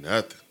ain't said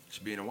nothing.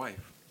 She being a wife.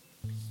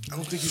 I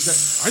don't think he's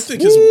that. I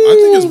think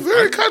it's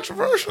very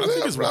controversial. I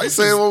think his wife.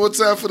 Say it one more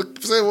time for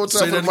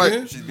the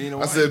mic. She's being a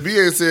wife. I said B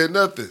ain't said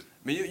nothing.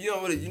 I mean, you're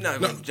not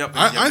going to jump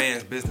into your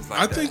man's business like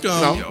that. I think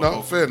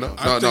no, fair enough.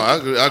 I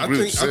agree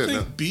with you saying that. I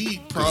think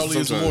B probably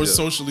is more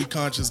socially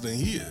conscious than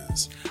he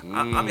is.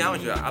 I mean,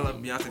 I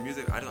love Beyonce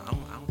music. I don't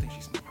think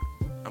she's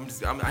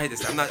smart. I hate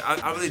this.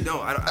 I really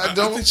don't. I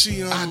don't think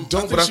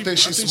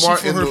she's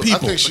smart in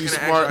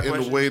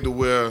the way to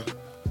where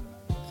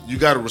you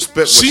got to respect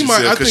what she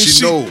said because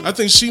she knows. I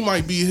think she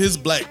might be his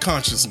black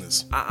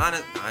consciousness.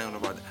 I don't know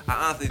about that.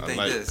 I honestly think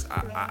this.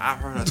 I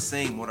heard her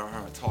sing more than I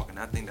heard her talk, and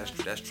I think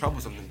that's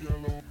troublesome to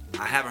me.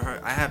 I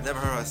have never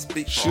heard her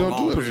speak for a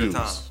long period of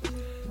time.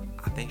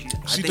 I think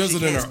she does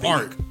it in her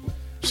art.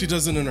 She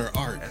does it in her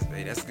art.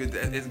 That's good.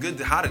 It's good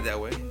to hide it that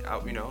way.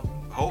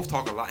 Hov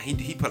talk a lot.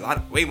 He put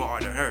way more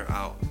art than her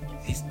out.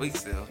 He speaks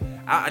still.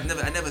 I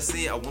never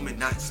seen a woman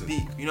not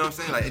speak. You know what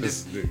I'm saying?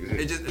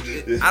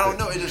 Like I don't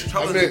know. It just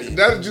troubles me.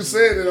 Now that you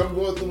said it, I'm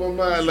going through my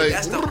mind like,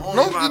 that's the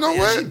only you know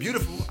what? She's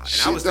beautiful.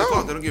 And I was still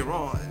talking. Don't get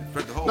wrong.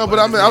 No, but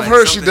I mean, I've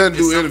heard she doesn't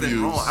do interviews.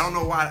 Wrong. I don't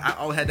know why. I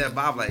always had that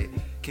vibe like,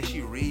 can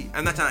she read?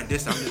 I'm not trying to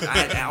diss.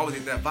 I always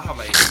get that vibe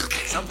like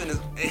something is.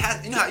 It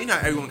has. You know how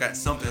everyone got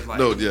something like.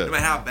 No matter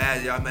how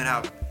bad y'all, no matter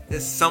how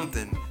it's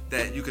something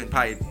that you can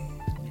probably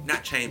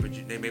not change, but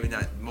they maybe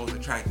not most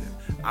attractive.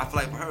 I feel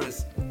like for her,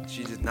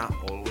 she's just not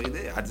all the way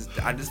there. I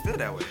just feel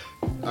that way.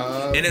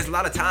 And there's a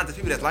lot of talented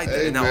people that's like that.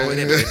 They're not all the way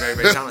there, but they're very,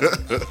 very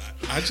talented.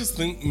 I just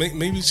think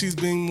maybe she's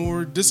being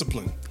more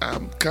disciplined.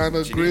 I'm kind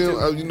of agreeing.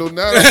 Now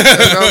I'm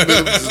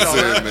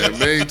saying, man.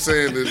 Man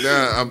saying that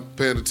now I'm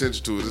paying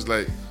attention to it. It's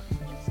like,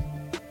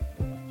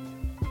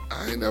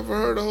 I ain't never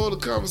heard her hold a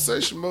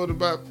conversation more than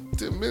about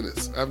 10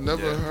 minutes. I've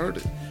never heard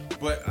it.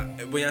 But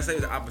when I say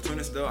the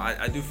opportunist, though,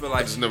 I do feel like...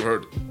 I just never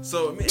heard it.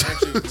 So, let me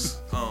ask you,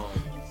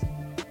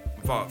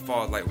 far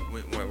as like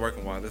when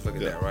working while, let's look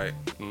at that, right?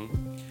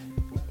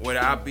 Mm-hmm. Would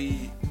I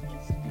be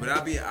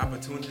an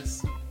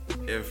opportunist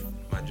if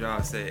my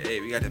job said, hey,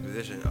 we got the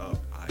position up,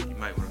 you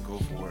might want to go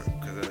for it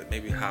because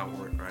maybe how it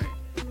worked, right?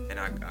 And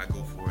I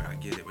go for it, I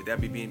get it. Would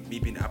that be me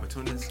being an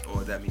opportunist,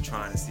 or is that me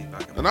trying to see if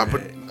I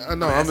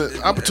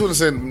can?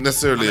 Opportunist ain't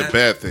necessarily a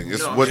bad thing.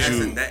 It's what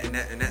you in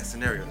that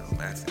scenario, though.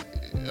 I'm asking.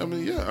 I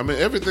mean,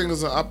 everything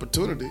is an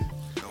opportunity.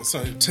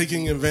 So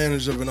taking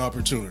advantage of an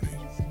opportunity.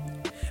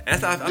 And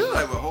that's how I feel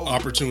like with whole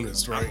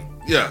opportunist, right?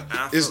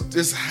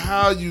 It's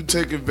how you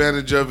take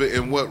advantage of it,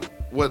 and what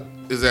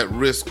is at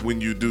risk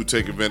when you do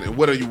take advantage, and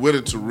what are you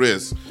willing to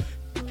risk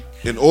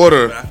in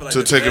order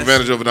to take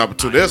advantage of an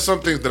opportunity. There's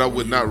some things that I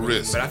would not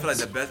risk. But I feel like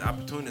the best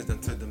opportunities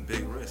that took them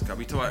big risks.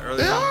 We talked about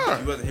earlier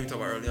on. You wasn't here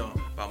talking about early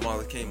on about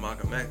Martin Luther King,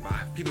 Malcolm X.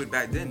 People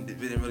back then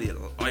didn't really.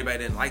 Everybody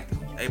didn't like them.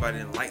 Everybody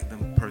didn't like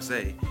them per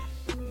se.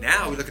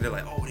 Now we look at it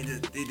like, oh, they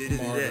did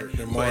that.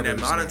 But in that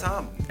modern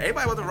time,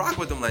 everybody wasn't rock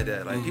with them like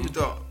that. Like people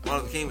thought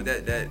Martin Luther King with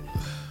that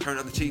turn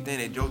up the cheek thing.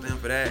 They joked him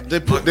for that. They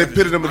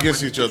pitted them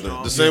against each other.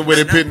 The same way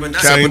they pitted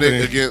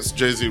Kaepernick against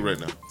Jay-Z right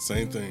now.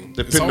 Same thing.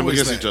 They pitted them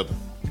against each other.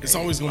 It's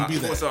always going to be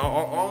that. So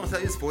all I'm going to tell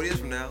you is 40 years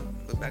from now,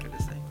 look back at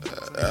this thing.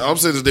 I'm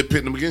saying is they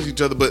pitting them against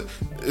each other, but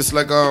it's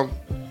like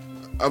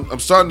I'm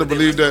starting to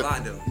believe that.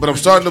 But I'm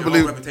starting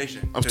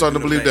to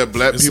believe that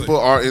black people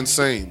are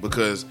insane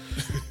because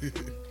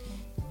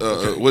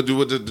what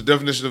the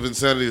definition of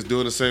insanity is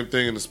doing the same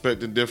thing and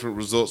expecting different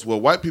results.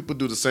 Well, white people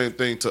do the same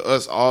thing to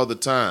us all the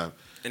time.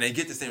 And they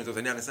get the same results.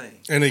 They're not the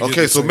same.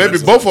 Okay, so maybe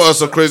both of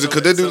us are crazy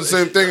because they do the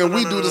same thing and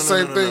we do the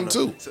same thing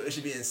too. So it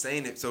should be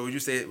insane. So would you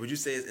say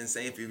it's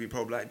insane for you to be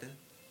pro-black then?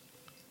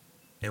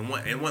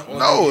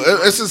 No,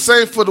 it's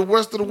insane for the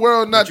rest of the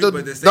world not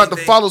to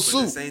follow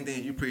suit. The same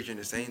thing you preaching,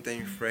 the same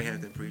thing Fred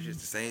Hampton preaches,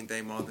 the same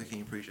thing Martin Luther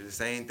King preaches, the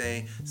same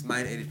thing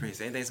Smiley 80 preaches,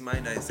 the same thing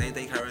Smiley 90, the same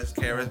thing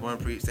KRS-One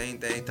preaches, same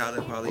thing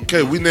Tyler Polly.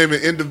 Okay, we naming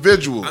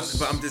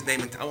individuals. I'm just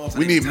naming.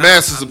 We need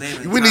masses.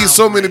 We need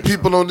so many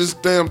people on this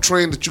damn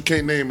train that you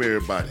can't name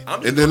everybody.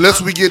 And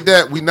unless we get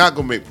that, we not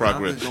gonna make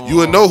progress. You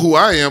will know who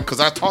I am because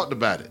I talked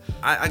about it.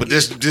 But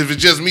if it's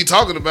just me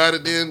talking about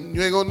it, then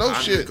you ain't gonna know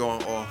shit. I'm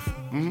going off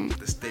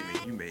the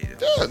statement you made.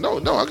 Yeah, no,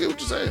 I get what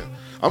you're saying.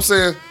 I'm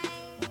saying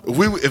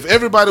if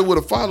everybody would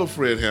have followed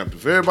Fred Hampton,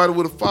 if everybody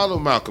would have followed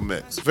Malcolm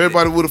X, if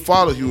everybody would have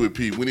followed Huey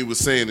P. when he was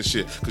saying the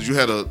shit, because you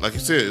had like you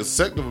said, a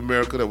sect of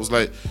America that was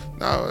like,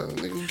 nah,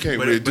 nigga, we can't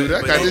really do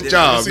that. I got this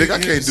job, nigga, I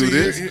can't do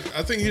this.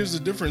 I think here's the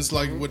difference,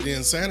 like with the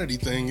insanity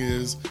thing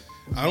is,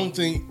 I don't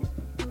think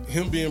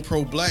him being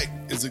pro-black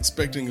is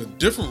expecting a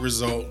different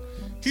result.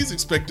 He's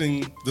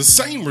expecting the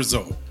same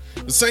result.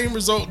 The same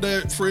result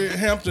that Fred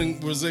Hampton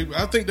was able.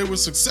 I think they were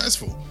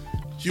successful.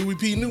 Huey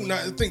P. Newton.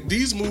 I think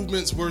these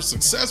movements were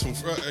successful.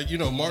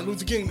 Martin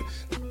Luther King,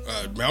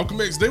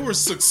 Malcolm X. They were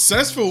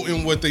successful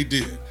in what they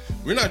did.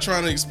 We're not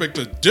trying to expect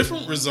a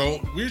different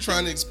result. We're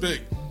trying to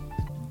expect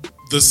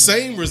the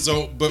same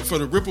result, but for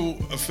the ripple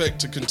effect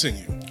to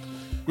continue.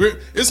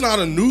 It's not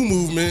a new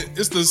movement.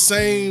 It's the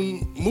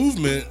same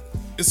movement.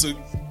 It's a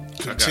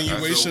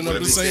continuation of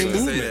the same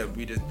movement.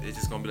 It's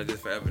just gonna be like this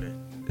forever.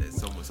 Then.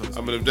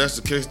 I mean, if that's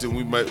the case, then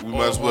we might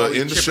as well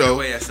end the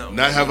show,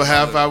 not have a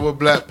half hour of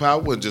Black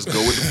Power, and just go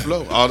with the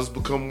flow. All this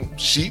become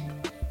sheep.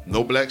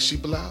 No black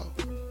sheep allowed.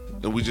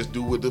 Then we just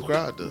do what the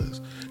crowd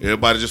does.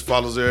 Everybody just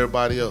follows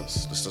everybody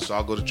else. Let's just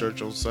all go to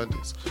church on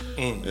Sundays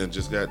and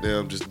just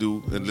goddamn just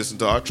do and listen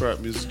to our trap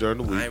music during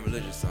the week. I ain't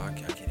religious, so I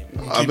can't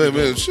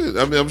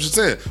even. I'm just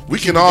saying we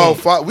can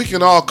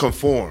all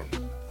conform,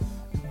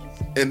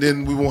 and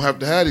then we won't have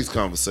to have these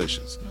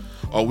conversations,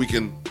 or we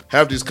can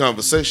have these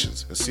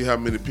conversations and see how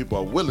many people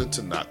are willing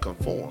to not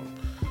conform.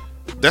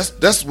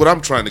 That's what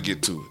I'm trying to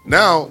get to.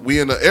 Now we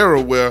in an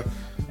era where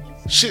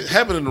shit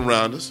happening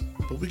around us.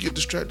 But we get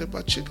distracted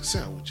by chicken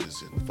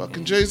sandwiches and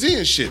fucking Jay-Z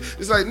and shit.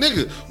 It's like,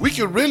 nigga, we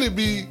can really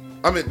be.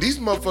 I mean, these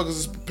motherfuckers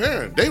is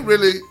preparing. They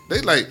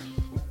like,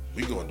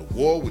 we going to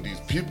war with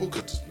these people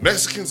because there's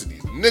Mexicans and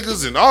these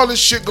niggas and all this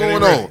shit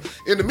going on.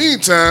 In the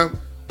meantime,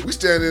 we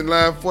stand in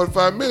line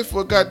 45 minutes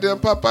for a goddamn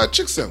Popeye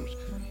chicken sandwich.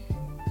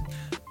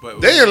 But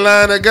they in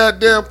line at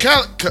goddamn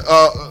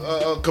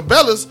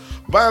Cabela's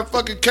buying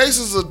fucking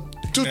cases of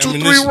 2,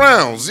 3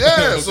 rounds.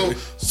 Yeah, so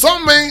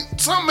something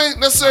ain't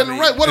necessarily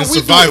right. What if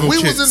we do?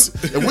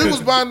 If we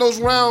was buying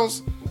those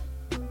rounds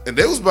and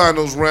they was buying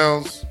those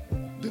rounds,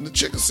 then the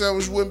chicken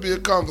sandwich wouldn't be a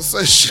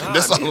conversation.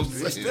 That's all I'm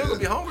saying. Still gonna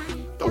be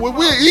hungry.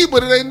 We'll eat,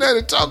 but it ain't nothing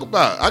to talk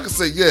about. I can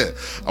say, yeah,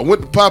 I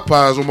went to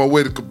Popeyes on my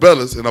way to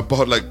Cabela's and I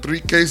bought like 3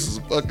 cases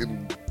of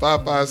fucking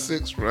 5, 5,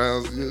 6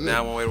 rounds.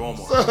 Now I'm on my way to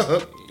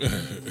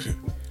Walmart.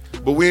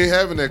 But we ain't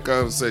having that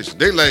conversation.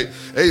 They like,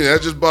 hey, I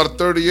just bought a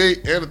 38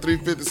 and a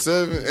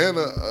 357 and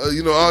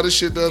a, all this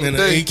shit the other day. And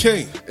an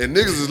AK. And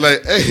niggas is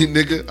like, hey,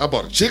 nigga, I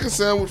bought a chicken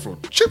sandwich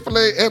from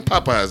Chick-fil-A and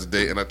Popeyes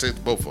today, and I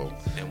tasted both of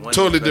them.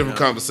 Totally different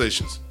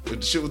conversations. If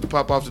the shit was to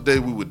pop off today,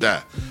 we would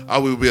die. I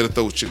would be able to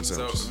throw chicken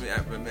sandwiches. So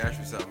let me ask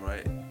you something,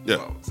 right? Yeah.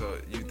 Well, so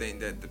you think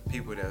that the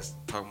people that's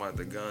talking about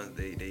the guns,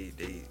 they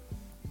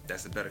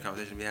that's a better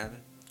conversation to be having?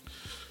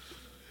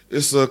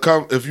 It's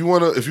if you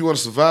wanna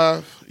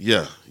survive,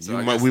 yeah, so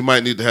we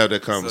might need to have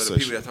that conversation. So the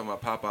people that talking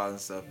about Popeyes and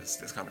stuff,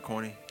 it's kind of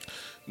corny.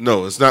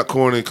 No, it's not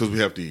corny because we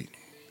have to eat.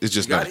 It's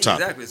just not a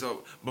topic. Exactly.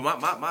 So,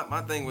 but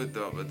my thing with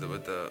the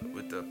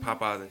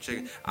Popeyes and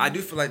chicken, I do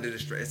feel like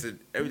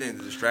everything's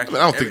a distraction. I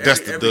mean, I don't think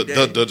that's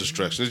the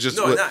distraction. It's just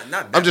not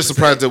that I'm just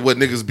surprised at what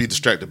niggas be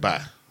distracted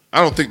by.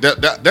 I don't think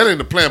that ain't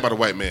the plan by the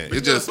white man.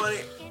 It's just. Funny?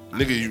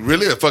 Nigga, you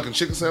really a fucking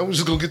chicken sandwich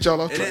just gonna get y'all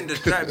off track? It didn't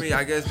distract me,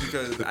 I guess,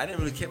 because I didn't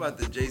really care about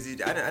the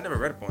Jay-Z. I never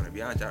read up on it, to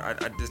be honest. I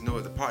just know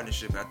it's a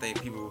partnership, and I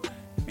think people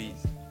be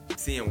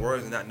seeing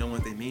words and not knowing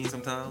what they mean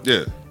sometimes.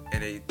 Yeah.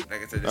 And they,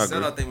 like I said, the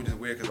sellout thing was just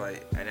weird, because,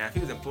 like, and if he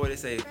was employed, they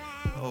say,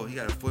 oh, he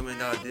got a $4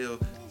 million deal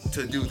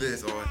to do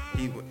this, or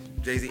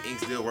Jay-Z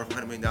Inc.'s deal worth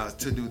 $100 million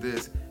to do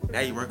this. Now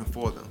you're working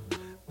for them.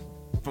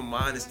 From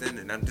my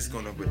understanding, I'm just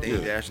going to with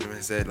Dame Dash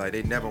and said, like,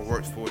 they never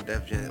worked for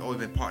Def Jam. It's always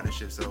been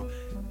partnerships, so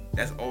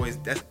that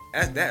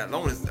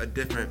alone is a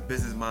different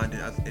business mind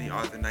than any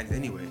other 90s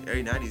anyway.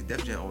 Every 90s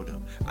Def Jam owned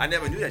them. I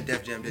never knew that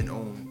Def Jam didn't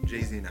own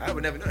Jay-Z, and I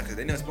would never know that because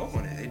they never spoke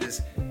on it. They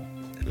just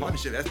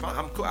partnership. That's fine.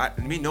 I'm cool.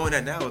 Me knowing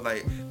that now is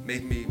like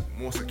make me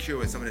more secure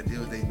with some of the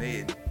deals they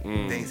made,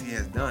 things he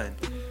has done.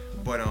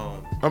 But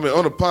I mean,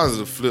 on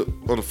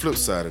the flip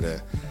side of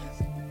that,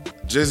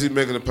 Jay-Z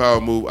making a power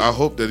move. I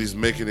hope that he's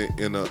making it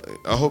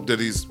I hope that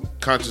he's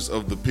conscious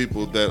of the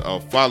people that are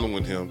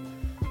following him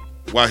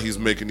while he's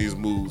making these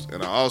moves,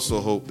 and I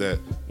also hope that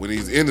when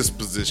he's in this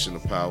position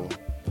of power,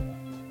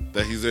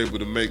 that he's able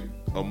to make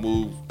a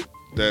move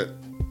that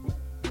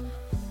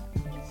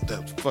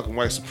fucking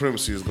white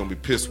supremacy is gonna be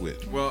pissed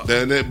with. Well,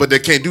 but they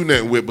can't do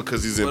nothing with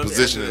because he's in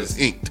position and it's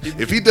inked.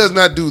 If he does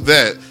not do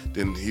that,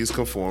 then he's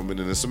conforming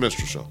and it's a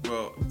minstrel show.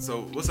 Well,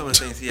 so what's some of the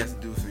things he has to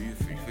do for you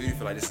to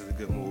feel like this is a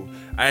good move?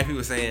 I have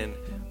people saying,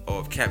 "Oh,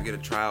 if Cap get a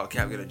trial,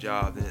 Cap get a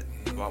job," then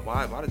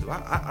why?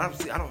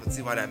 I don't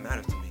see why that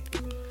matters to me.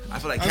 I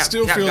feel like Cap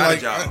got a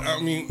job.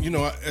 I mean,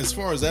 as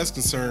far as that's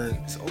concerned,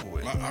 it's over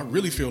with. I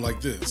really feel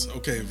like this.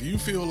 Okay, if you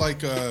feel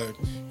like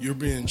you're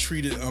being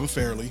treated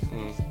unfairly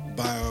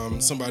by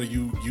somebody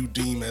you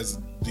deem as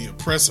the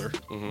oppressor,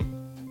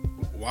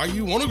 why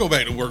you want to go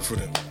back to work for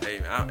them? Hey,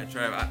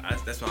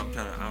 Trav, that's what I'm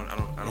trying to.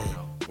 I don't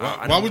know.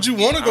 Why would you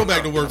want to go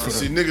back to work for them?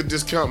 See, nigga,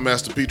 discount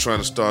Master P trying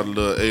to start a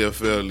little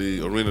AFL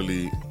league, Arena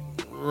League.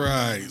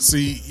 Right.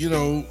 See,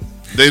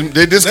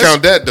 they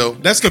discount that though.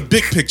 That's the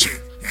big picture.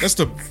 That's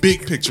the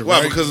big picture. Why?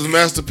 Right? Because it's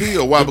Master P,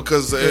 or why?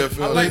 Because it's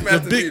the AFL. I like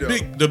Master P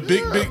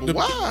though.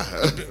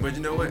 Why? But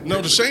you know what?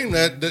 No, the shame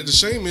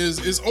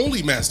is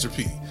only Master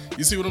P.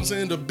 You see what I'm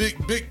saying? The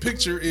big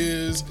picture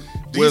is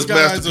these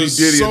guys are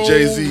so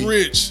Jay-Z,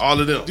 rich.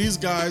 All of them. These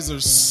guys are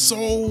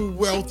so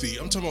wealthy.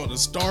 I'm talking about the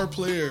star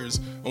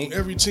players on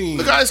every team.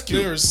 Look, Ice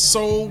Cube. They're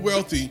so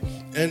wealthy,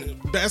 and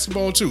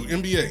basketball too,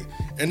 NBA,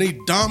 and they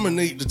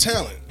dominate the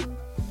talent.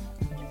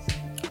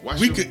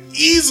 we could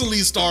easily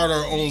start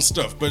our own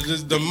stuff, but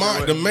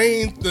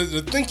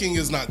the thinking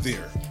is not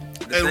there.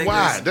 And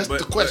why? That's the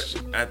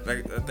question. I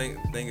think the thing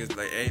is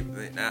like,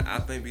 I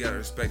think we gotta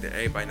respect that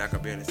everybody not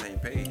gonna be on the same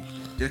page.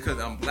 Just because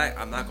I'm black,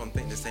 I'm not gonna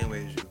think the same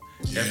way as you.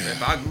 Yeah.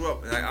 If I grew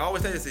up, like I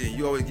always say this to you,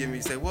 you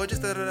always say, well,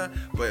 just da da da.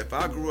 But if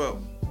I grew up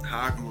how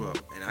I grew up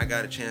and I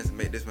got a chance to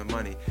make this my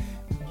money,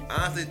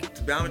 honestly,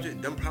 to be honest with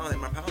you, them problems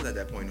ain't my problems at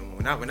that point no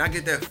more. When I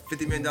get that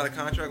 $50 million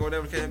contract or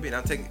whatever it can be, and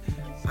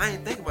I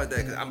ain't think about that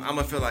because I'm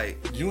gonna feel like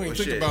you ain't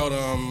think about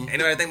Ain't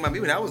nobody think about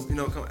me when I was,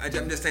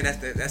 I'm just saying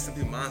that's some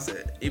people's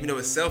mindset. Even though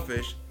it's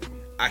selfish,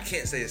 I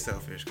can't say it's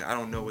selfish because I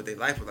don't know what their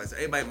life was like. So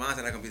everybody's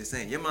mindset not gonna be the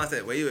same. Your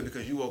mindset where you at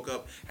because you woke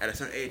up at a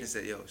certain age and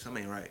said, "Yo,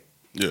 something ain't right."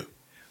 Yeah.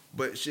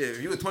 But shit,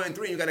 if you were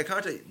 23 and you got a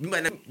contract, you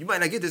might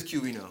not get this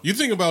QB now. You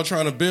think about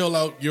trying to bail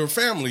out your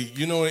family,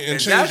 and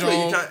exactly.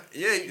 change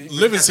your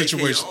living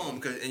situation.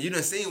 And you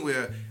done seen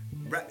where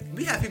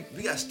we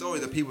got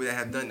stories of people that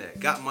have done that,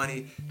 got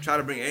money, try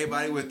to bring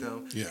everybody with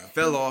them,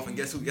 fell off, and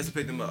guess who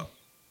picked them up?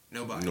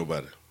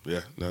 Nobody.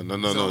 Yeah. No.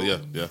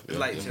 Yeah.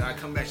 Like, should I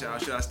come back? Should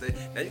I stay?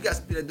 Now you got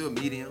some people that do a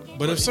medium.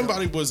 But if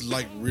somebody was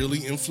like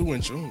really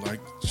influential,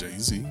 like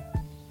Jay-Z,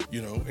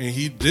 and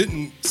he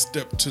didn't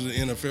step to the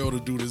NFL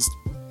to do this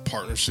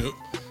partnership,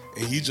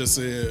 and he just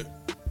said,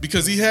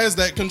 because he has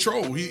that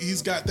control,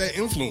 he's got that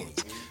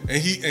influence,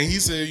 and he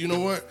said, you know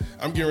what,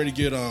 I'm getting ready to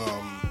get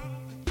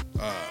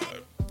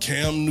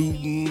Cam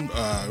Newton,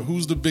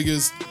 who's the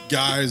biggest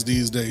guys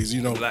these days,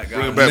 Black guys.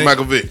 Bring back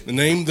Michael Vick.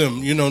 Name them.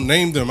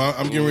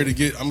 I'm getting ready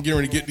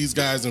to get these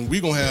guys, and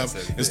we're gonna have,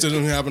 instead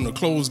of having a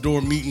closed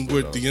door meeting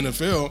with the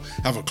NFL,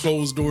 have a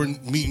closed door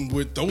meeting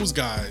with those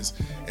guys,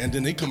 and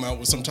then they come out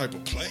with some type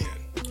of plan.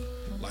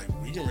 Like,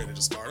 we getting ready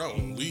to start our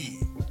own league.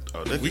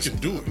 We can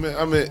do it.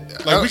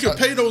 We can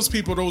pay those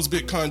people those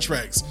big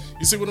contracts.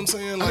 You see what I'm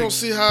saying? Like, I don't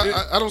see how.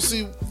 I don't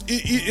see.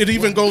 It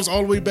even goes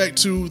all the way back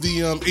to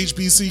the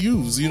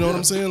HBCUs. You know what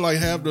I'm saying? Like,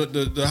 have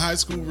the high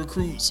school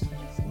recruits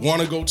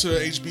want to go to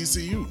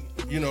HBCU.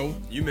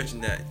 You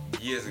mentioned that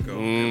years ago.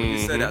 When you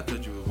said that, I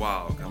thought you was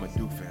wild. I'm a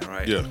Duke fan,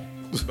 right? Yeah.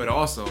 But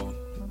also,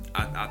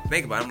 I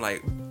think about it. I'm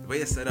like, the way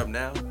it's set up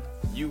now.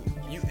 You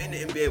in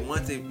the NBA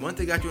once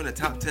they got you in the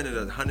top 10 of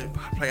the 100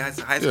 play high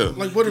school. Yeah.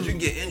 Like, what if you can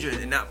get injured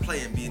and not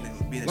play and be in the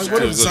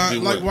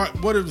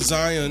what if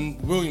Zion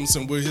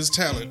Williamson with his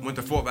talent went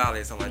to Fort Valley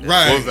or something like that?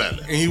 Right, Fort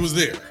Valley, and he was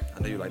there. I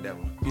know you like that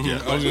one.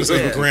 Yeah, I was gonna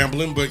say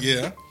Grambling, but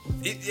yeah.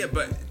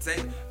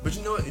 But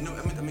you know what?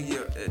 I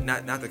mean,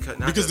 not to cut.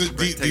 Because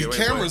the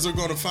cameras are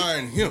gonna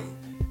find him.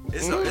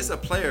 It's a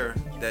player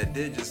that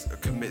did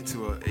just commit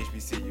to a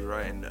HBCU,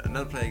 right? And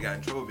another player got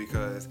in trouble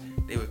because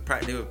they were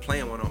playing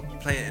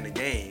in the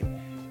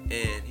game,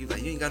 and he was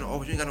like, "You ain't got no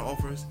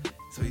offers."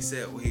 So he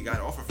said, "Well, he got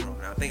an offer from him."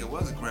 And I think it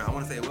was I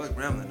want to say it was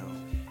Grambling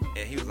though,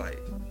 and he was like,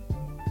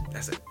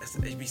 "That's an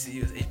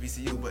HBCU, it's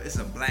HBCU," but it's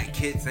a black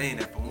kid saying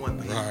that for one.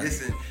 But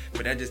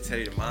but that just tell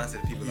you the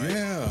mindset of people. Like,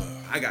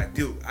 I got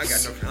Duke, I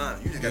got North Carolina.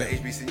 You just got an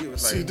HBCU.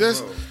 It's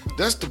like,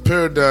 that's the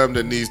paradigm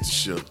that needs to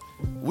shift.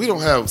 We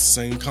don't have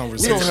same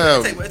conversation. We don't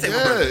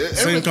have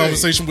same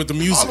conversation with the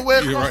music. All the way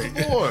across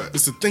the board.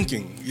 It's the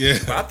thinking. Yeah.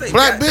 But I think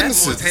black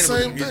businesses, the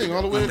same thing,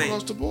 all the way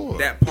across the board.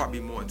 That part be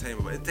more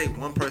attainable. But it takes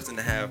one person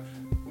to have,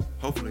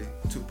 hopefully,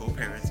 both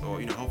parents,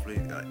 or hopefully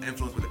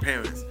influence with the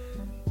parents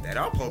that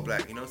are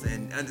pro-black. You know what I'm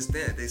saying? And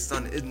understand that their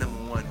son is number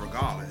one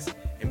regardless,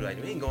 and be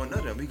like, we ain't going none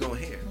of them. We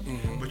going here.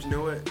 Mm-hmm. But you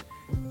know what?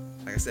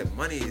 Like I said,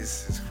 money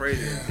is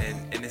crazy,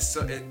 and it's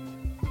so.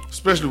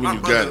 Especially when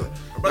you got it.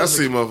 I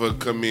see motherfucker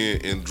come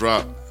in and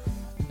drop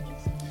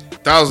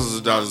thousands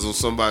of dollars on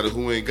somebody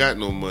who ain't got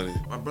no money,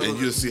 and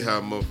you'll see how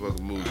a motherfucker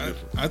moves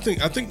different. I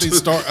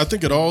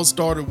think it all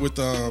started with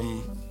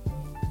the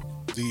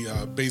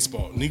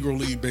baseball, Negro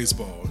League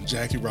baseball, and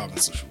Jackie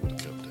Robinson. Would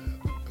have kept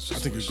that. I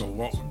think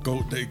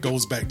it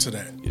goes back to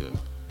that. Yeah.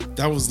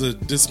 That was the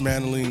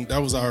dismantling.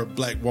 That was our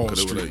Black Wall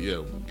Street.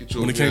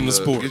 When it came to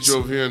sports, get you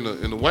over here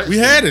in the white. We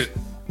had it.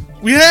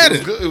 We had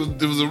it.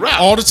 It was a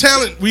wrap. All the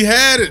talent, we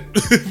had it.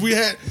 we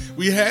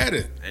had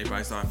it.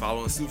 Everybody started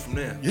following suit from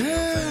there.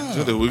 Yeah.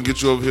 So we can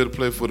get you over here to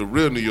play for the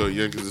real New York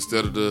Yankees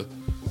instead of the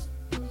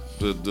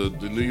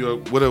New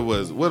York. What it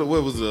was? What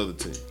was the other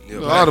team?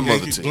 All the other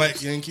teams. Black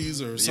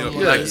Yankees or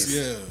something like that.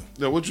 Yeah.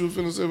 Yeah. What you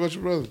finna say about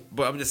your brother?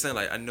 But I'm just saying,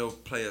 like, I know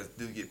players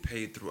do get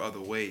paid through other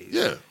ways.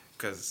 Yeah.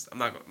 Because I'm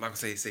not gonna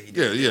say he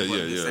did. Yeah.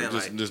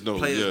 Just like,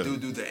 players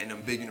do that in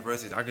them big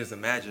universities. I can just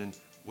imagine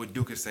what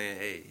Duke is saying.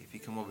 Hey, if you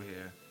come over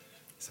here,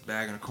 it's a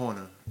bag in the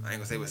corner. I ain't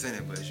gonna say what's in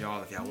it, but it's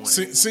y'all if y'all want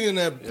it. Seeing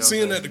that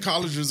the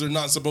colleges are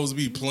not supposed to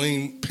be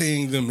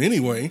paying them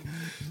anyway.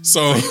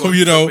 So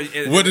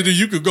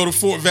you could go to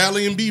Fort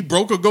Valley and be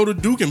broke, or go to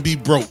Duke and be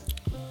broke.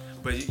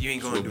 But you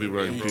ain't gonna do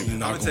right. You're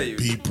not gonna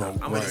be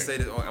broke. I'm gonna say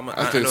this.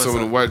 I think some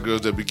of the white girls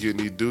that be getting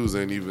these dudes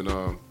ain't even.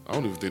 I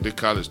don't even think they're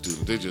college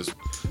students.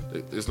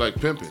 It's like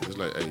pimping. It's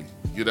like, hey,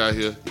 get out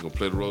here. You gonna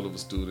play the role of a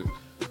student.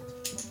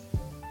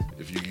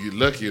 If you get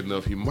lucky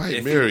enough, he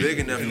might marry you.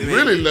 If you're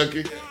really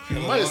lucky, he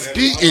might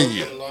ski in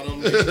you. A lot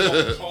of them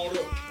get called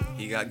up.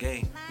 He got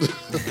game.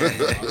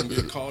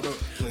 Get called up.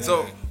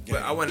 So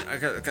game. But I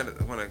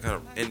kind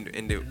of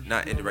end it,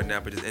 not end it right now,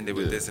 but just end it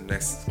with this in the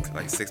next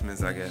like 6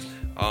 minutes, I guess.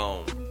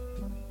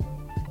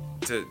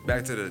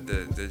 Back to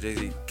the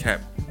Jay-Z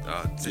Cap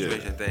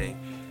situation thing.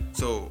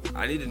 So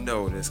I need to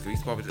know this because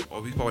we spoke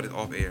this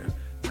off air.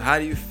 So how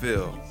do you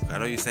feel? I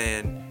know you're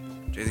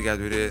saying Jay-Z got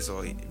to do this,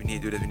 or we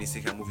need to do this. We need to see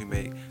what kind of movie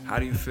make. How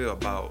do you feel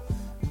about?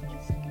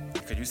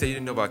 Because you say you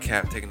didn't know about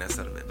Cap taking that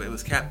settlement, but it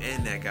was Cap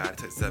and that guy that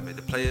took the settlement.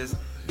 The players,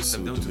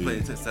 those two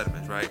players took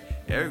settlements, right?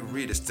 Eric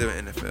Reid is still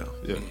in NFL.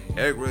 Yeah.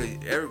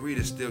 Eric Reid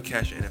is still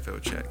cashing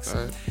NFL checks.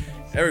 Right.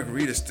 Eric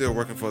Reid is still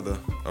working for the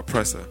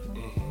oppressor.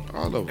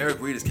 All of Eric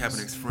Reid is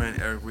Kaepernick's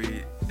friend. Eric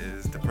Reid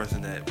is the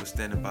person that was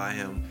standing by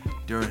him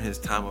during his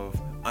time of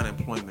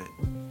unemployment.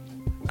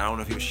 I don't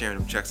know if he was sharing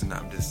them checks or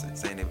not. I'm just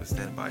saying they were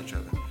standing by each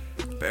other.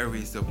 But Eric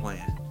Reid's still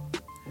playing.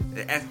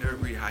 They asked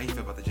Eric Reid how he felt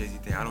about the Jay-Z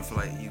thing. I don't feel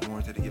like he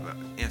warranted to give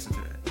an answer to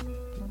that.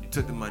 You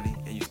took the money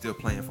and you still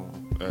playing for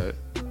him. Right.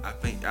 I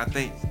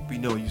think we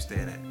know you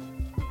stand at.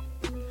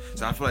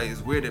 So I feel like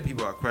it's weird that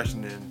people are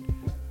questioning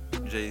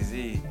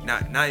Jay-Z,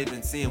 not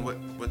even seeing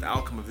what the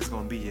outcome of this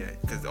gonna be yet.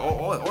 Because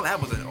all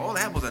that was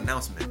an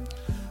announcement.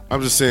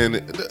 I'm just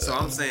saying. So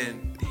I'm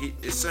saying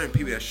it's certain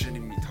people that shouldn't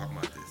even be talking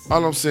about this.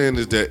 All I'm saying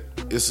is that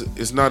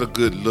it's not a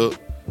good look,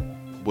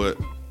 but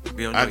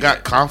I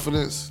got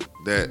confidence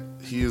that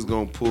he is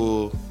gonna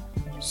pull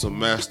some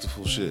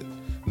masterful shit.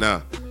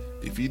 Now,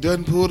 if he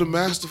doesn't pull the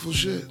masterful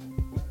shit,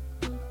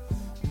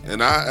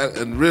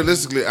 and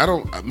realistically,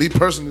 me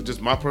personally,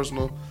 just my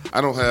personal, I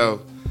don't have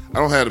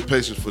the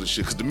patience for the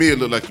shit. Because to me, it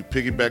looked like you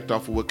piggybacked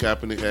off of what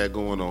Kaepernick had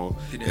going on,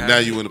 and now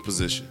you in a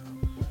position.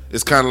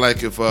 It's kind of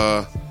like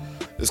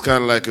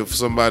if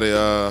somebody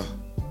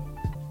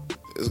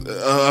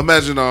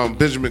imagine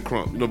Benjamin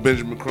Crump. You know,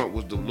 Benjamin Crump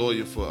was the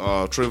lawyer for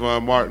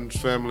Trayvon Martin's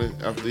family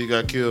after he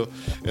got killed.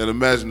 And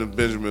imagine if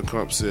Benjamin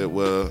Crump said,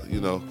 "Well, you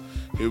know,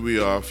 here we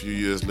are a few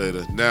years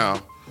later.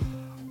 Now,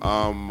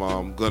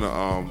 I'm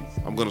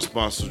gonna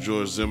sponsor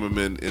George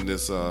Zimmerman in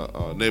this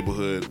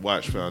neighborhood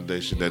watch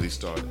foundation that he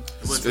started."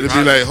 It'd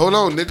be like, "Hold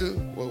on, nigga,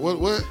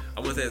 what?" I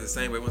wouldn't say it's the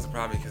same way. It wasn't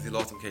surprising because he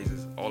lost some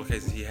cases. All the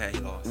cases he had,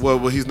 he lost. Well,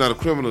 he's not a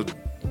criminal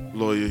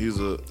lawyer. He's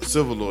a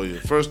civil lawyer.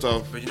 First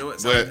off, but you know what?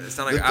 It sounds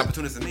like an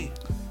opportunist to me.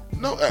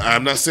 No,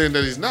 I'm not saying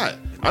that he's not.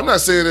 I'm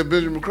not saying that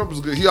Benjamin Crump is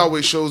good. He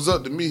always shows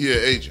up to me here,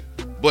 agent.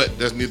 But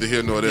that's neither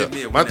here nor there.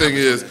 My thing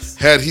is,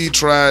 had he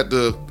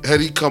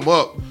come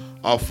up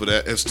off of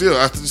that, and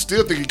I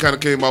still think he kind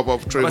of came up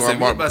off of Trayvon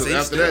Martin. Because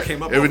after that,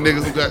 every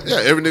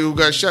nigga who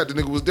got shot, the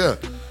nigga was there.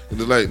 And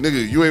they're like,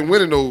 "Nigga, you ain't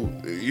winning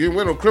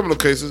no criminal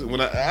cases."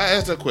 When I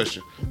asked that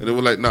question, and they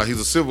were like, "Nah, he's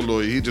a civil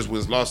lawyer. He just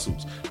wins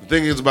lawsuits." The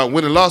thing is about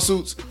winning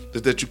lawsuits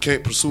is that you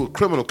can't pursue a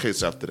criminal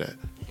case after that.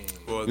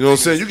 Well, you know what I'm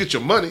saying? You get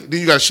your money, then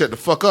you got to shut the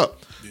fuck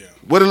up. Yeah.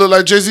 What it look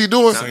like Jay-Z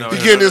doing? He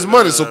getting his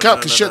money, so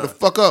Cap can shut the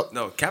fuck up.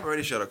 No, Cap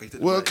already shut up.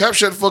 Well, Cap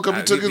shut the fuck up.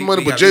 He took his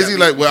money, but Jay-Z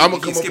like, "Well, I'm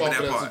gonna come up off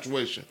of that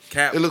situation."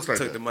 Cap it looks like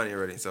took the money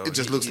already, so it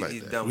just looks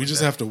like that. We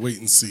just have to wait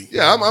and see.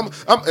 Yeah,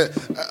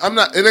 I'm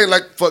not. It ain't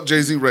like fuck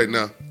Jay-Z right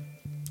now.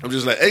 I'm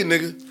just like, "Hey,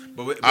 nigga,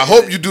 but I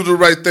hope you do the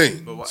right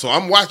thing." So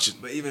I'm watching.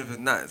 But even if it's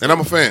not, and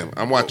I'm a fan,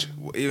 I'm watching.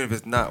 Even if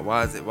it's not,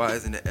 why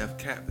isn't it F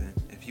Cap then?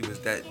 If he was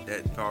that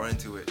far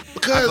into it,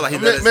 because like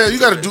man, you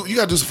gotta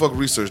do some fucking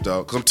research,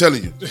 dog. Because I'm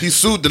telling you, he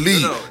sued the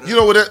league. No. You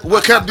know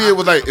what Cap did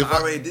was like. I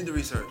already did the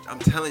research. I'm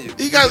telling you,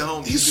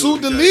 he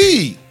sued the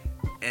league.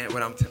 And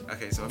what I'm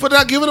so for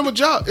not giving him a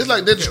job. It's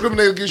like they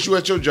discriminate against you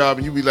at your job,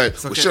 and you be like,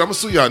 "Well, shit, I'm gonna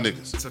sue y'all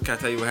niggas." So can I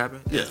tell you what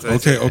happened? Yeah.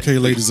 Okay,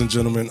 ladies and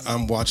gentlemen,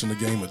 I'm watching a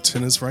game of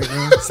tennis right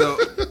now. So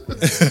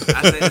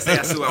I say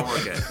I sue where I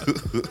work at,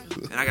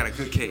 and I got a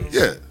good case.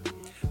 Yeah.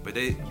 But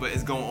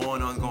it's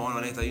going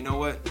on. They say, "You know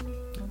what?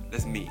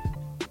 Let's meet.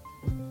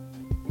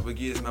 We'll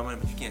give you this money,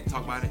 but you can't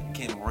talk about it. You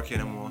can't even work here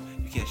no more.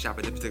 You can't shop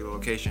at this particular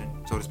location."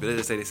 So to speak, let's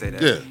just say they say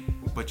that. Yeah.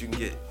 But you can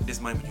get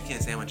this money, but you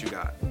can't say how much you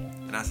got.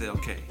 And I said,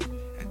 okay.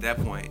 At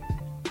that point,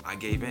 I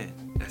gave in.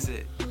 That's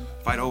it.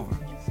 Fight over.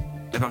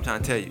 That's what I'm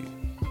trying to tell you.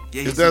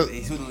 Yeah,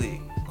 he sued the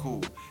league.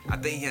 Cool. I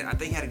think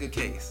he had a good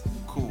case.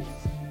 Cool.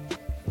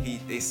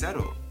 They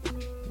settled.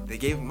 They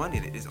gave him money.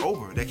 It's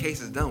over. That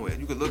case is done with.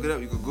 You could look it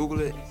up. You could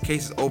Google it.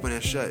 Case is open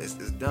and shut. It's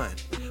done.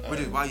 Which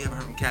is why you haven't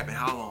heard from Cap in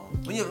how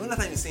long? When last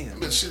time you seen him?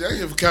 Man, shit, I ain't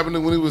hear from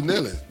Kaepernick when he was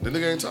kneeling. The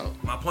nigga ain't talking.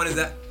 My point is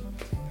that.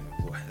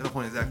 That's my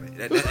point exactly.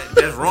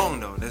 That's wrong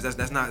though.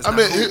 That's not. I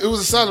mean, cool. It was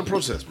a silent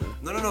protest, man.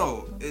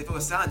 No. If it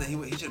was silent,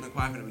 then he should have been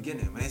quiet from the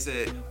beginning. When they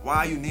said, "Why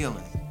are you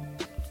kneeling?"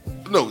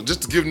 No,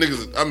 just to give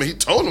niggas. I mean, he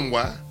told them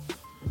why.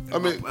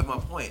 That's my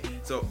point.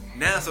 So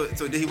now, so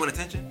did he want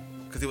attention?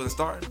 Because he wasn't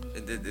starting?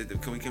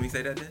 Can we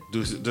say that then?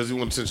 Does he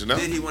want attention now?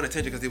 Did he want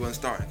attention because he wasn't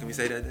starting? Can we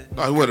say that then?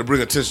 No, he wanted to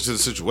bring attention to the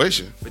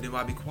situation. But then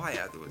why be quiet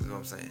afterwards? Is what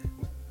I'm saying.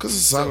 Because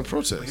it's a silent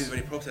protest. But he was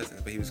already protesting.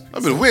 But he was. I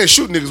mean, if we ain't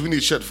shooting niggas, we need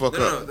to shut the fuck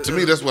up. To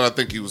me, that's what I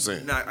think he was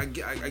saying. No, I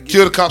get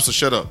kill the cops or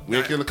shut up. We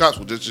ain't killing the cops.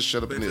 We'll just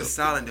shut up but and kneel. If it's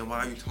silent, then why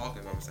are you talking?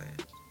 Is what I'm saying.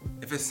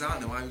 If it's silent,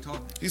 then why are you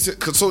talking? He said,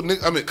 because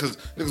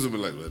niggas will be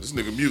like, well, this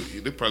nigga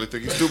mute. They probably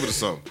think he's stupid or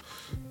something.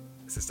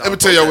 Let me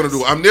tell y'all what I'm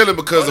doing. I'm kneeling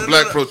because of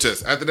black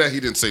protests. After that, he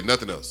didn't say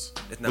nothing else.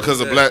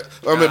 Because of black.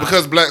 I mean,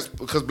 because blacks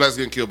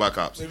getting killed by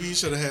cops. Maybe he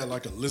should have had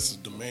like a list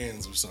of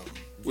demands or something.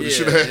 Well, he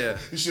should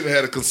have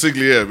had a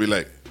consigliere be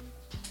like,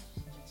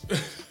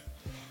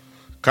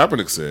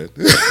 Kaepernick said.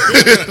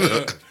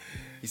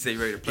 He said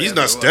he's ready to play. He's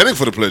not standing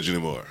for the pledge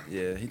anymore.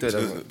 Yeah, he thought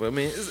that was, but I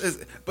mean,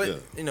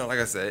 you know, like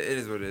I said, it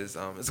is what it is.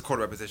 It's a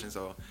quarterback position,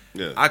 so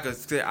I could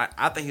say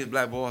I think he's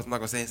black balls. I'm not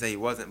gonna say he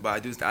wasn't, but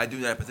I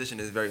do that position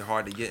is very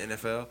hard to get in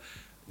NFL.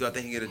 Do I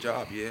think he get a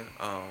job? Yeah.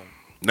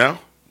 Now?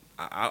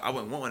 I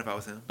wouldn't want one if I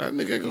was him. That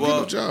nigga ain't gonna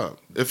get no job.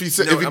 If he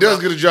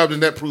does get a job,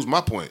 then that proves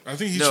my point. I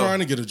think he's trying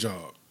to get a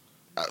job.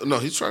 No,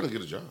 he's trying to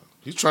get a job.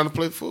 He's trying to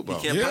play football.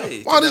 He can't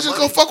play. Why don't he just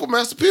go fuck with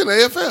Master P in the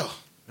AFL?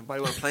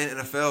 Nobody want to play in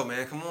the NFL,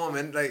 man. Come on,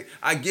 man. Like,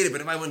 I get it, but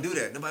nobody want to do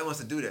that. Nobody wants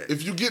to do that.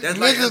 If you get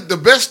niggas, the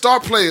best star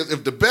players,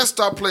 if the best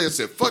star players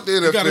said, fuck the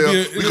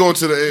NFL, we going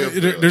to the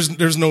AFL.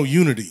 There's no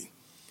unity.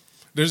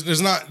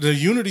 There's not, the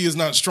unity is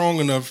not strong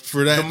enough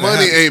for that. The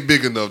money ain't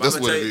big enough. That's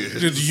what it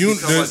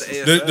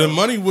is. The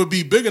money would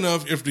be big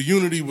enough if the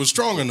unity was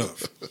strong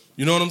enough.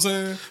 You know what I'm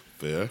saying?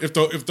 Fair. If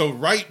the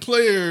right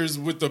players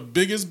with the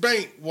biggest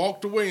bank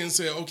walked away and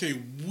said,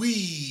 okay,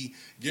 we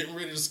getting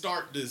ready to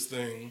start this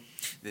thing,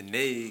 then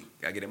they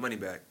gotta get their money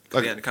back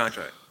because they under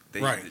contract.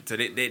 Right. So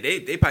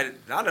they probably,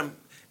 a lot of them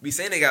be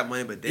saying they got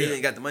money, but they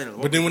ain't got the money.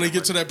 But then when they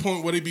get to that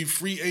point where they be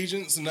free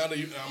agents, and now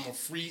I'm a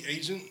free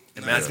agent,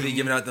 and Master P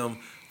giving out them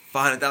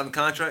 $500,000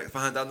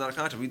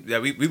 contract.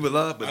 We would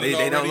love, but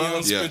they don't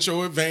love. Spent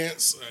your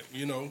advance,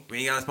 you know. We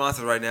ain't got a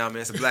sponsor right now,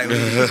 man. It's a black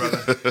league,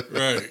 brother.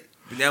 Right.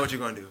 But now what you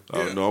gonna do?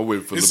 Oh no, I'm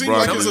waiting for LeBron. It seems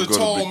like it's a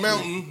tall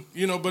mountain,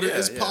 you know, but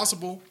it's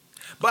possible.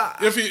 But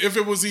if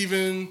it was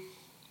even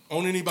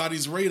on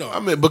anybody's radar. I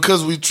mean,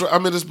 because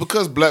it's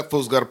because black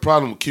folks got a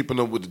problem with keeping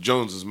up with the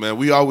Joneses, man.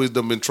 We always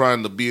done been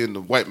trying to be in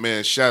the white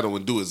man's shadow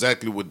and do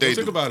exactly what they do.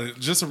 Think about it.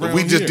 Just around but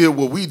we just did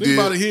what we did. Think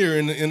about it here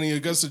in the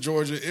Augusta,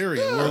 Georgia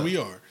area where we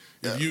are.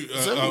 If you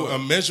a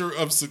measure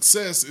of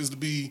success is to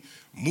be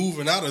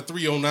moving out of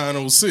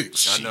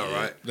 30906. I know,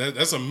 right?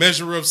 That's a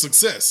measure of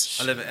success.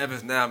 I live in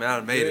Evans now, man. I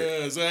done made it.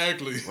 Yeah,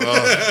 exactly.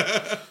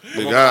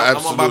 Nigga, I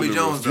absolutely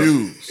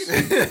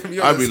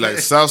refuse. I be like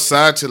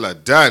Southside till I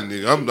die,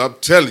 nigga. I'm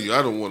telling you,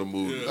 I don't want to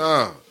move.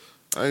 I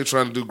ain't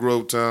trying to do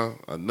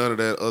Grovetown. None of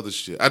that other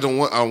shit. I don't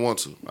want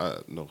to.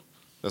 No,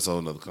 that's a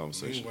whole nother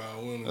conversation.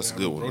 Meanwhile, that's a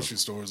good one. Grocery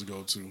stores to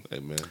go to. Hey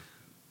man.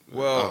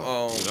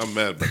 Well, I'm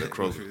mad about that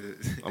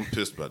Kroger. I'm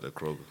pissed about that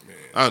Kroger. Man.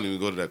 I don't even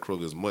go to that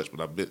Kroger as much,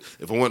 but I bet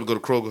if I wanted to go to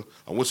Kroger,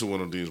 I went to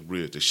one on Dean's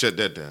Bridge. They shut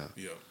that down.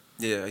 Yeah.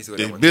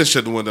 They've been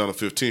shut the one down on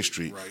 15th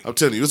Street. Right. I'm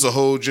telling you, it's a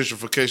whole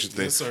gentrification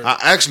thing. Yes, sir. I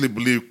actually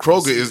believe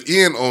Kroger is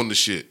in on the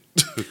shit.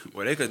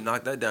 Well, they could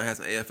knock that down. Have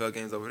some AFL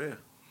games over there.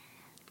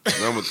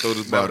 I'm gonna throw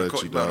this ball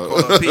at you,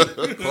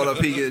 dog. Call up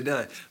P, get it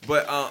done.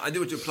 But I do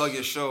want you to plug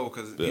your show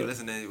because you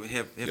listen to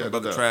him from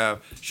Brother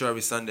Trav show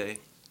every Sunday.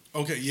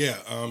 Okay, yeah.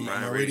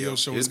 My radio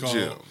show is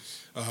called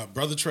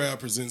Brother Trav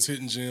Presents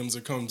Hidden Gems.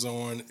 It comes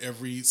on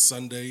every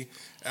Sunday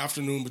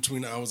afternoon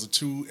between the hours of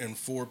 2 and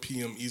 4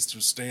 p.m.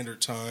 Eastern Standard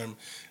Time.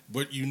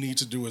 What you need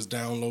to do is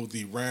download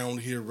the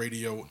Round Here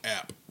Radio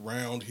app.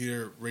 Round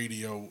Here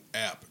Radio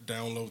app.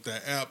 Download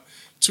that app.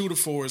 2 to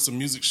 4, it's a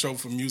music show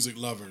for music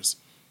lovers.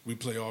 We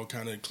play all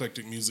kind of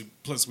eclectic music,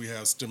 plus we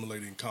have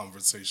stimulating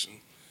conversation.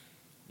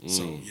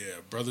 So,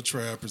 yeah, Brother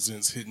Trav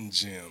Presents Hidden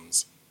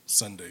Gems.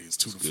 Sundays,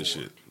 2 to 4. Good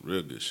shit.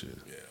 Real good shit.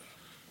 Yeah.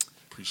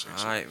 Appreciate you.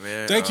 All right,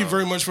 man. Thank you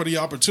very much for the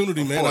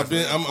opportunity, man.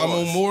 I'm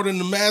on more than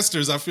the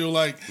Masters. I feel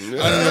like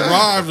I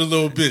arrived a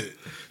little bit.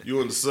 You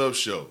on the sub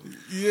show.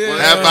 Yeah.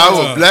 Half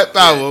hour, Black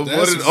Power,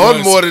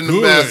 more than the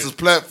Masters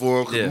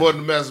platform. Because more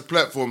than the Masters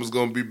platform is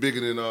gonna be bigger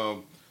than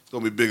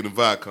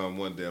Viacom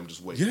one day. I'm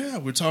just waiting. Yeah,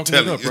 we're talking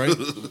it up, right?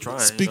 Trying,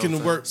 Speaking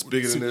of work,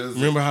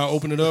 remember how I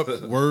opened it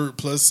up? Word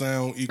plus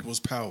sound equals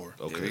power.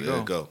 Okay, there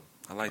you go.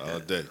 I like that. All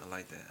day. I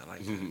like that.